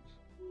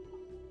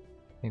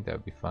 I think that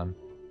would be fun.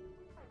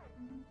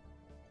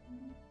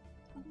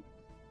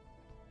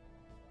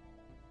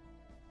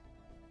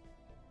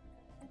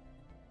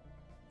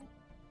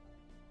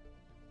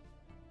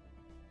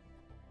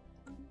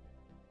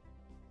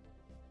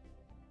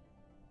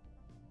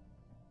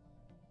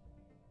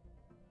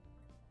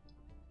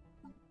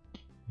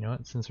 You know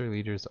what, since our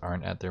leaders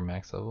aren't at their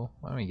max level,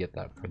 why don't we get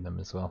that for them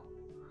as well?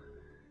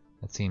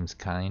 That seems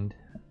kind.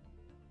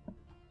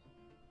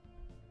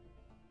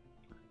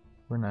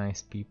 We're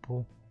nice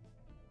people.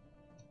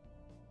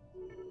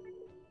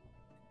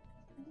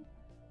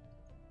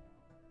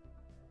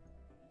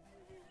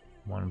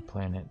 one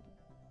planet.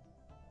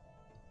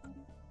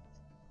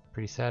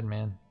 Pretty sad,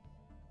 man.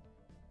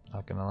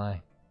 Not gonna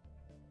lie.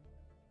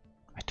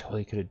 I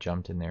totally could have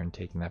jumped in there and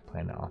taken that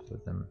planet off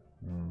of them.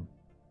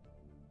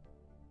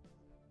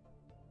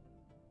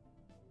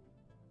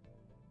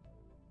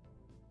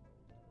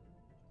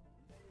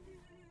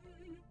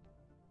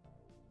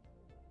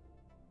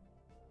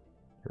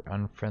 Your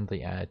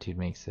unfriendly attitude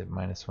makes it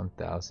minus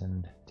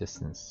 1000,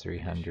 distance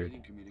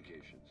 300.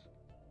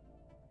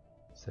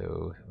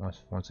 So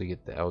once we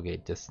get the L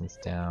gate distance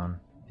down,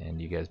 and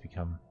you guys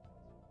become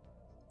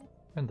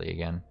friendly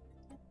again.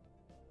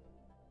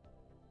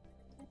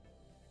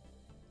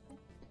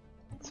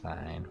 It's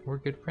fine. We're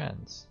good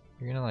friends.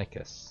 You're gonna like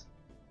us.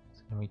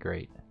 It's gonna be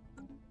great.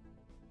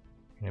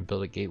 We're gonna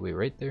build a gateway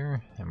right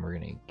there, and we're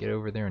gonna get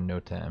over there in no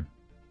time.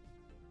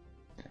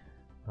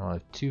 I'll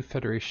have 2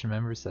 Federation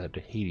members that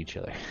hate each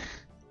other.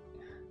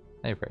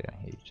 They probably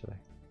don't hate each other.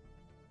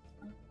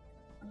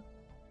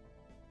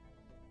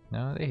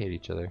 No, they hate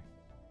each other.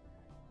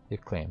 They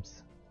have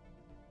claims.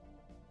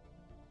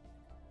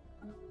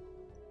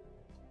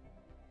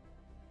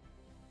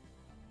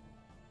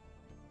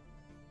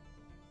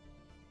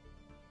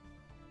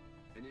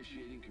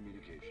 Initiating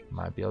communication.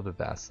 Might be able to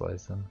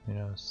vassalize them, who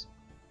knows.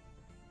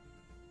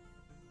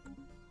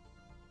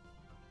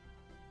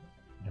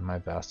 And my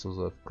vassals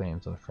will have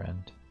claims on a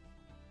friend.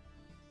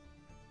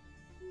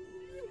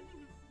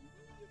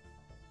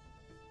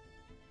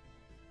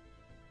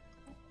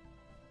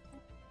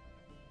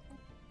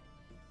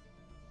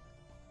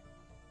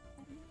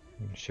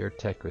 We're gonna share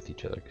tech with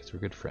each other because we're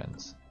good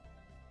friends.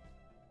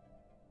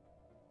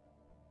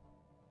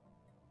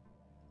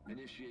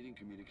 Initiating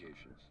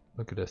communications.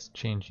 Look at us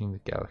changing the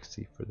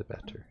galaxy for the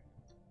better.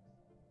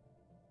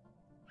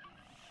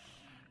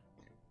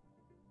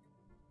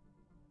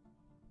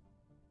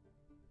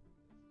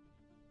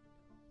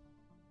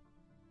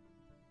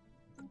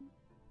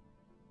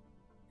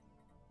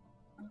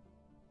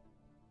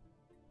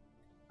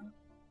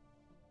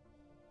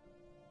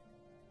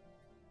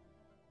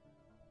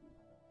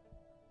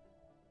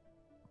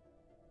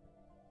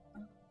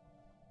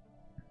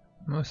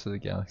 Most of the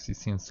galaxy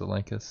seems to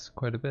like us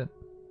quite a bit.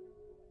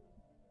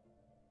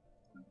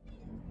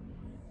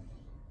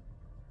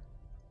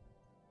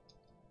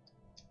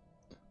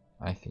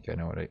 I think I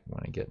know what I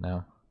want to get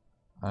now.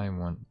 I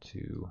want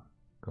to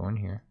go in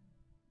here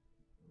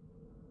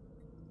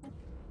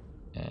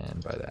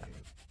and buy that.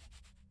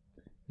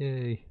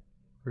 Yay,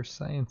 for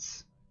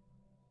science.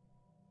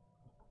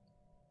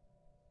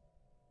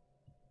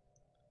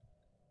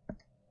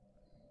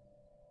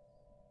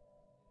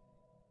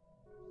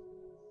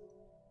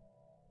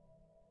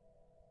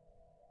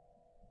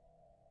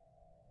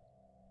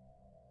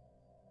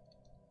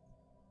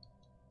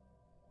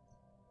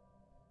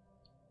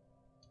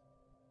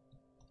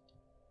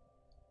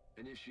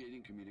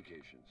 Initiating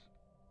communications.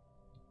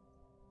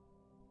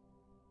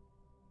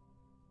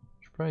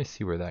 Should probably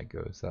see where that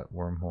goes, that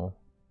wormhole.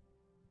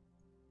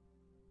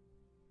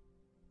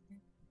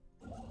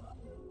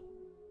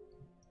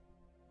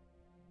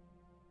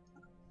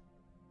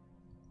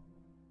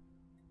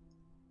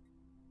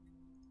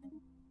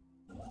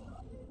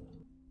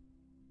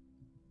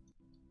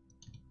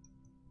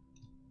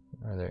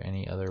 Are there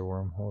any other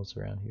wormholes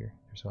around here?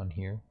 There's one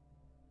here.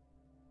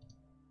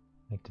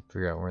 I'd like to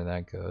figure out where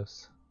that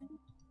goes.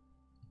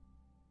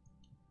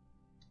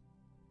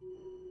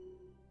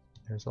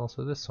 There's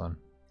also this one.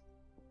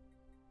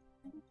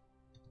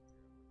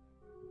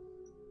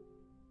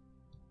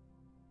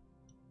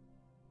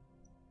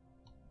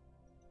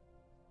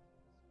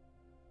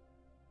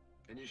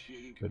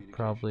 Should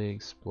probably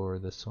explore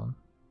this one.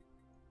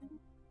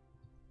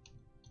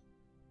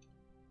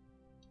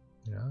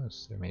 Who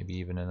knows? There may be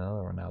even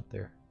another one out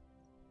there.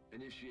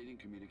 Initiating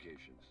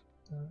communications.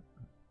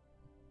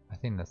 I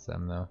think that's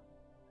them though.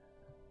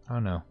 I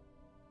don't know.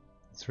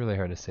 It's really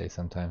hard to say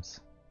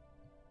sometimes.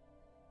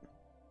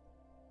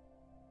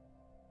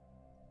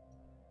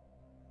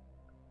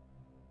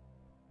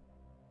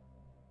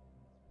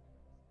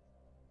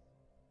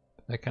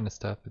 That kind of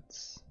stuff,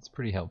 it's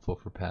pretty helpful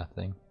for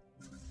pathing.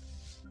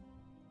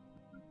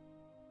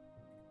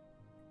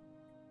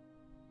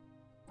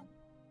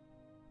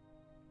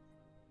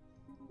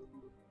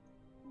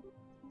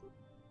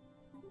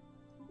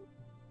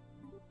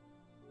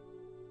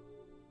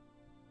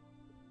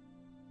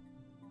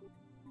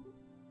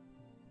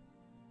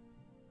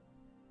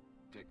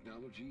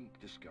 Technology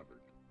discovered.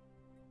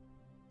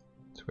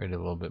 Let's wait a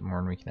little bit more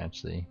and we can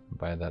actually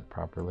buy that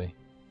properly.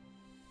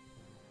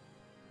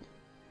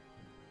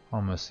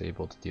 Almost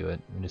able to do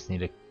it. We just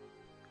need a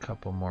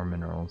couple more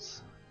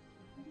minerals.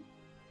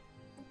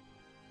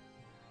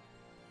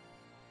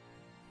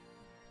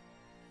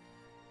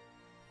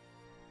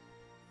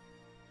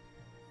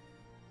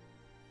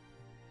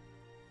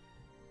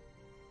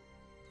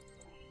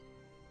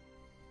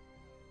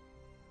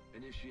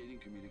 Initiating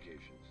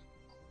communications.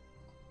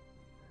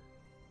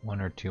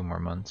 1 or 2 more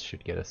months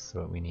should get us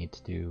what we need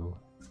to do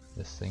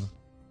this thing.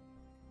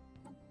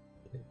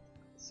 It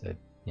said,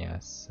 yeah,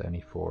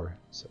 74,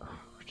 so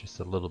we're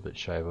just a little bit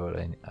shy of what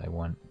I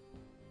want.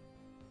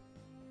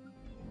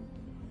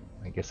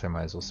 I guess I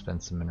might as well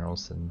spend some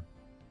minerals, and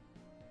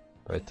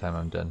by the time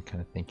I'm done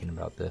kind of thinking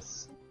about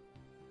this,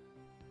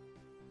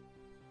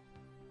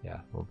 yeah,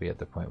 we'll be at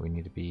the point we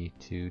need to be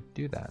to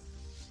do that.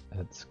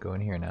 Let's go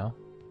in here now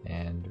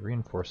and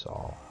reinforce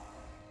all.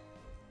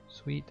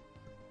 Sweet.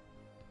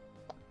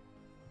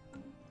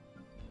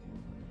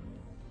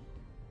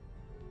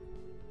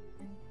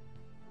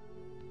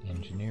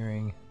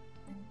 Engineering.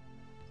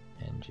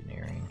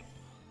 Engineering.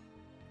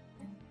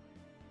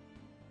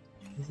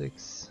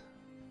 Physics.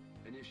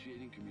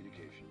 Initiating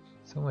communications.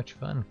 So much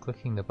fun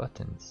clicking the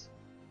buttons.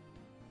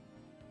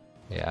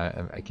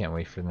 Yeah, I can't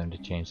wait for them to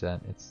change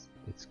that.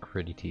 It's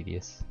pretty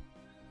tedious.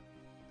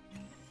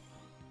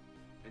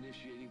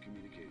 Initiating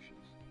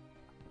communications.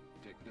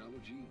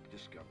 Technology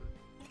discovered.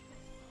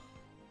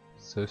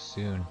 So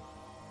soon.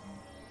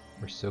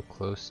 We're so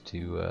close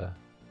to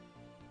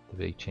the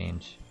big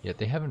change. Yet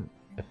they haven't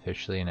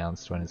officially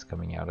announced when it's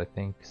coming out, I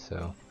think,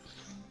 so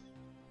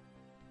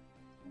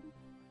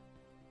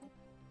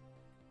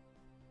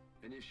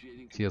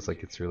feels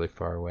like it's really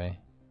far away,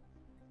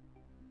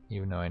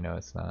 even though I know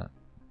it's not.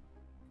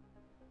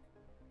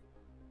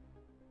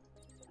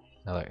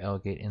 Another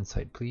L-gate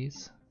insight,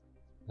 please.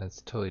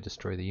 Let's totally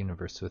destroy the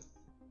universe with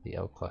the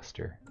L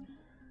cluster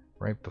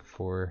right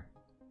before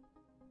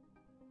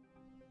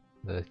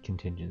the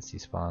contingency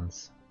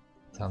spawns.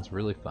 Sounds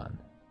really fun.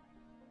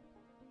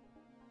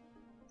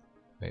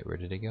 Wait, where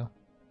did it go?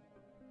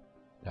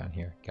 Down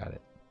here, got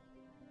it.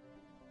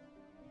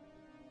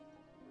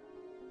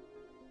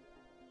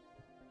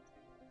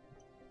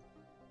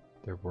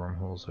 There are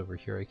wormholes over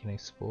here I can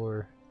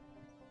explore.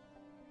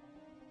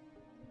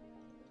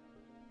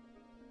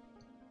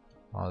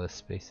 All this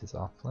space is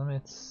off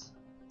limits.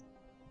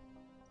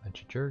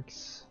 Bunch of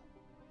jerks.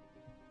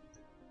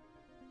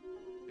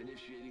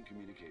 Initiating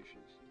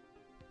communications.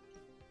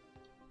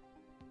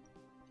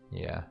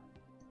 Yeah,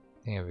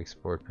 I think I've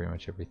explored pretty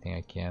much everything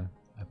I can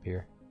up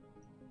here.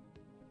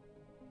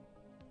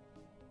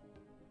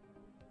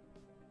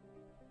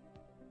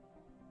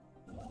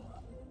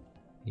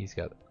 He's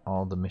got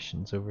all the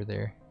missions over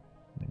there.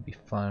 I'm gonna be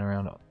flying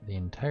around the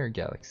entire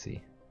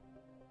galaxy.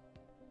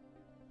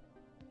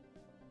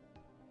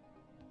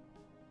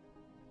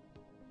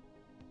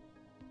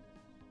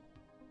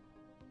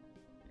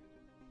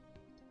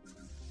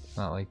 It's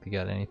not like they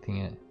got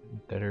anything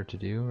better to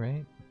do,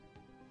 right?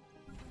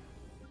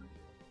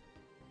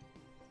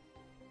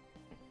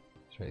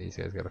 That's right, these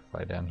guys gotta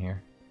fly down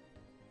here.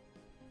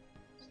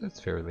 So it's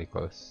fairly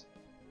close.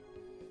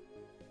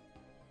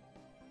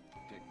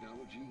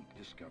 Technology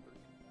discovered.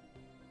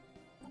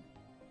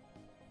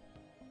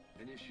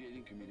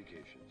 Initiating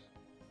communications.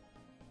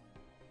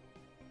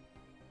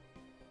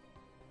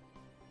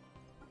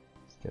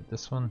 Let's get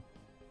this one.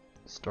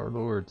 Star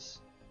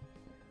Lords.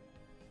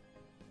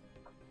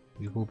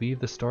 We will be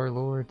the Star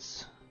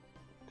Lords.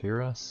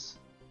 Fear us.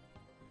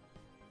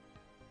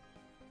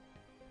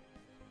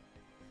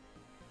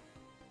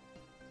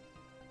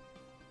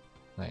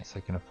 Nice, I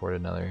can afford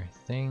another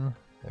thing.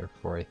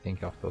 Therefore, I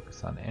think I'll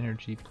focus on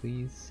energy,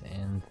 please,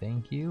 and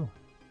thank you.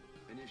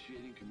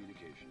 Initiating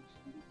communications.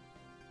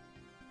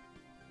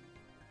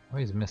 I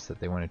always miss that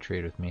they want to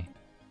trade with me.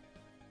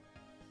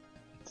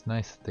 It's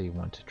nice that they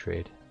want to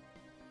trade.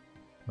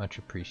 Much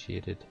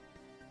appreciated.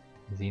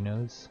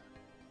 Xenos.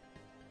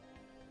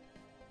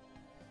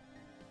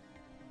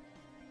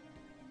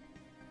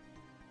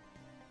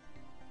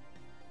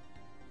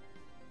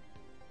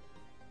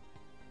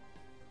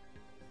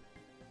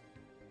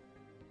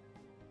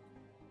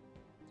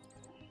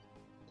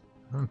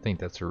 I don't think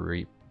that's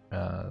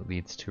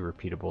leads to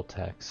repeatable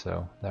text,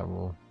 so that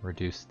will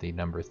reduce the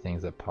number of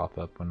things that pop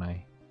up when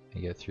I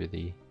get through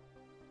the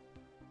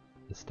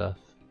stuff.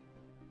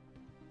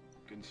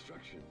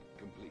 Construction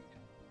complete.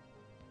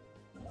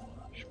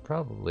 Should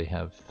probably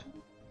have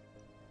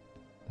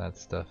that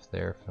stuff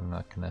there if I'm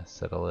not gonna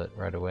settle it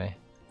right away.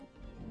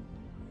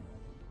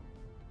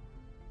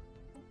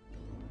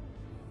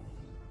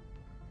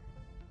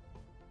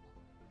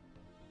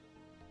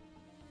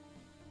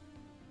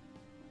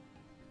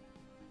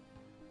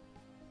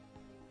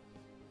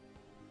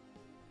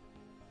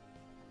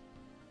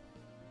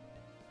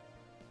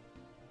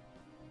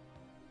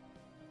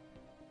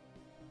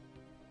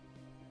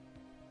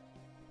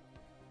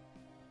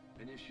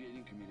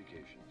 Initiating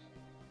communications.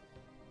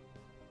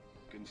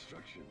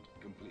 Construction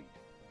complete.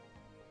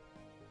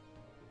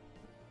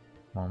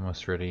 I'm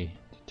almost ready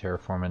to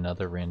terraform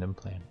another random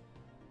planet.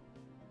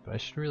 But I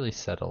should really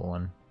settle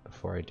one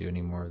before I do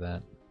any more of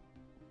that.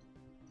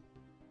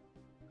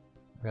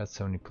 I've got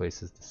so many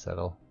places to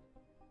settle.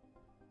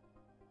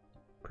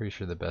 Pretty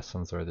sure the best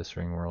ones are this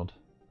ring world,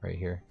 right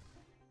here.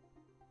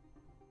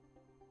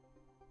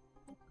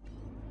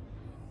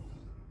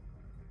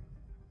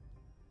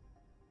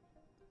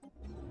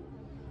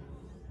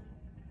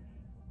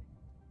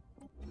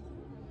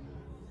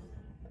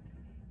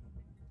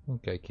 I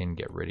think I can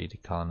get ready to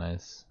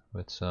colonize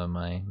with some of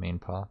my main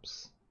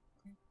pops.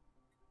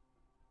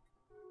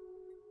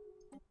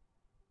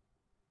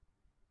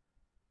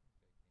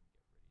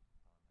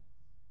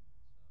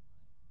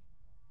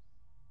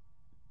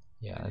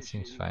 Yeah, that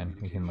seems fine.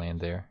 We can land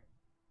there.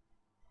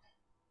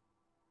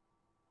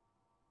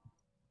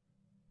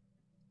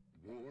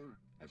 War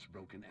has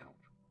broken out.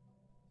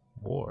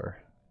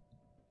 War.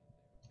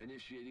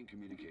 Initiating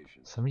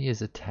communications. Somebody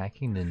is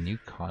attacking the new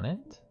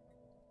continent?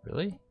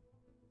 Really?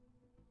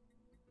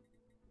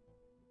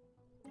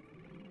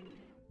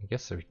 I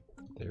guess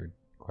they're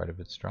quite a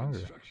bit stronger.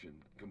 Construction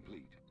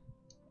complete.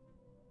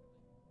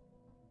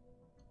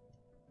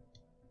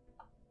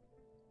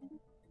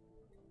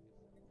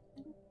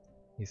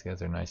 These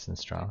guys are nice and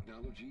strong.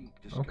 Technology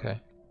discovered.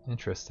 Okay,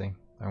 interesting.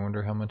 I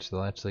wonder how much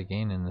they'll actually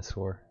gain in this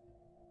war.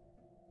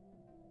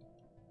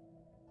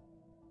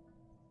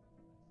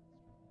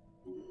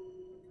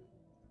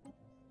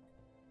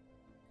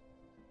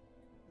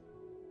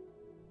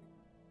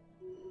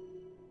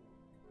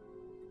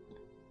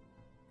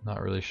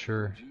 Not really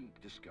sure Technology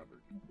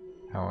discovered.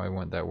 how I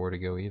want that war to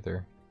go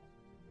either.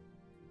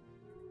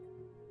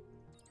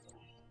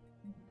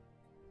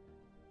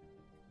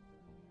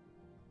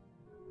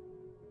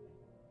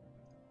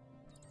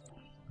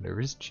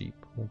 Whatever is cheap.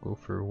 We'll go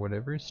for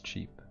whatever is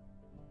cheap.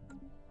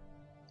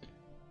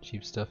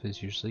 Cheap stuff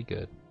is usually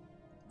good.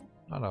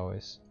 Not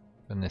always.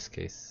 But in this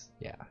case,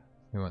 yeah,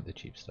 we want the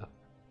cheap stuff.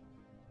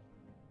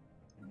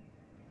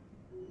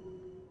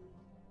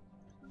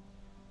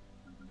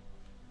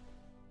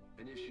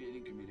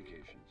 Initiating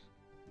communications.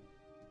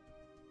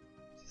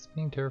 Is this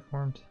being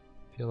terraformed?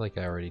 I feel like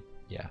I already,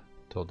 yeah,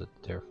 told it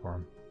to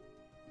terraform.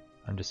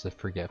 I'm just a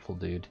forgetful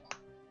dude.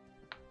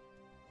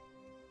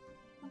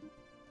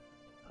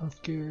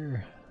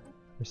 Healthcare,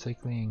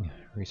 recycling,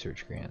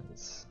 research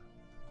grants.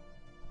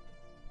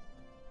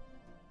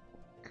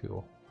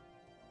 Cool.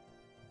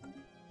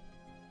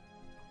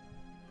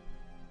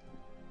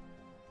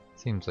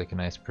 Seems like a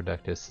nice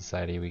productive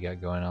society we got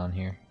going on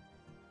here.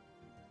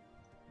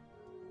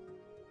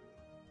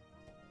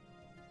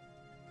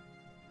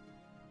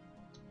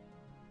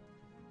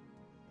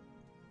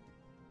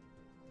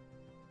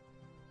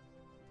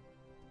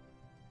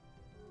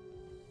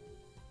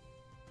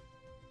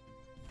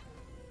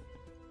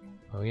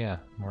 Oh yeah,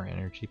 more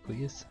energy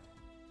please.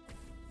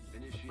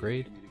 Initiating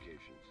Upgrade.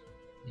 communications.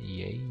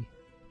 Yay.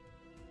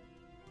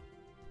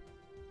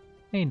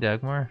 Hey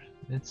Dagmar,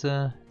 it's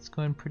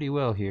going pretty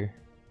well here.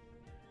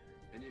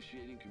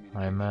 Initiating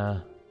communications.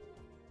 I'm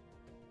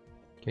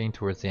getting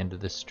towards the end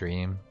of the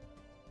stream,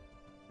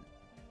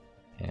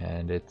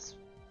 and it's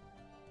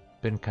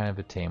been kind of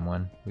a tame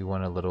one. We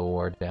won a little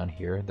war down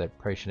here that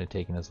probably shouldn't have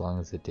taken as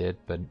long as it did,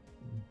 but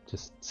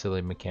just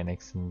silly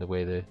mechanics and the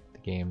way the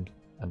game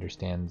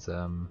understands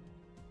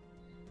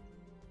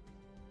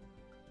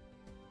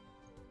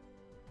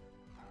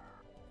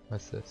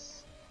what's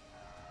this?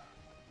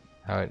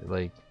 How it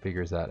like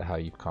figures out how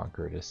you've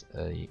conquered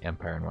a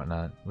empire and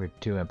whatnot.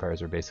 Two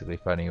empires are basically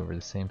fighting over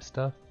the same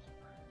stuff,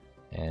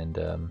 and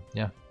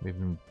yeah, we've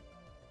been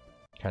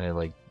kind of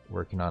like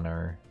working on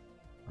our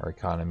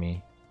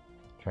economy,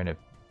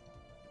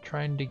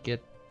 trying to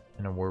get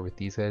in a war with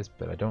these guys,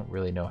 but I don't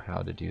really know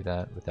how to do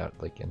that without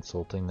like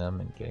insulting them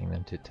and getting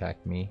them to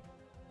attack me,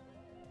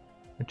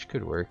 which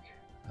could work.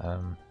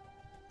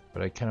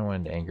 But I kind of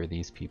wanted to anger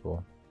these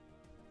people.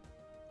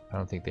 I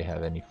don't think they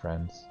have any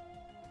friends.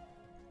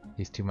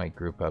 These two might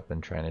group up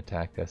and try and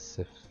attack us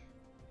if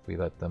we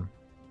let them.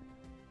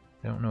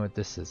 I don't know what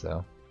this is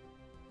though.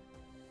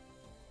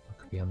 What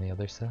could be on the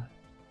other side?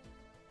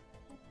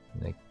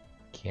 The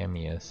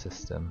cameo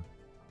system.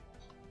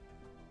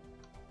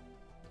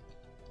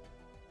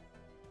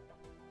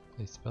 Did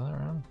they spell it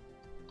wrong?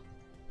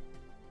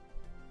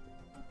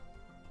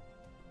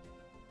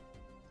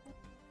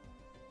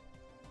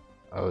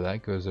 Oh,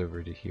 that goes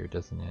over to here,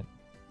 doesn't it?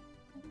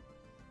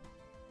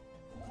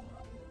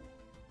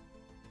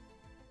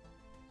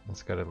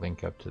 It's got to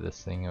link up to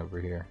this thing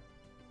over here.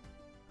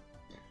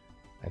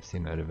 I've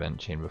seen that event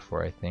chain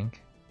before, I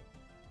think.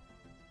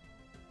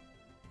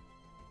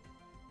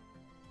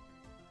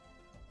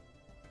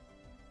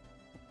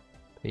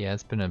 But yeah,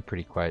 it's been a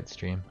pretty quiet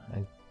stream.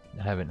 I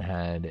haven't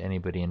had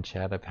anybody in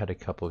chat. I've had a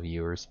couple of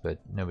viewers, but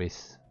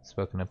nobody's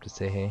spoken up to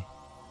say hey.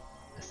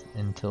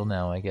 Until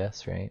now, I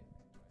guess, right?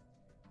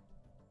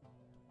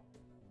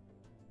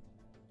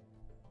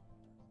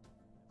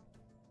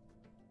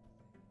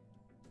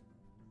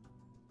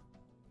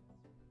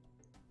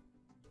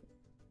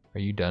 Are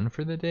you done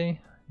for the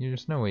day?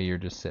 There's no way you're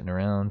just sitting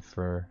around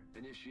for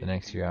the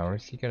next few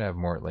hours. You gotta have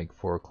more at like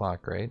 4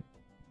 o'clock, right?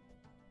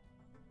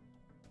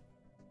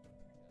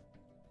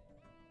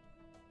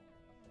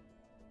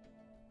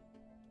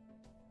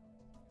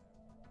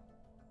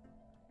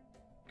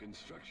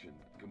 Construction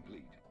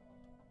complete.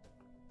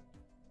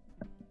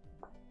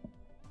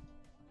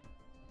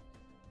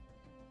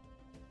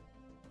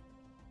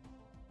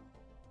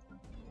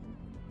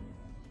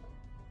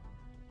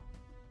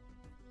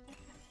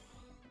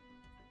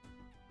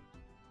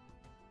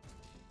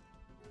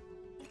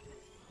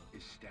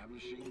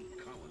 Establishing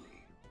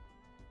colony.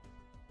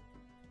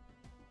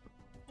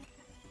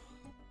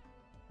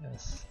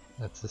 Yes,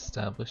 let's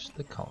establish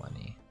the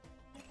colony.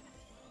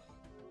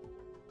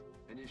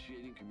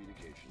 Initiating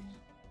communications.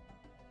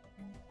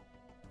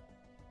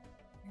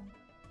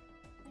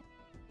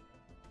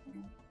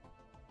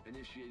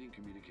 Initiating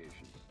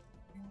communications.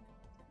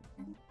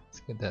 Let's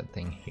get that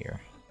thing here.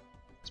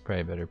 It's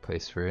probably a better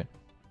place for it.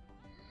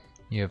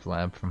 You have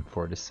lab from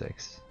 4 to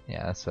 6.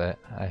 Yeah, that's what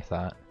I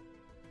thought.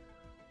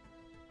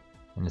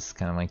 And this is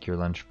kind of like your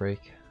lunch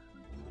break.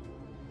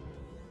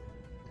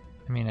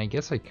 I mean, I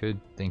guess I could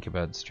think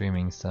about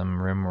streaming some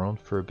RimWorld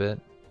for a bit.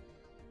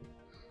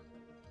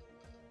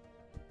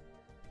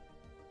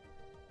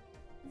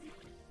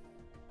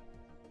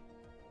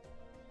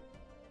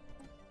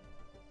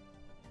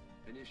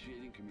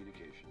 Initiating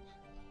communications.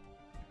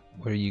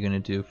 What are you gonna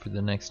do for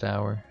the next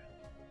hour?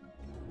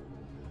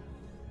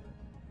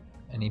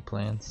 Any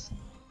plans?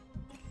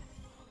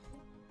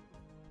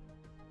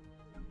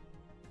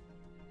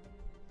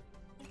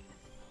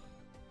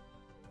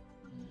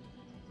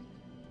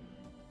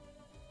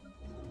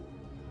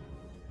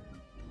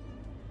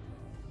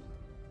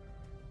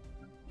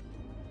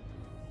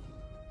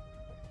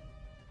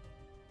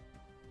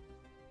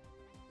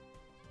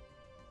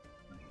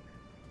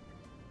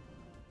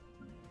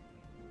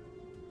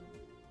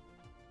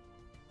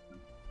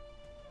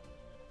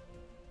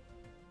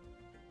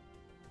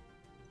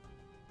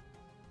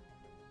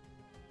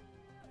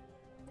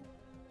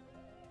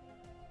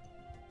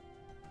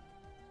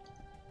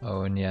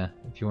 Oh, and yeah,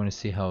 if you want to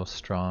see how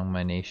strong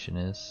my nation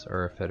is,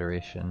 or our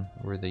federation,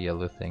 we're the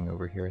yellow thing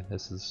over here.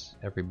 This is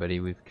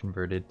everybody we've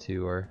converted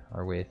to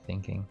our way of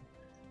thinking.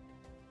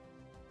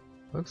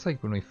 Looks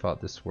like when we fought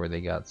this war they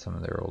got some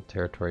of their old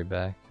territory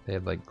back. They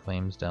had like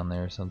claims down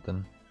there or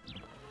something.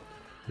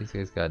 These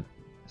guys got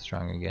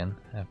strong again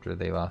after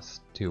they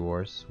lost 2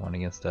 wars. One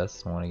against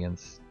us and one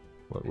against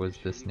what was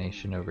this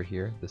nation over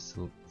here, the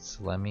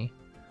Slemi.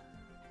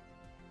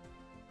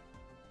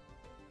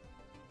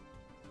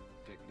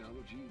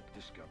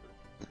 Discovered.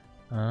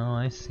 Oh,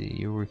 I see.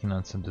 You're working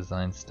on some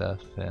design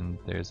stuff and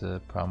there's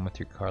a problem with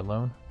your car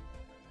loan.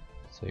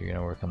 So you're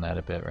gonna work on that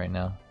a bit right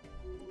now.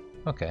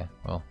 Okay,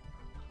 well,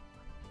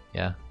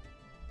 yeah.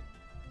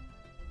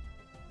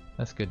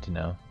 That's good to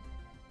know.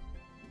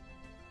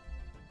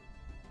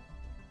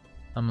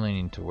 I'm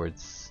leaning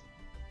towards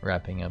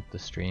wrapping up the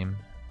stream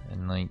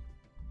in like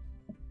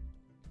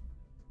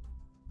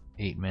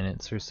 8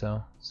 minutes or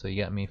so. So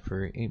you got me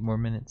for 8 more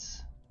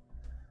minutes.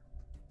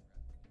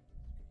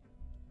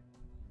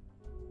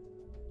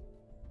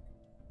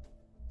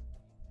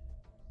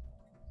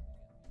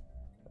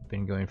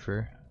 Been going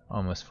for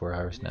almost 4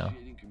 hours now.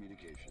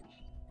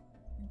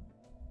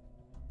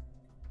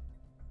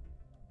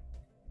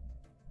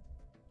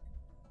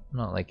 I'm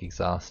not like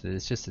exhausted,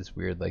 it's just this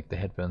weird, like the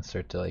headphones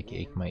start to like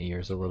ache my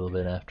ears a little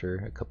bit after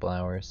a couple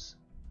hours.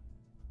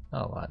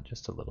 Not a lot,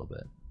 just a little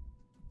bit.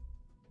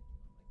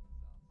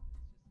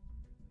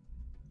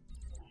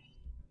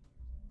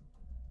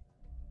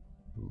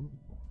 Ooh.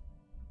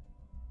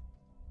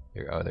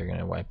 They're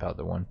gonna wipe out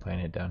the one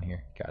planet down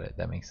here. Got it,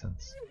 that makes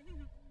sense.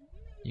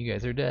 You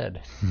guys are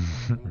dead.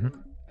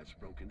 That's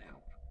broken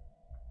out.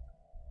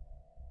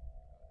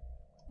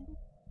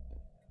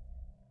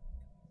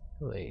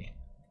 Really?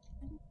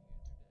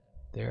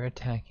 They're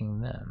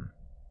attacking them.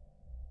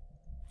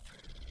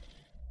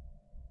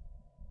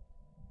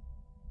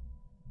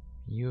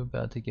 You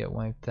about to get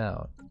wiped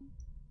out.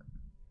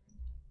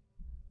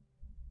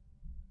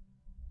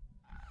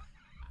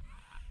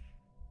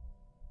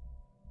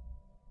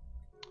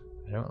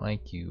 I don't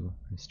like you,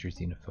 Mr.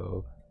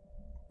 Xenophobe.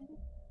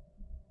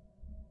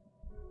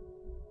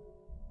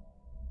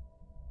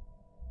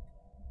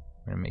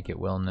 We're gonna make it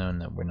well known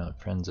that we're not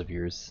friends of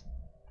yours.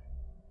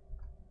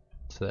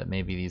 So that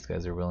maybe these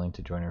guys are willing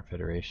to join our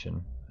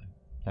federation.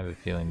 I have a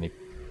feeling they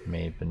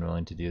may have been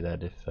willing to do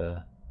that if,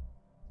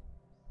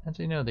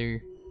 actually no,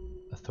 they're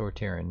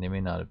authoritarian. They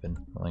may not have been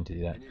willing to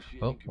do that.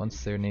 Well,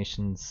 once their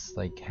nation's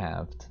like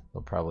halved,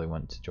 they'll probably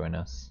want to join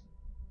us.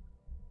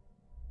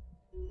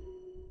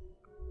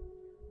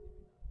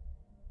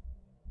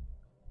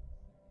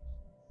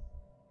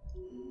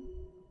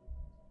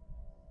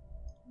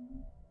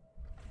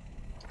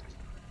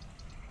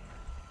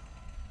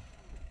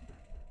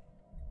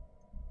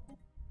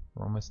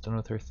 We're almost done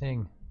with our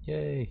thing.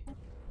 Yay!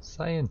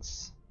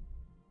 Science!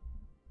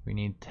 We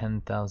need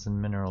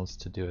 10,000 minerals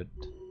to do it.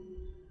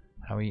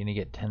 How are you gonna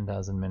get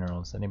 10,000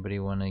 minerals? Anybody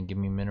wanna give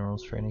me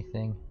minerals for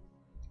anything?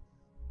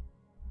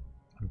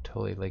 I'm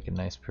totally like a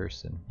nice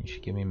person. You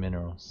should give me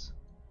minerals.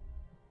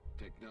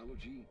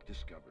 Technology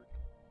discovered.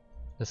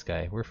 This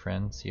guy, we're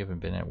friends. You haven't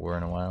been at war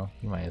in a while.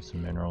 You might have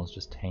some minerals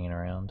just hanging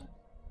around.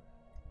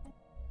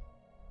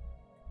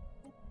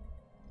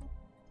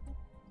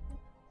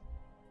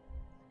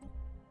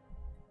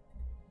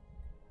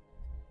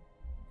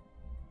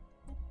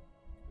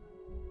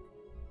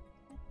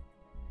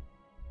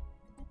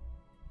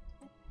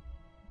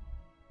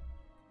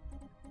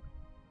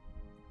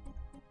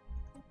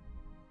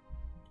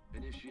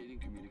 Initiating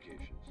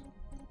communications.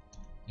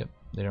 Yep,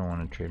 they don't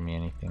want to trade me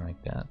anything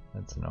like that.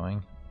 That's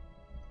annoying.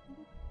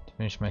 To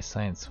finish my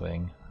science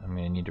swing, I'm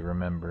gonna need to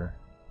remember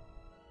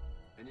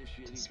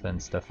to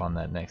spend stuff on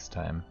that next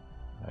time.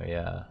 Oh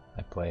yeah,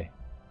 I play.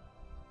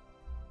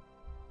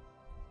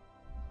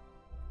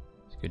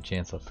 There's a good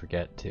chance I'll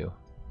forget too.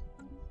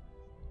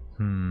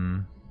 Hmm.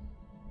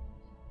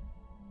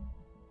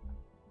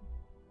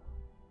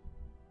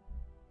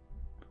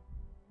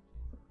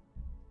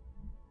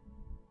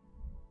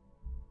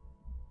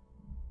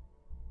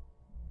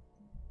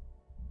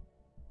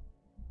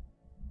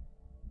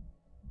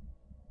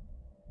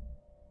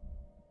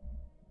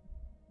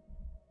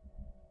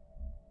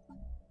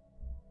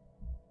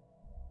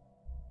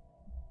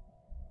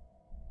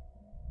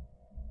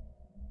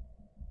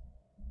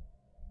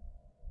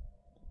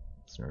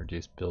 It's gonna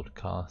reduce build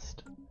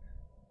cost.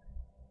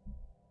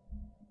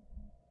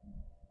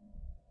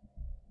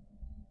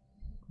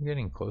 We're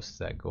getting close to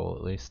that goal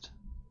at least.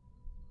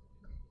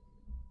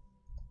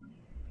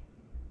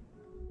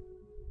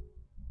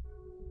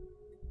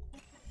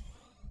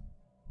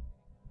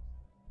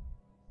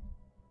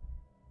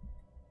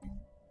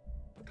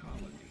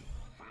 Colony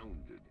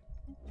founded.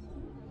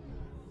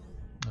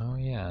 Oh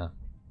yeah.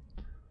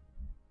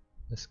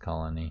 This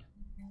colony.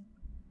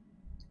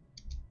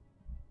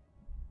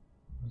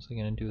 What was I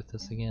gonna do with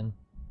this again?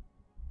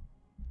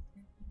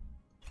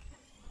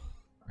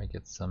 I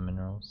get some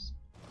minerals.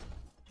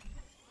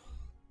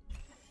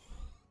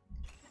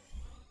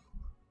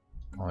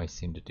 Always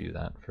seem to do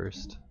that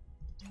first.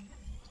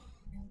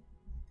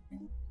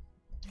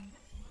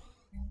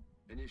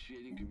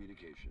 Initiating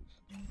communications.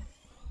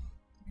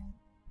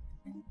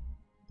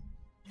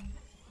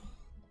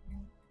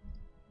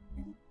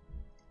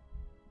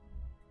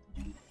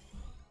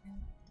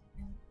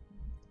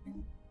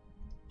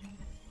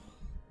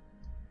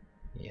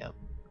 Yep.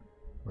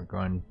 We're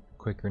going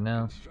quicker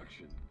now.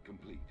 Construction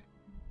complete.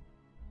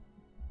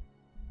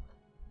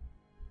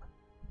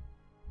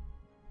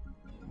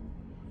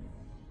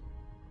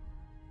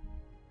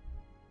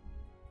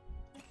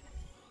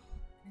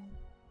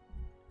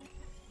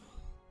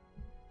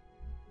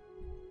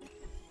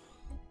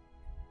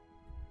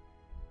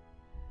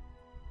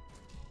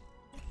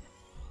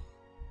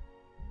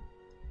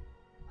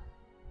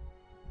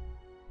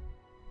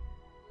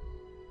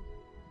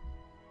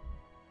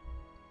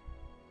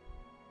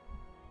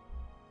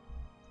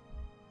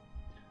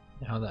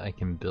 Now that I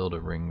can build a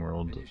ring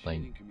world like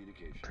Initiating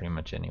communications. pretty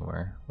much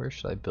anywhere, where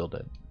should I build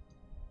it?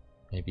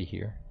 Maybe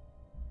here?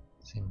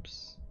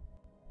 Seems...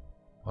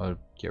 Well,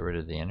 get rid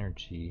of the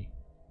energy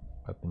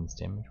weapons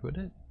damage, would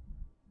it?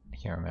 I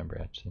can't remember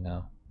actually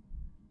now.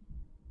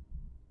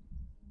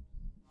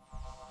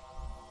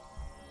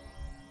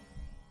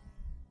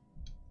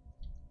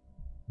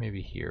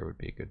 Maybe here would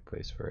be a good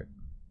place for it.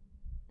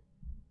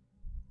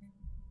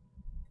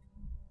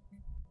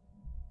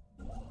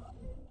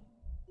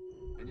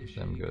 Let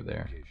them go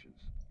there.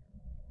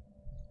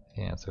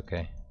 Yeah, it's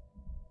okay.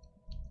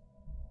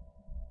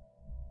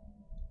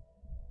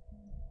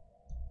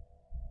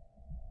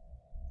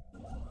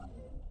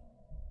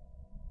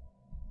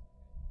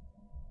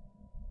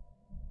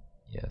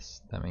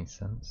 Yes, that makes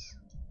sense.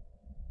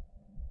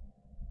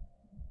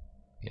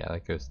 Yeah,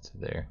 that goes to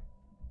there.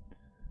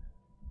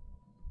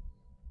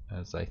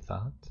 As I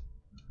thought.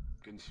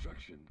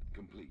 Construction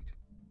complete.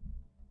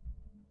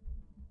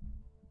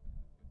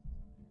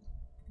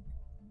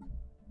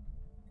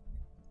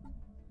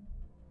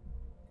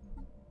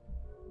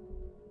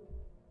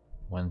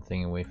 One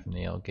thing away from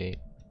the L gate.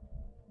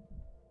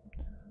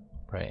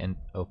 Probably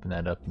open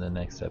that up in the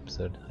next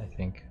episode, I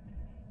think.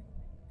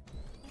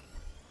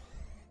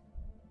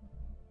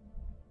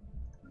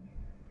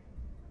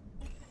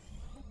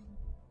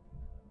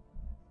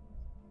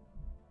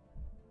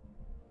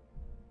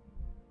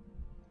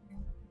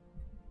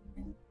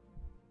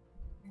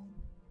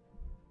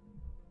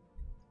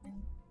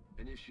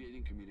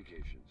 Initiating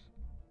communications.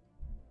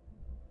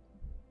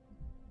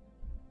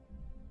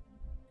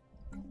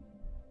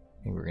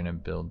 I think we're gonna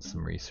build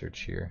some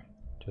research here,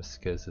 just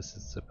because this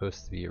is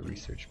supposed to be a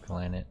research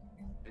planet.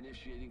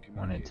 Initiating I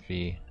want it to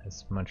be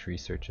as much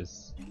research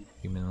as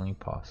humanly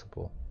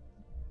possible.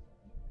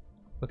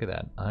 Look at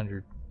that,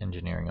 100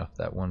 engineering off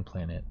that one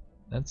planet.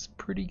 That's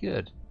pretty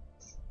good.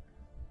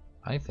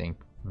 I think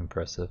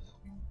impressive.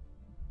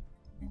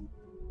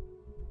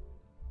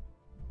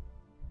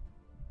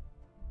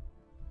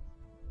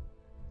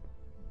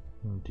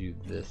 And do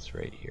this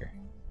right here,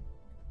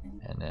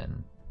 and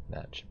then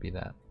that should be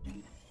that.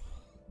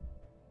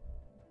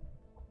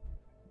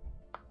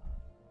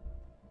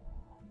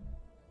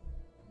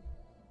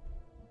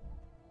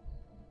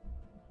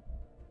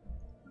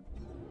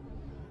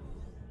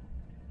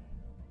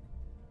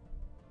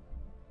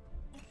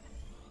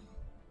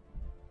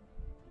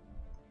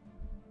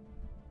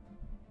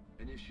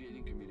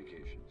 Initiating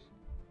communications.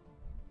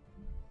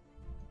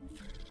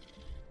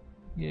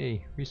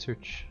 Yay,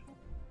 research.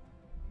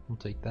 We'll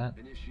take that.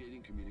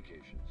 Initiating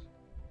communications.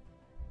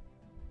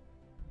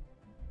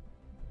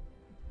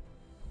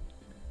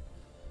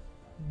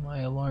 My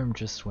alarm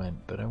just went,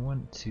 but I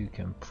want to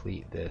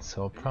complete this,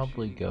 so I'll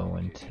probably go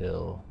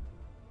until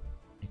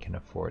I can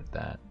afford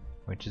that,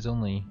 which is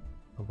only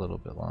a little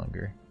bit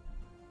longer.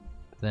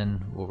 But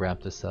then we'll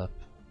wrap this up.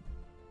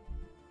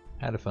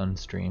 Had a fun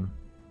stream.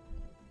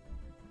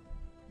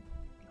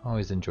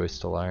 Always enjoy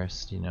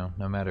Stellaris, you know,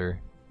 no matter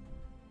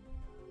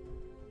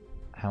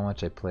how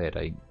much I play it,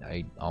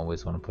 I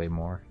always want to play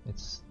more.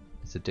 It's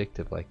It's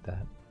addictive like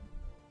that.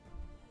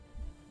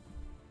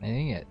 I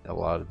think a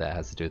lot of that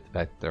has to do with the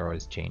fact that they're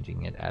always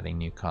changing it, adding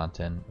new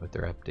content with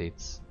their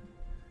updates.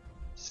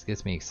 It just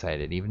gets me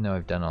excited, even though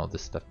I've done all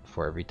this stuff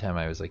before. Every time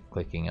I was like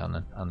clicking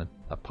on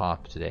a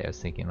pop today, I was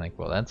thinking like,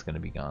 well, that's going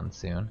to be gone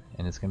soon,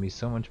 and it's going to be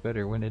so much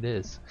better when it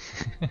is.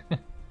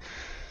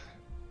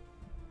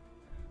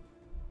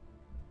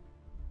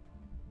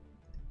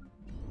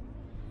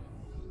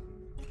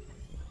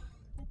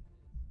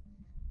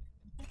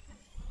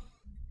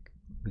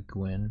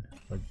 Gwen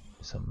or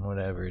something,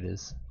 whatever it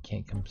is,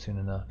 can't come soon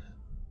enough.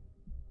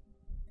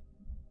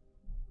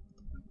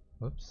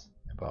 Whoops,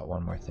 I bought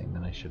one more thing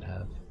than I should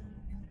have.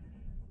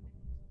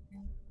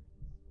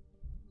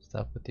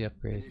 Stop with the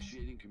upgrades.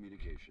 Initiating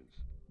communications.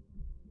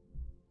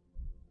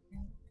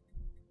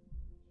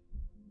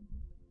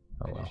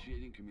 Oh well.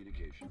 Initiating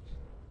communications.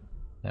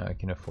 Now I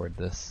can afford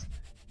this.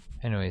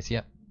 Anyways,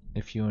 yep.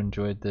 If you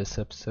enjoyed this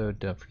episode,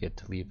 don't forget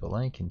to leave a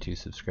like and to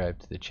subscribe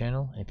to the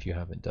channel if you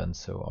haven't done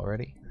so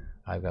already.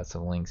 I've got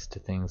some links to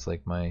things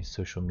like my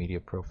social media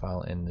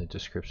profile in the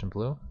description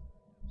below.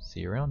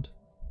 See you around.